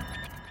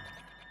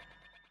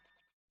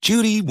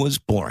 Judy was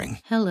boring.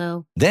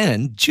 Hello.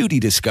 Then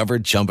Judy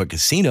discovered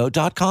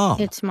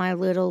ChumbaCasino.com. It's my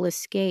little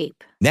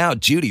escape. Now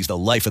Judy's the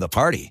life of the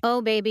party.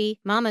 Oh,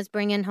 baby, mama's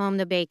bringing home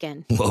the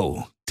bacon.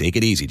 Whoa, take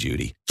it easy,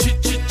 Judy.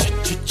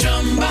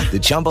 The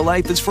Chumba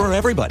life is for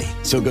everybody.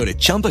 So go to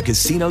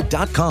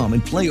ChumbaCasino.com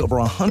and play over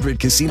 100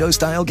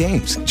 casino-style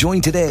games. Join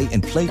today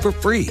and play for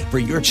free for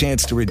your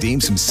chance to redeem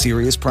some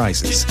serious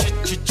prizes.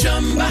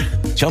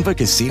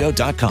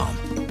 ChumbaCasino.com.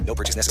 No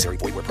purchase necessary.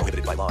 Void where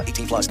prohibited by law.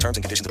 18+ terms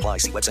and conditions apply.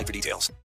 See website for details.